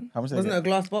that'd be fun. Wasn't it a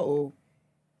glass bottle?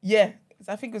 Yeah.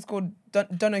 I think it was called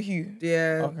Donahue.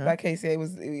 Yeah. Okay. That case, yeah, it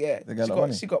was, yeah. They got a lot of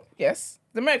money. She got, yes.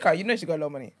 It's America, you know she got a lot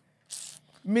of money.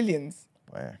 Millions.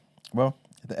 Yeah. Well,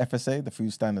 the FSA, the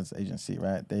Food Standards Agency,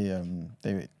 right?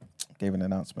 They gave an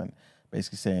announcement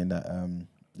basically saying that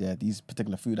these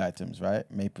particular food items, right,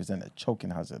 may present a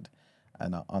choking hazard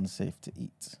and are unsafe to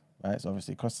eat, right? So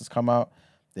obviously Costa's come out,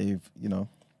 they've,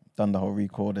 done the whole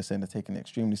recall. They're saying they're taking it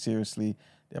extremely seriously.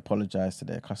 They apologize to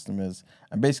their customers.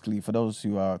 And basically for those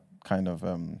who are kind of,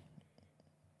 who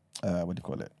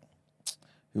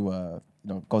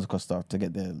go to Costa to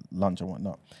get their lunch and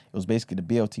whatnot, it was basically the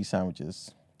BLT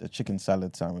sandwiches, the chicken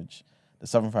salad sandwich, the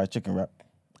Southern Fried Chicken wrap,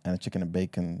 and the chicken and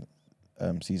bacon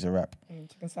Caesar wrap.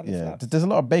 Chicken salad slaps. There's a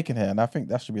lot of bacon here, and I think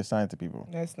that should be a sign to people.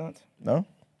 No, it's not. No?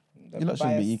 Don't You lot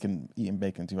shouldn't be biased. eating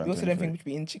bacon too. You also don't think we should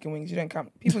be eating chicken wings. You don't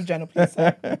count. People's Journal, please.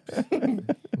 Sir.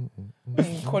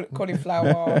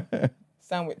 Cauliflower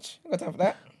sandwich. You got time for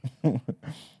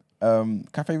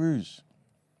that? Cafe Rouge.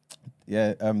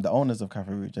 Yeah, the owners of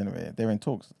Cafe Rouge, anyway, they're in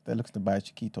talks. They're looking to buy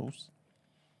Chiquitos.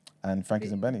 and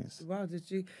Frankie's and Benny's. Wow, did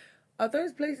you? Are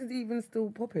those places even still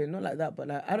popping? Not like that, but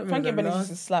like I don't Frankie and remember. Benny's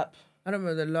used to slap. I don't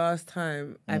remember the last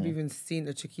time I've even seen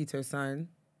a Chiquito sign.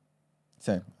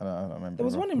 Same. I don't remember. There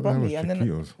was one in Well, that Bromley, was and then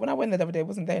Chiquitos. when I went there the other day, it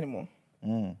wasn't there anymore.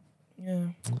 Yeah.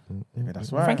 Maybe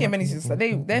that's right. Frankie and Benny's just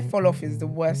like their fall off is the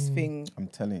worst thing I'm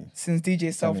telling you. since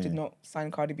DJ Self Telling did you. not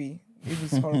sign Cardi B. It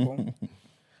was horrible.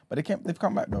 But they've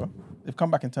come back though. They've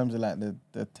come back in terms of like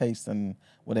the taste and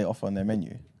what they offer on their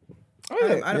menu. Oh,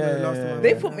 is it? I don't remember the last time. I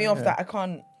They went. put me off that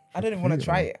I don't even want to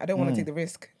try it. I don't want to take the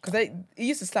risk because it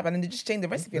used to slap and then they just changed the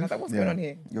recipe and I was like, what's going on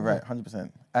here? You're right,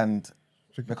 100%. And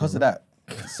because of that,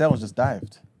 sales just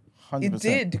dived. 100%. It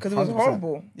did because it was 100%.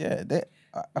 horrible. Yeah,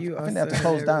 I You think are they had to so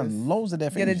close hilarious. down loads of their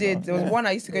Yeah, things. they did. There was Yeah. one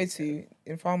I used to go to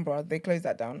in Farnborough. They closed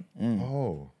that down.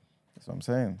 Oh. That's what I'm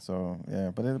saying. So yeah,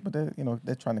 but they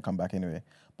they're trying to come back anyway.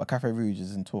 But Cafe Rouge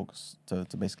is in talks to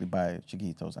basically buy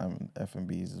Chiquitos and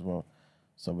F&Bs as well.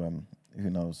 So who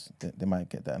knows? They might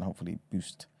get that and hopefully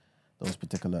boost those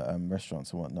particular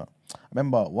restaurants and whatnot. I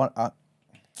remember one of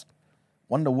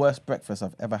the worst breakfasts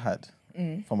I've ever had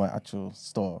from an actual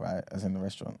store, right, as in the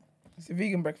restaurant. It's a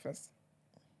vegan breakfast.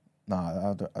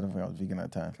 Nah, I don't think I was vegan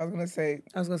at the time. I was gonna say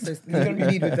you're gonna be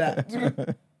need with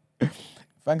that.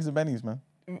 Frankie's and Benny's, man.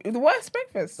 The worst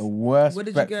breakfast. The worst What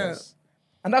did you breakfast.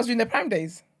 And that was during the prime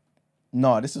days.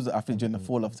 No, this was I think during the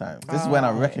fall off time. This is when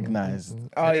I recognized.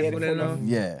 Oh yeah, the Falling full off. of-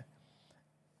 Yeah.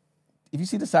 If you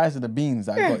see the size of the beans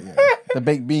that I got, the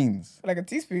baked beans, like a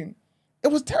teaspoon. it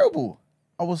was terrible.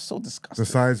 I was so disgusted. The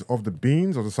size of the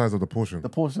beans or the size of the portion? The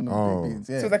portion of Oh. baked beans,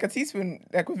 yeah. So it's like a teaspoon,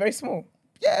 like was very small.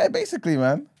 Yeah, basically,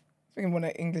 man. Thinking more an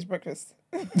English breakfast.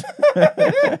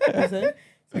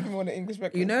 Thinking more an English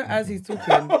breakfast. You know, as he's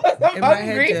talking, in my head,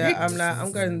 hungry. yeah, I'm like,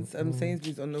 I'm going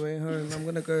Sainsbury's on the way home. I'm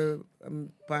gonna go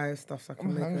buy stuff so I can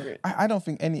I'm make hungry. it. I don't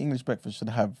think any English breakfast should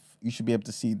have. You should be able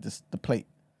to see the plate.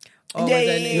 Oh, yeah, and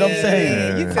yeah, then- yeah, You know what I'm saying?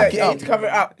 yeah. You Pack it you up. need to cover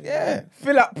it up. Yeah,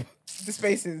 Fill up the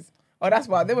spaces. Oh, that's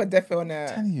why they were definitely I'm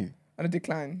telling you. on a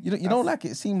decline. You know, like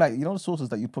it seemed like the sauces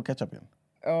that you put ketchup in.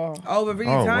 Oh, Oh, we're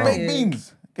really Oh, wow. tiny. Baked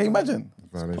beans. Can you imagine?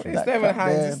 Violation. it's That not even crap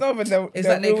hands. there. It's not even the It's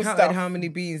the like they real counted stuff. how many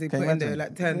beans they Can put you in there, imagine?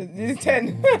 like 10. It's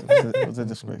 10. It was a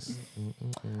disgrace.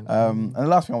 And the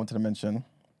last thing I wanted to mention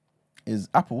is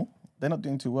Apple. They're not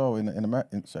doing too well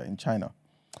in China.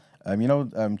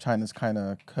 China's kind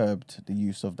of curbed the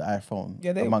use of the iPhone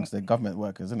Yeah, they- amongst their government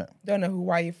workers, isn't it? Don't know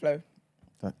why you flow.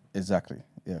 Exactly.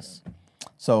 Yes.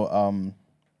 So,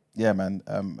 yeah, man.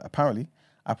 Apparently,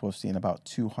 Apple have seen about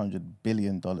 $200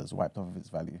 billion wiped off of its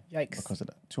value. Yikes. Because of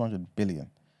that. $200 billion.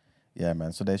 Yeah,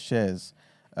 man. So their shares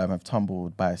have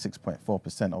tumbled by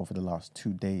 6.4% over the last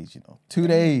 2 days, 2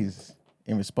 days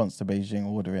in response to Beijing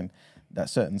ordering that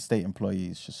certain state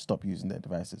employees should stop using their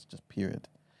devices, just period.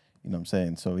 You know what I'm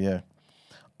saying? So, yeah.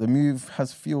 The move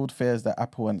has fueled fears that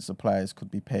Apple and its suppliers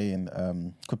could pay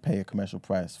a commercial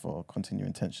price for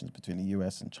continuing tensions between the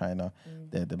US and China,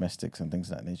 their domestics and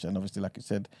things of that nature. And obviously, like you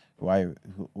said,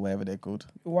 whatever they're called.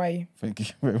 Why? Thank you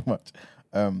very much.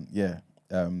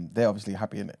 They're obviously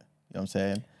happy in it. You know what I'm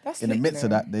saying? That's in the sick, midst you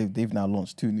of know. that, they've now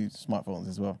launched 2 new smartphones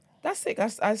as well. That's sick.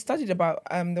 I studied about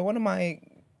one of my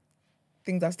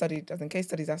things I studied, as in case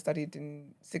studies I studied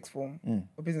in sixth form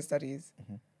or business studies.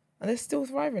 And they're still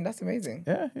thriving. That's amazing.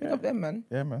 Yeah, Pick yeah. up them, man.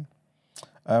 Yeah, man.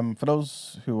 For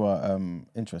those who are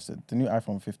interested, the new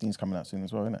iPhone 15 is coming out soon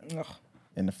as well, isn't it? Ugh.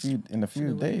 In a few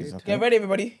days. I Get think. ready,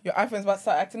 everybody. Your iPhone's about to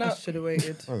start acting I up. should have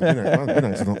waited. Oh, been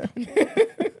acting up.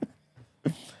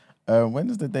 When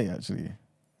is the date actually?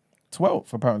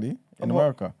 12th apparently in Of what?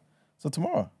 America. So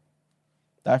tomorrow.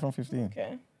 The iPhone 15.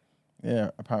 Okay.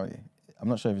 Yeah, apparently. I'm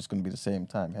not sure if it's going to be the same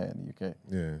time here in the UK.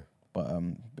 Yeah. But yeah,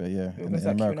 We're in gonna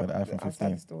start queuing America, the up iPhone outside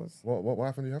 15. the stores. What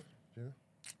iPhone do you have?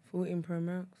 14 Pro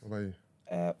Max. What about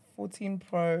you? 14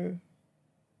 Pro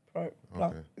Plus.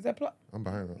 Okay. Is that Plus? I'm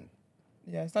behind that.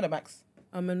 Yeah, it's not a Max.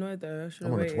 I'm annoyed though. I should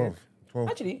I'm have on a waited. 12. 12.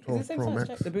 Actually, it's 12 the same Pro size, Max.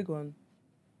 check. The big one.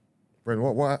 Brent,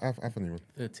 what iPhone are you on?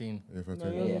 13. Yeah, 13. No,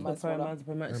 yours Yeah, is the mine's Pro, smaller. mine's the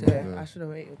Pro Max. Yeah, Yeah, mine's, I should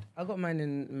have waited. I got mine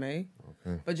in May.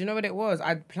 Okay. But you know what it was?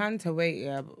 I'd planned to wait,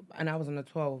 and I was on a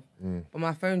 12. But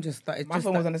my phone just started. My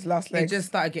phone was on its last leg. It just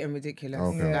started getting ridiculous.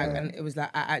 Okay. Like, and it was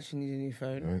like, I actually need a new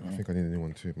phone. I think I need a new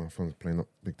one too. My phone's playing up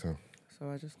big time. So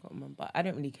I just got one. But I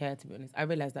don't really care, to be honest. I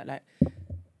realised that, like,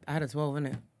 I had a 12,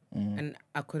 innit? And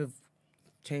I could have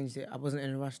changed it. I wasn't in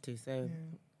a rush to, so.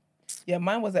 Yeah,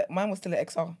 mine was still an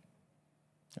XR.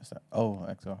 What's that? Oh,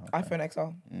 XR. Okay. iPhone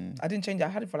XR. I didn't change it. I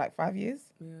had it for like 5 years.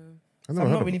 Yeah. I've So never I'm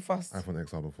heard not of really fussed. iPhone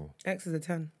XR before. X is a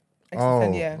 10.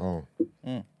 XR10, yeah. Oh.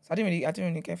 So I didn't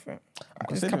really care for it. This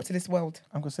considering- capitalist world.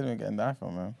 I'm considering getting the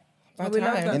iPhone, man. By we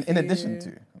love time. that. In addition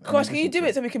to. Gosh, can you do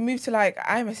it so we can move to like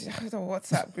iMessage? I don't know,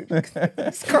 WhatsApp group.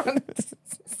 It's gone.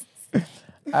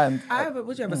 And I have.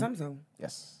 Would you have a Samsung?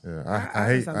 yes. Yeah, I I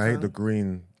hate have I hate the Samsung.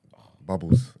 green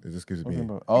bubbles. It just gives me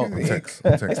Oh, on text.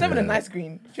 On text, It's not even yeah. a nice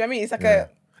green. Do you know what I mean? It's like Yeah. a.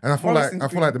 And I feel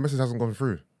Morrison's like the message hasn't gone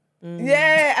through.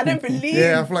 Yeah, I don't believe.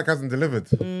 Yeah, I feel like it hasn't delivered.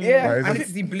 Yeah. Like, I it's need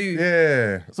to see blue.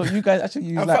 yeah. So you guys actually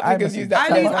use I'm like fucking gonna use iMessage?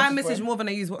 that. I use Samsung iMessage phone. more than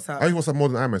I use WhatsApp. I use WhatsApp more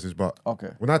than iMessage, but Okay.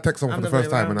 when I text someone I'm for the the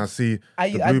first way time and I around. see I-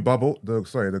 the I- blue bubble,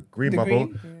 the green The bubble,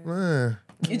 green?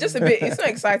 It's just a bit. It's not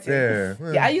exciting. Yeah.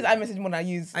 I use iMessage more than I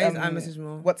use. I use iMessage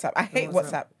more. WhatsApp. I hate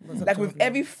WhatsApp. WhatsApp Like with drives me.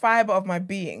 every fiber of my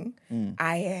being,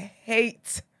 I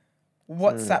hate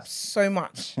WhatsApp so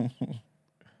much.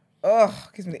 Ugh,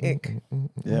 gives me the ick.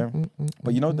 Yeah.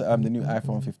 But you know the new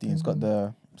iPhone 15, it's got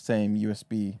the same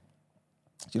USB.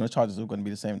 You know, chargers are going to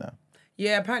be the same now.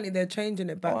 Yeah, apparently they're changing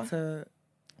it back What? to.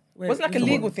 Wait, Wasn't like a which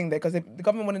legal one? thing there because the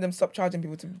government wanted them to stop charging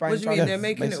people to buy What do you mean? chargers. They're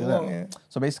making it basically what? that. Yeah.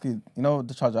 So basically, you know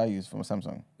the charger I use from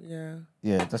Samsung? Yeah.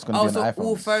 Yeah, that's going to Oh, be on so the iPhone.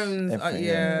 all phones.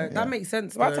 Yeah, that makes sense.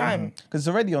 It's about though. time. Because it's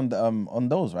already on the on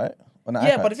those, right? On the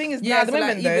Yeah, iPads. but the thing is, Yeah, now at the so like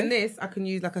moment even though. this, I can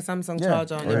use like a Samsung Yeah.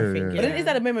 charger and Oh, yeah, everything. yeah. But then is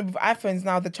that the moment with iPhones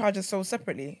now the charger's sold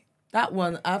separately? That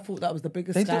one, I thought that was the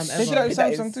biggest They scam do ever. that with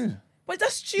That Samsung is- too. But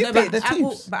that's No, stupid. but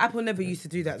cheaps. Apple never used to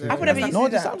do that though. Apple never That's used No,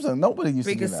 to the do that. Samsung. Nobody used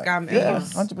biggest to do scam that. Yeah, ever.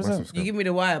 100%. You give me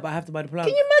the wire, but I have to buy the plug.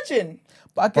 Can you imagine?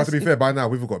 But I But guess to be fair, by now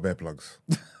we've all got bare plugs.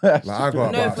 Like I got No,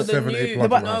 about for the 7, 8 new. plugs.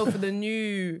 But in my no, house. for the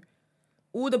new.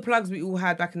 All the plugs we all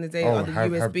had back in the day Oh, are the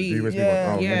have USB. the USB Yeah.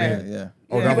 one. Oh, Yeah. really? yeah,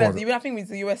 Oh, Yeah. that one. I think it's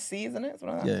the USC, isn't it?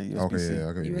 Something like that. yeah, USB-C. Okay, yeah,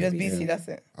 I got you. USB-C, that's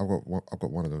it. I've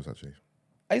got one of those actually.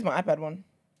 I use my iPad one.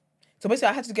 So basically,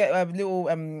 I had to get a little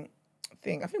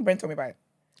thing. I think Brent told me about it.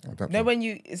 Adapter. You know when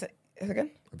you is it again?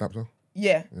 Adapter.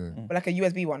 Yeah, Yeah. but like a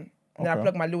USB one, and then I Okay.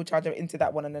 plug my little charger into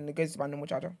that one, and then it goes to my normal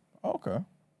charger. Okay.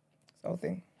 The whole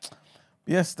thing.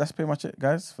 Yes, that's pretty much it,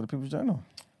 guys, for the People's Journal.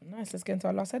 Nice. Let's get into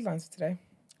our last headlines for today.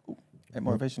 Ain't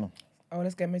motivational. Oh,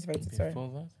 let's get motivated. Sorry. Before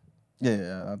that,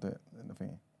 Yeah, I'll do it in the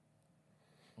thing.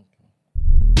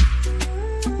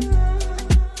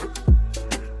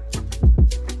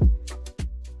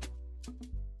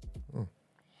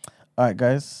 All right,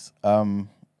 guys.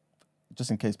 Just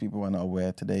in case people are not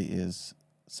aware, today is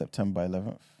September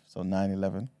 11th, so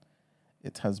 9/11.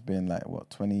 It has been like what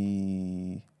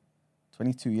 22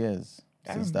 years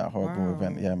since that horrible wow.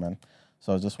 event. Yeah, man.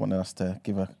 So I just wanted us to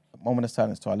give a moment of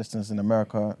silence to our listeners in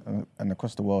America and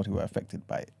across the world who were affected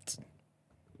by it.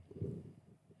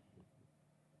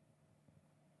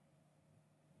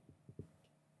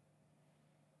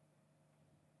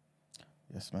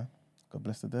 Yes, man. God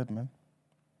bless the dead, man.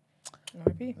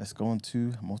 R.I.P. Let's go on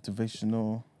to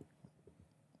motivational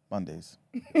Mondays.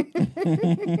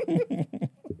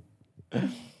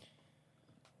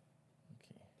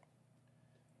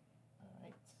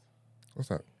 What's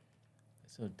that?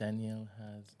 so Danielle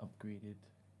has upgraded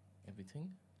everything.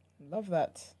 Love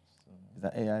that. Is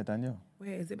that AI, Daniel?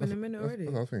 Wait, has it been a minute already?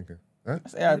 That's what I was thinking. Huh?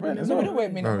 That's AI, Brent, as No, well. no, wait a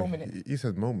minute, No, one minute. he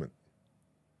said moment,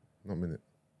 not minute.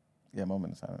 Yeah,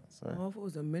 moment of silence. Sorry. Oh, I thought it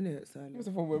was a minute. It Silence. was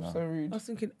a full word, so I rude. was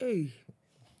thinking, hey.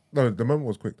 No, the moment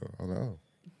was quick though. I was like, oh,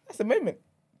 That's a moment.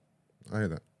 I hear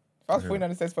that. Fast Yeah.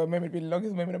 49 says for a moment, it'd be the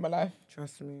longest moment of my life.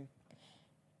 Trust me.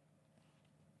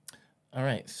 All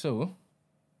right, so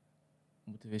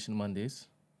Motivation Mondays.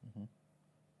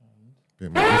 Yeah,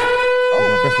 my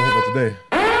best behavior today.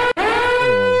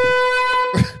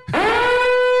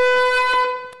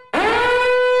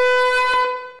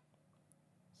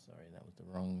 Sorry, that was the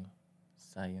wrong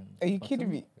science. Are you button.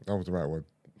 kidding me? That was the right one.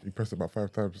 You pressed it about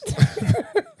 5 times.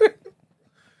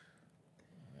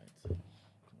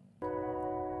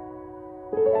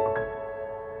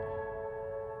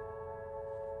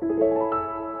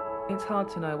 It's hard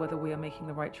to know whether we are making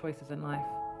the right choices in life.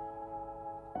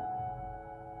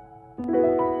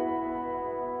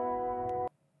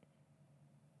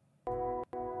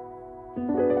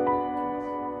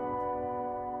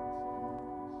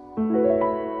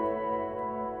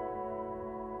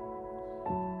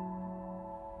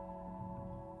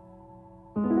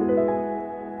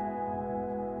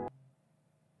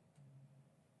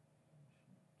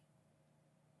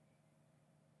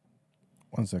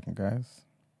 One second, guys.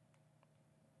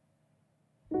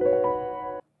 Can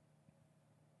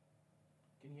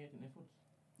you hear it in earphones?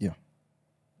 Yeah.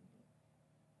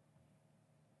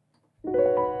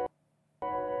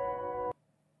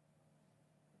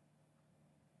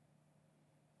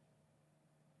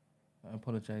 I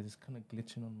apologize. It's kind of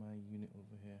glitching on my unit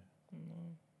over here.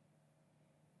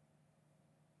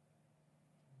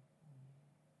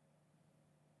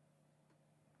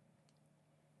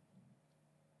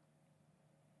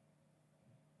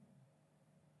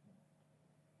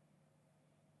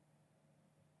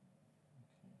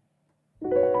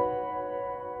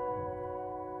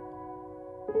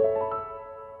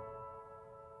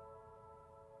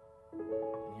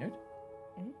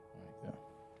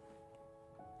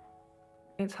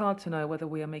 It's hard to know whether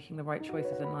we are making the right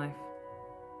choices in life.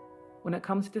 When it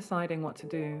comes to deciding what to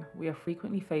do, we are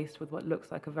frequently faced with what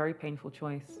looks like a very painful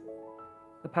choice: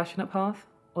 the passionate path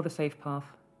or the safe path.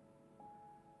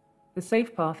 The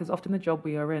safe path is often the job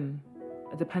we are in,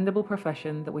 a dependable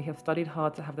profession that we have studied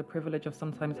hard to have the privilege of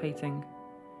sometimes hating.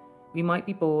 We might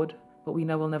be bored, but we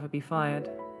know we'll never be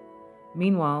fired.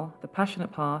 Meanwhile, the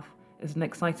passionate path is an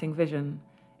exciting vision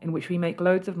in which we make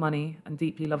loads of money and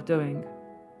deeply love doing.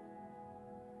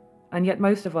 And yet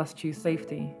most of us choose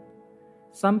safety.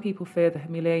 Some people fear the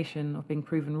humiliation of being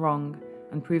proven wrong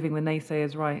and proving the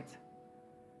naysayers right.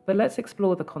 But let's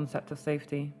explore the concept of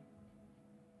safety.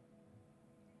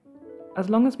 As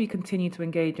long as we continue to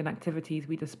engage in activities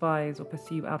we despise or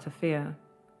pursue out of fear,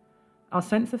 our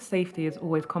sense of safety is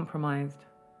always compromised.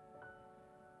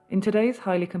 In today's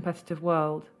highly competitive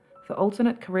world, the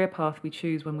alternate career path we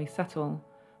choose when we settle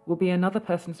will be another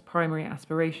person's primary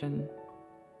aspiration.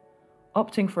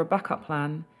 Opting for a backup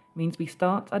plan means we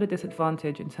start at a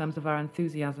disadvantage in terms of our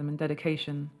enthusiasm and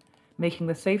dedication, making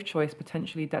the safe choice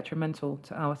potentially detrimental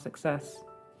to our success.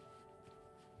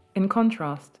 In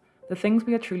contrast, the things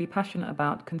we are truly passionate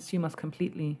about consume us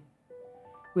completely.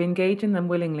 We engage in them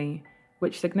willingly,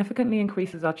 which significantly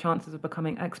increases our chances of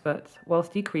becoming experts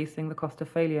whilst decreasing the cost of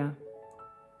failure.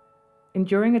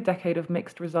 Enduring a decade of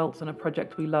mixed results on a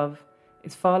project we love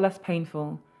is far less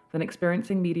painful than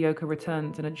experiencing mediocre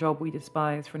returns in a job we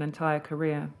despise for an entire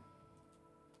career.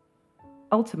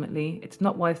 Ultimately, it's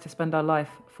not wise to spend our life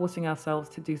forcing ourselves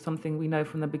to do something we know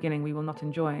from the beginning we will not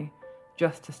enjoy,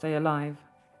 just to stay alive.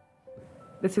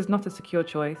 This is not a secure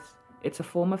choice, it's a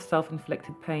form of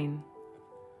self-inflicted pain.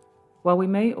 While we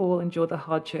may all endure the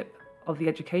hardship of the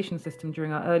education system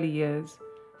during our early years,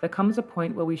 there comes a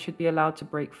point where we should be allowed to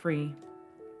break free.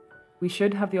 We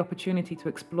should have the opportunity to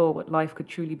explore what life could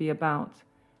truly be about,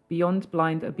 beyond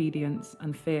blind obedience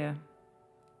and fear.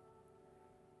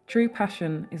 True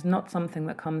passion is not something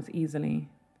that comes easily.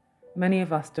 Many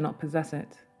of us do not possess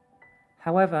it.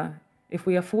 However, if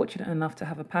we are fortunate enough to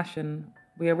have a passion,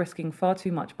 we are risking far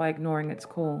too much by ignoring its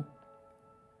call.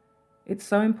 It's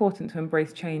so important to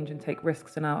embrace change and take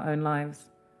risks in our own lives.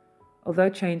 Although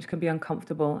change can be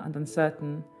uncomfortable and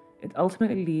uncertain, it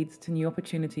ultimately leads to new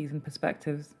opportunities and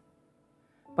perspectives.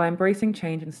 By embracing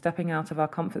change and stepping out of our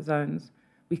comfort zones,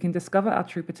 we can discover our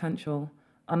true potential,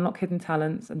 unlock hidden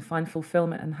talents, and find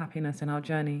fulfillment and happiness in our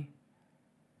journey.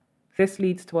 This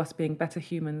leads to us being better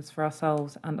humans for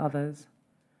ourselves and others.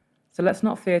 So let's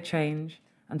not fear change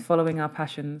and following our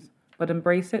passions, but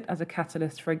embrace it as a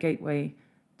catalyst for a gateway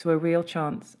to a real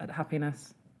chance at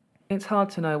happiness. It's hard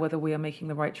to know whether we are making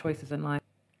the right choices in life.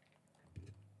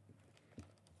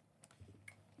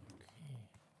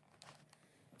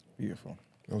 Beautiful.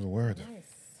 That was a word. Nice.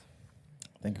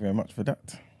 Thank you very much for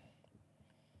that.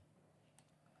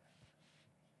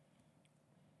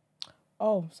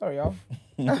 Oh, sorry, y'all.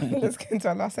 Let's get into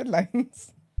our last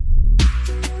headlines.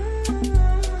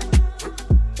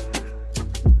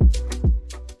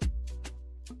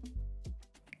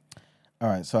 All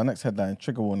right, so our next headline,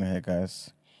 trigger warning here, guys.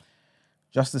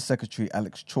 Justice Secretary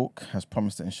Alex Chalk has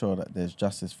promised to ensure that there's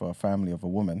justice for a family of a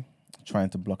woman trying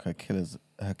to block her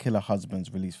killer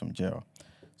husband's release from jail.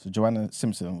 So Joanna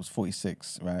Simpson was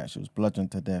 46, right? She was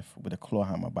bludgeoned to death with a claw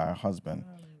hammer by her husband,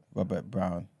 Robert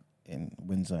Brown, in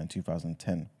Windsor in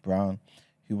 2010. Brown,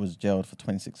 who was jailed for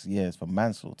 26 years for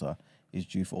manslaughter, is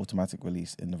due for automatic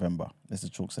release in November.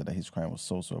 Mr. Chalk said that his crime was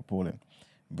so appalling.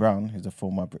 Brown, who's a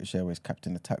former British Airways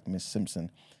captain, attacked Miss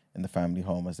Simpson in the family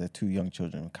home as their two young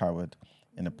children cowered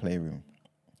in a playroom.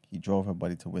 He drove her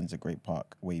body to Windsor Great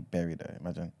Park, where he buried her.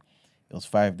 Imagine. It was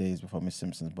 5 days before Miss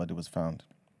Simpson's body was found.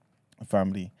 The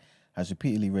family has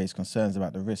repeatedly raised concerns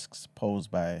about the risks posed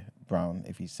by Brown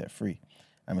if he's set free.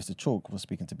 And Mr. Chalk was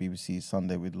speaking to BBC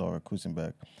Sunday with Laura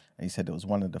Kusenberg, and he said it was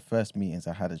one of the first meetings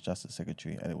I had as Justice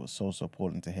Secretary, and it was so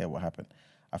appalling to hear what happened.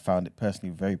 I found it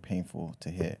personally very painful to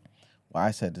hear. What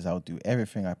I said is I'll do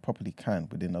everything I properly can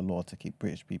within the law to keep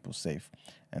British people safe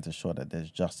and to ensure that there's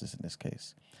justice in this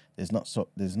case. There's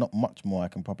not much more I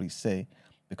can probably say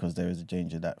because there is a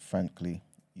danger that, frankly,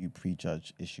 you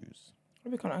prejudge issues.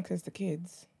 We can't access the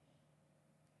kids.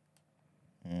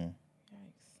 Yikes.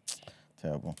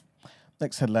 Terrible.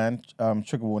 Next headline,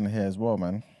 trigger warning here as well,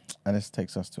 man. And this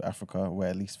takes us to Africa, where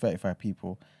at least 35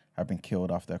 people have been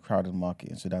killed after a crowded market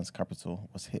in Sudan's capital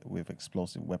was hit with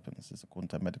explosive weapons. This is according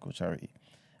to a medical charity.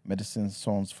 Médecins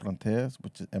Sans Frontières,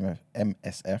 which is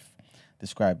MSF,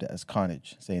 described it as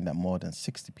carnage, saying that more than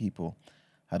 60 people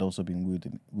had also been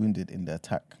wounded in the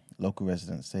attack. Local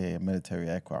residents say a military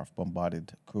aircraft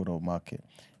bombarded Kuro Market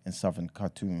in southern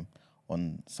Khartoum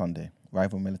on Sunday.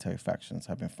 Rival military factions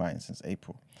have been fighting since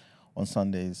April. On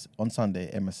Sunday,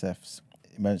 MSF's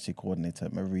emergency coordinator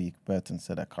Marie Burton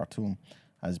said that Khartoum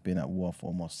has been at war for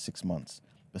almost 6 months,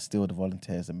 but still the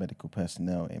volunteers and medical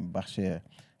personnel in Bashir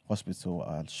Hospital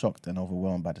are shocked and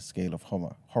overwhelmed by the scale of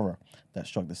horror that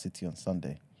struck the city on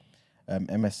Sunday.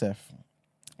 MSF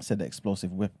said that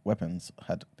explosive weapons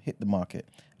had hit the market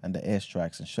and the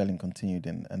airstrikes and shelling continued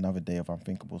in another day of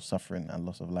unthinkable suffering and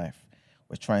loss of life.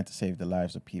 We're trying to save the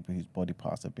lives of people whose body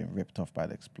parts have been ripped off by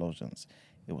the explosions.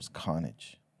 It was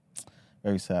carnage.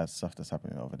 Very sad stuff that's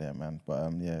happening over there, man.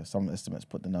 But some estimates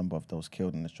put the number of those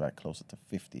killed in the strike closer to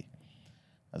 50,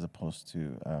 as opposed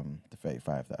to the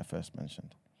 35 that I first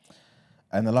mentioned.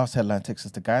 And the last headline takes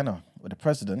us to Ghana, where the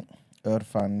president,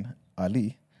 Irfan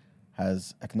Ali,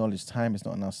 has acknowledged time is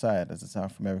not on our side as the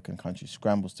South American country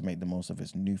scrambles to make the most of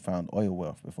its newfound oil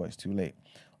wealth before it's too late.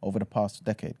 Over the past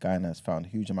decade, Ghana has found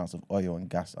huge amounts of oil and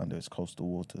gas under its coastal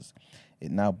waters.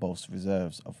 It now boasts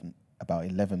reserves of about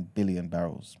 11 billion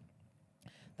barrels.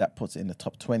 That puts it in the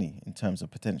top 20 in terms of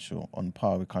potential, on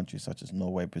par with countries such as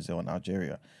Norway, Brazil, and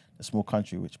Algeria. The small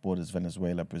country which borders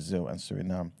Venezuela, Brazil, and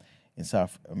Suriname in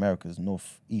South America's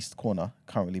northeast corner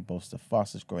currently boasts the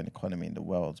fastest growing economy in the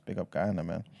world. Big up Guyana,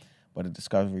 man. But the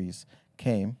discoveries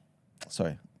come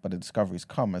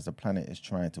as the planet is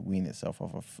trying to wean itself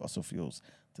off of fossil fuels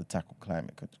to tackle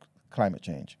climate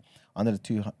change. Under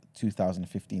the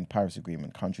 2015 Paris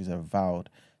Agreement, countries have vowed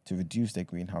to reduce their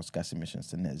greenhouse gas emissions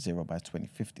to net zero by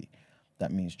 2050.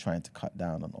 That means trying to cut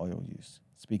down on oil use.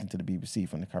 Speaking to the BBC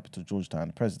from the capital, Georgetown,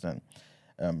 the president,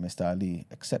 Mr. Ali,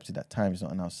 accepted that time is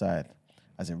not on our side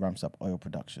as it ramps up oil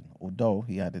production, although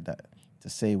he added that to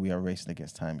say we are racing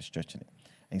against time is stretching it.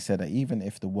 And he said that even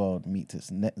if the world meets its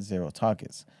net zero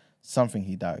targets, something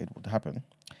he doubted would happen,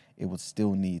 it would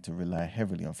still need to rely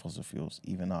heavily on fossil fuels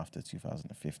even after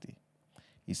 2050.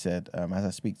 He said, as I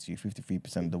speak to you,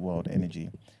 53% of the world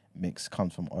energy mix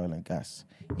comes from oil and gas.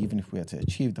 Even if we are to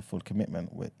achieve the full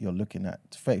commitment, you're looking at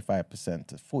 35%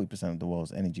 to 40% of the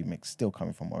world's energy mix still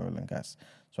coming from oil and gas.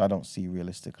 So I don't see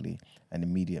realistically an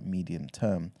immediate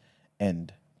medium-term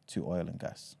end to oil and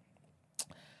gas.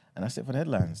 And that's it for the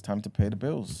headlines. Time to pay the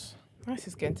bills. Nice,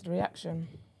 let's get into the reaction.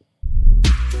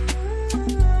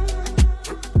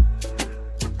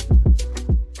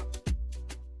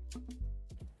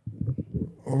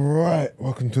 All right,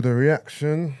 welcome to the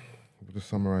reaction. We'll just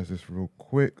summarize this real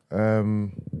quick.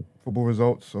 Football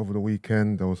results over the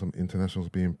weekend. There were some internationals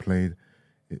being played.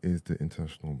 It is the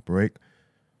international break.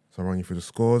 So I'll run you through the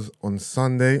scores. On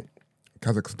Sunday,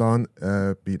 Kazakhstan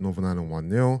beat Northern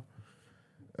Ireland 1-0.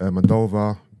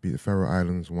 Moldova beat the Faroe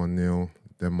Islands 1-0.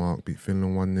 Denmark beat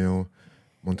Finland 1-0.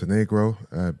 Montenegro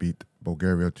beat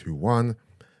Bulgaria 2-1.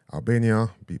 Albania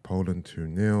beat Poland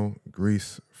 2-0.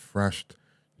 Greece thrashed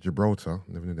Gibraltar,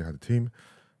 never knew they had a team,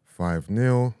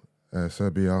 5-0.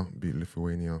 Serbia beat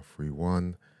Lithuania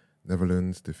 3-1.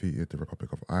 Netherlands defeated the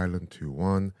Republic of Ireland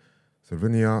 2-1.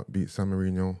 Slovenia beat San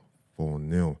Marino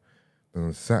 4-0. Then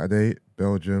on Saturday,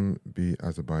 Belgium beat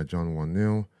Azerbaijan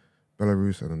 1-0.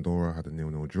 Belarus and Andorra had a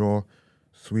 0-0 draw.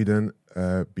 Sweden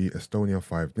beat Estonia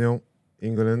 5-0.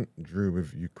 England drew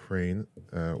with Ukraine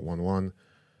 1-1.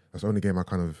 That's the only game I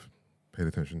kind of paid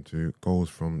attention to. Goals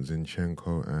from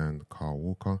Zinchenko and Kyle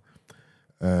Walker.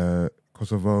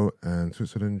 Kosovo and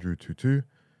Switzerland drew 2-2.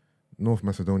 North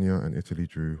Macedonia and Italy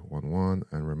drew 1-1.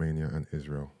 And Romania and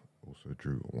Israel also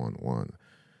drew 1-1. All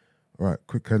right,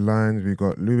 quick headlines. We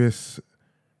got Luis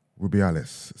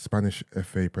Rubiales, Spanish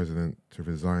FA president, to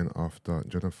resign after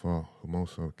Jennifer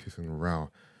Hermoso kissing Raul.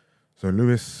 So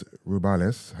Luis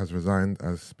Rubiales has resigned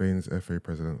as Spain's FA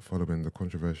president following the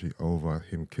controversy over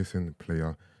him kissing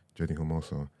player Jenny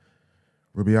Hermoso.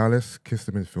 Rubiales kissed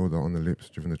the midfielder on the lips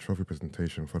during the trophy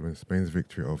presentation following Spain's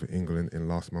victory over England in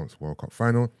last month's World Cup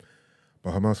final,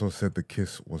 but Hermoso said the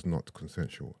kiss was not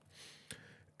consensual.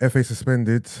 FA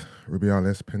suspended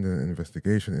Rubiales pending an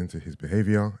investigation into his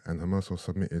behaviour, and Hermoso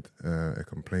submitted a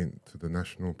complaint to the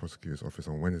National Prosecutor's Office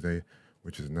on Wednesday,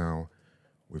 which is now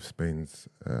with Spain's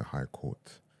High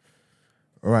Court.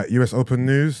 All right, US Open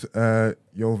news.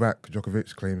 Novak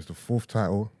Djokovic claims fourth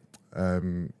title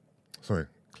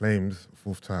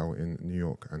in New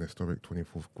York, an historic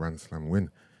 24th Grand Slam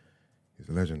win. He's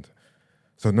a legend.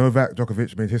 So Novak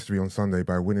Djokovic made history on Sunday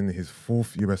by winning his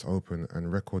fourth US Open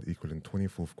and record equaling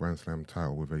 24th Grand Slam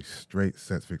title with a straight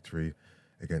sets victory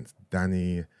against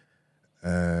Danny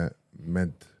Medvedev.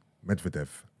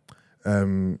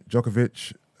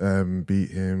 Djokovic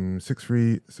beat him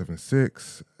 6-3,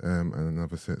 7-6, and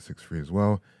another set 6-3 as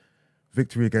well.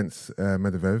 Victory against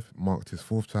Medvedev marked his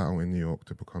fourth title in New York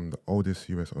to become the oldest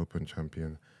US Open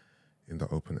champion in the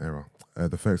Open era.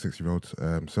 The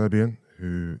 36-year-old Serbian,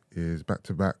 who is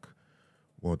back-to-back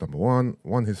world number one,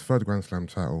 won his third Grand Slam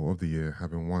title of the year,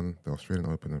 having won the Australian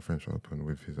Open and French Open,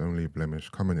 with his only blemish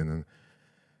coming in an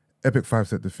epic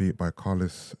 5-set defeat by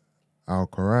Carlos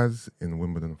Alcaraz in the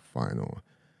Wimbledon final.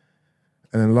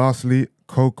 And then lastly,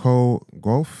 Coco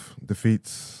Gauff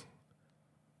defeats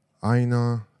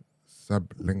Aina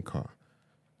Sabalenka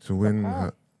to win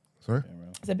her... Sorry?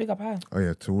 It's a big up high. Oh,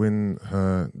 yeah, to win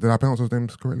her... Did I pronounce those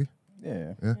names correctly?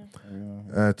 Yeah.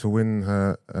 To win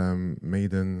her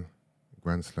maiden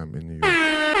Grand Slam in New York.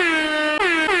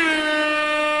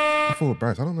 I thought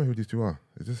Bryce. I don't know who these two are.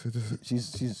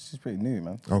 She's pretty new,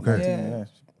 man. Okay. Yeah.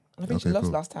 I think she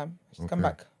lost last time. She's come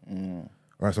back. All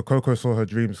right, so Coco saw her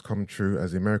dreams come true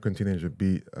as the American teenager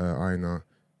beat Aina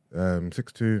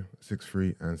 6-2,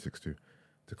 6-3, and 6-2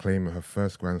 to claim her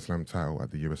first Grand Slam title at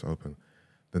the US Open.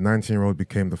 The 19-year-old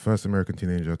became the first American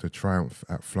teenager to triumph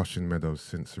at Flushing Meadows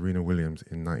since Serena Williams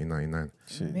in 1999.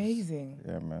 Jeez. Amazing.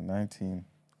 Yeah, man, 19.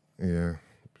 Yeah,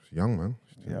 she's young, man.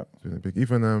 Yeah. Doing it big.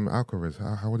 Even Alcaraz,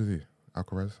 how old is he?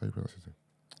 Alcaraz, how you pronounce his name?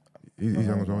 He's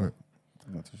young as well, isn't it?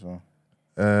 I'm not too sure.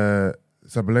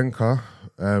 Sabalenka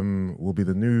will be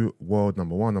the new world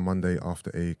number one on Monday after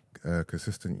a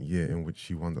consistent year in which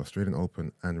she won the Australian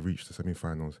Open and reached the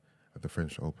semi-finals at the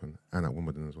French Open and at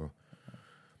Wimbledon as well.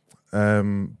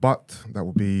 But that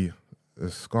will be a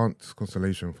scant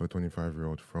consolation for the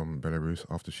 25-year-old from Belarus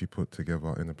after she put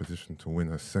together in a position to win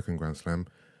her second Grand Slam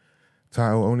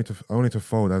title, only to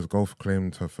fold as Gauff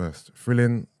claimed her first.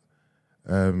 Thrilling,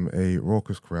 a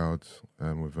raucous crowd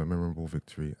with a memorable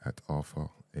victory at Arthur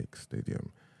Ashe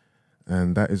Stadium.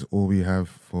 And that is all we have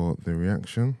for the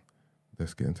reaction.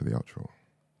 Let's get into the outro.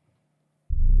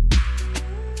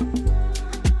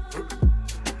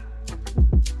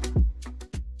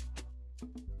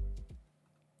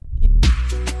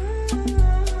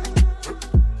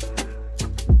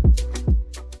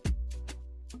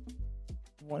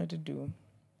 Wanted to do.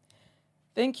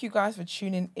 Thank you guys for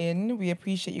tuning in. We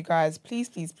appreciate you guys. Please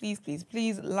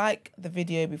like the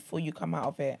video before you come out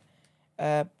of it.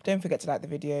 Don't forget to like the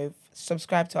video.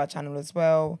 Subscribe to our channel as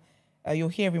well. You're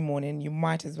here every morning. You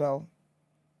might as well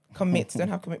commit. Don't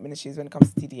have commitment issues when it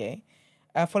comes to TDA.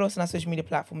 Follow us on our social media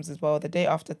platforms as well. The Day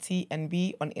After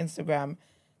TNB on Instagram,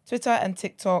 Twitter, and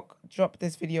TikTok. Drop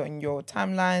this video in your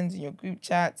timelines, in your group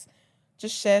chats.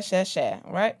 Just share.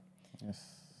 All right? Yes.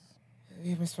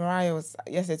 Miss Mariah was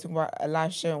yesterday talking about a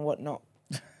live show and whatnot.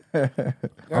 I've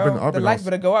the been likes asked,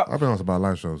 better go up. I've been asked about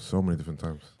live shows so many different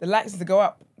times. The likes need to go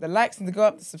up.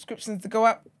 The subscriptions to go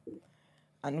up.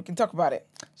 And we can talk about it.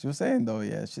 She was saying, though,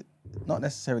 yeah, she, not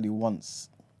necessarily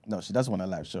once. No, she does want a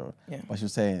live show. Yeah. But she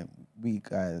was saying,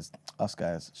 us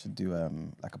guys, should do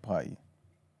like a party.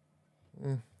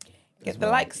 Get the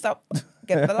likes up.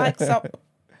 Get the likes up.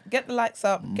 Get the likes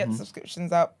up. Get the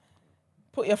subscriptions up.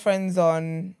 Put your friends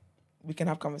on. We can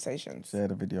have conversations. Share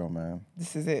the video, man.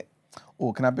 This is it.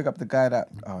 Oh, can I pick up the guy that,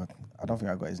 I don't think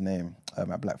I got his name,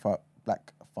 at Black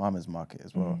Farmers Market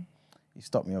as well. He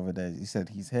stopped me over there. He said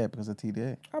he's here because of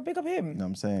TDA. I'll pick up him. You know what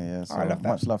I'm saying? Yeah. So I love that.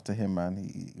 much love to him, man.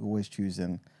 He always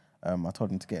choosing. I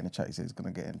told him to get in the chat. He said he's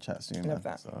going to get in the chat soon. I love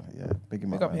that. So, yeah, big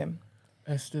him Pick up, up man. him.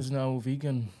 Esther's now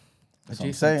vegan. That's what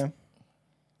I'm saying.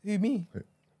 Who, me?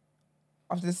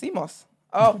 After the CMOS.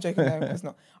 Oh, I'm joking. No, it's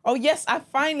not. Oh, yes, I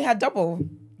finally had double.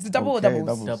 Is it double or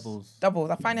doubles? Doubles.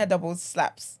 I finally had doubles.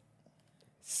 Slaps.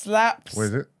 What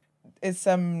is it? It's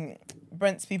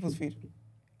Brent's People's Food.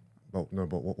 Oh, no,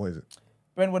 but what is it?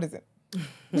 Brent, what is it?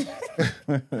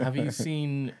 Have you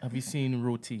seen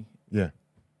roti? Yeah.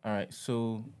 All right.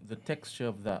 So the texture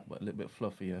of that, but a little bit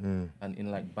fluffier, and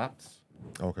in like bats.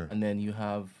 Okay. And then you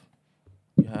have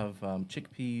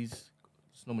chickpeas.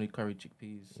 It's normally curry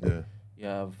chickpeas. Yeah. You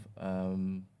have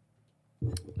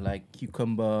like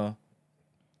cucumber.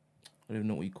 I don't even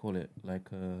know what you call it. Like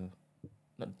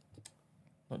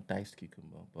not diced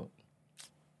cucumber, but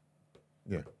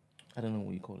yeah. I don't know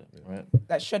what you call it. Right.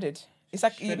 Like shredded. It's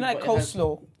like Shredded, you know, like but it has-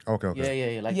 coleslaw. Okay.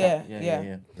 Yeah, like Yeah, that. Yeah.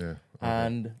 Yeah. Okay.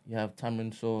 And you have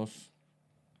tamarind sauce.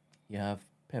 You have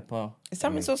pepper. Is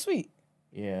tamarind so sweet?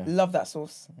 Yeah. Love that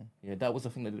sauce. Yeah, that was the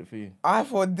thing that did it for you. I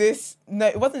thought this. No,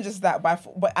 it wasn't just that,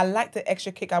 but I liked the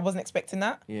extra kick. I wasn't expecting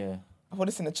that. Yeah. I thought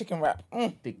this in a chicken wrap.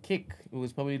 The kick, it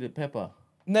was probably the pepper.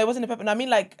 No, it wasn't the pepper. No, I mean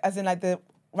like as in like the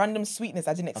random sweetness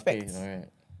I didn't expect. Okay, all right.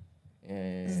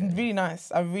 Yeah. It's really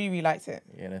nice. I really, really liked it.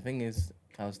 Yeah, the thing is,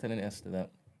 I was telling Esther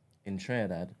that in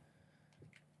Trinidad,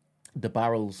 the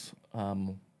barrels are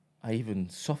even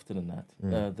softer than that.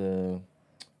 The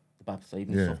baps are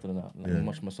even softer than that, like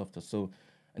much more softer. So,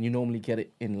 and you normally get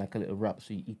it in like a little wrap,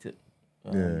 so you eat it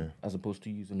as opposed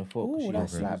to using a fork. 'Cause Ooh, she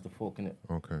that's uses slap. the fork in it.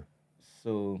 Okay.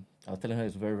 So I was telling her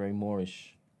it's very, very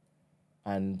Moorish,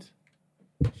 and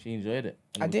She enjoyed it.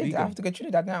 And I it was did. vegan. I have to go to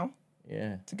Trinidad now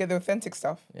Yeah. to get the authentic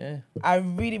stuff. Yeah. I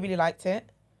really, really liked it.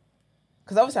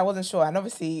 Because obviously I wasn't sure. And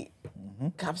obviously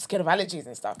I'm scared of allergies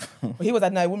and stuff. But he was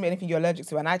like, no, it wouldn't be anything you're allergic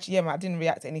to. And actually, yeah, man, I didn't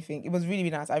react to anything. It was really,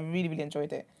 really nice. I really, really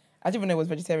enjoyed it. I didn't even know it was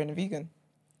vegetarian and vegan.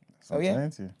 So yeah,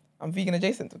 I'm vegan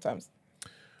adjacent sometimes.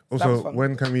 Also,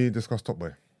 when can we discuss Top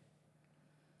Boy?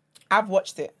 I've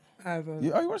watched it.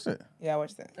 You watched it? Yeah, I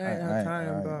watched it. I ain't have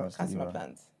time, but That's my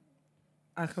plans.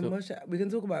 I can watch it. We can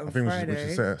talk about it I on think Friday.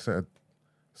 we should set a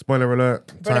spoiler alert,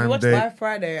 time, By date.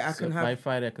 Friday, I So can have. by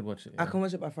Friday, I could watch it. I can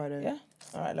watch it by Friday. Yeah.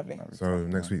 All right, lovely. So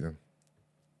next week then.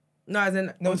 No, as in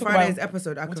No, on we'll talk Friday's about-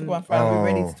 episode, I we'll can. talk about Friday. I'll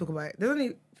be ready Oh. to talk about it. There's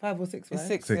only 5 or 6, right? It's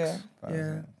 6, Six. yeah.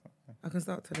 Yeah. I can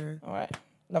start today. All right.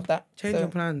 Love that. Change your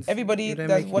plans. Everybody You don't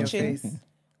that's make your watching, face.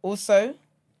 also,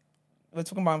 we're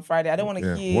talking about on Friday. I don't want to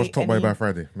Yeah. hear Watch Top Boy any- by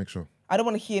Friday. Make sure. I don't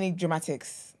want to hear any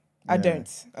dramatics. I Yeah.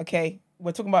 don't. Okay.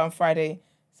 We're talking about on Friday.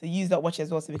 So use that watch as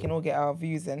well so we can all get our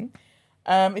views in.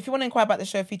 If you want to inquire about the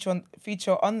show, feature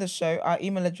on the show, our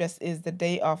email address is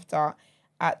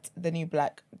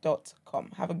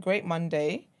thedayafter@thenewblack.com. Have a great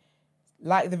Monday.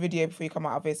 Like the video before you come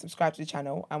out of it. Subscribe to the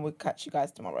channel. And we'll catch you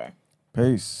guys tomorrow.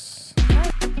 Peace.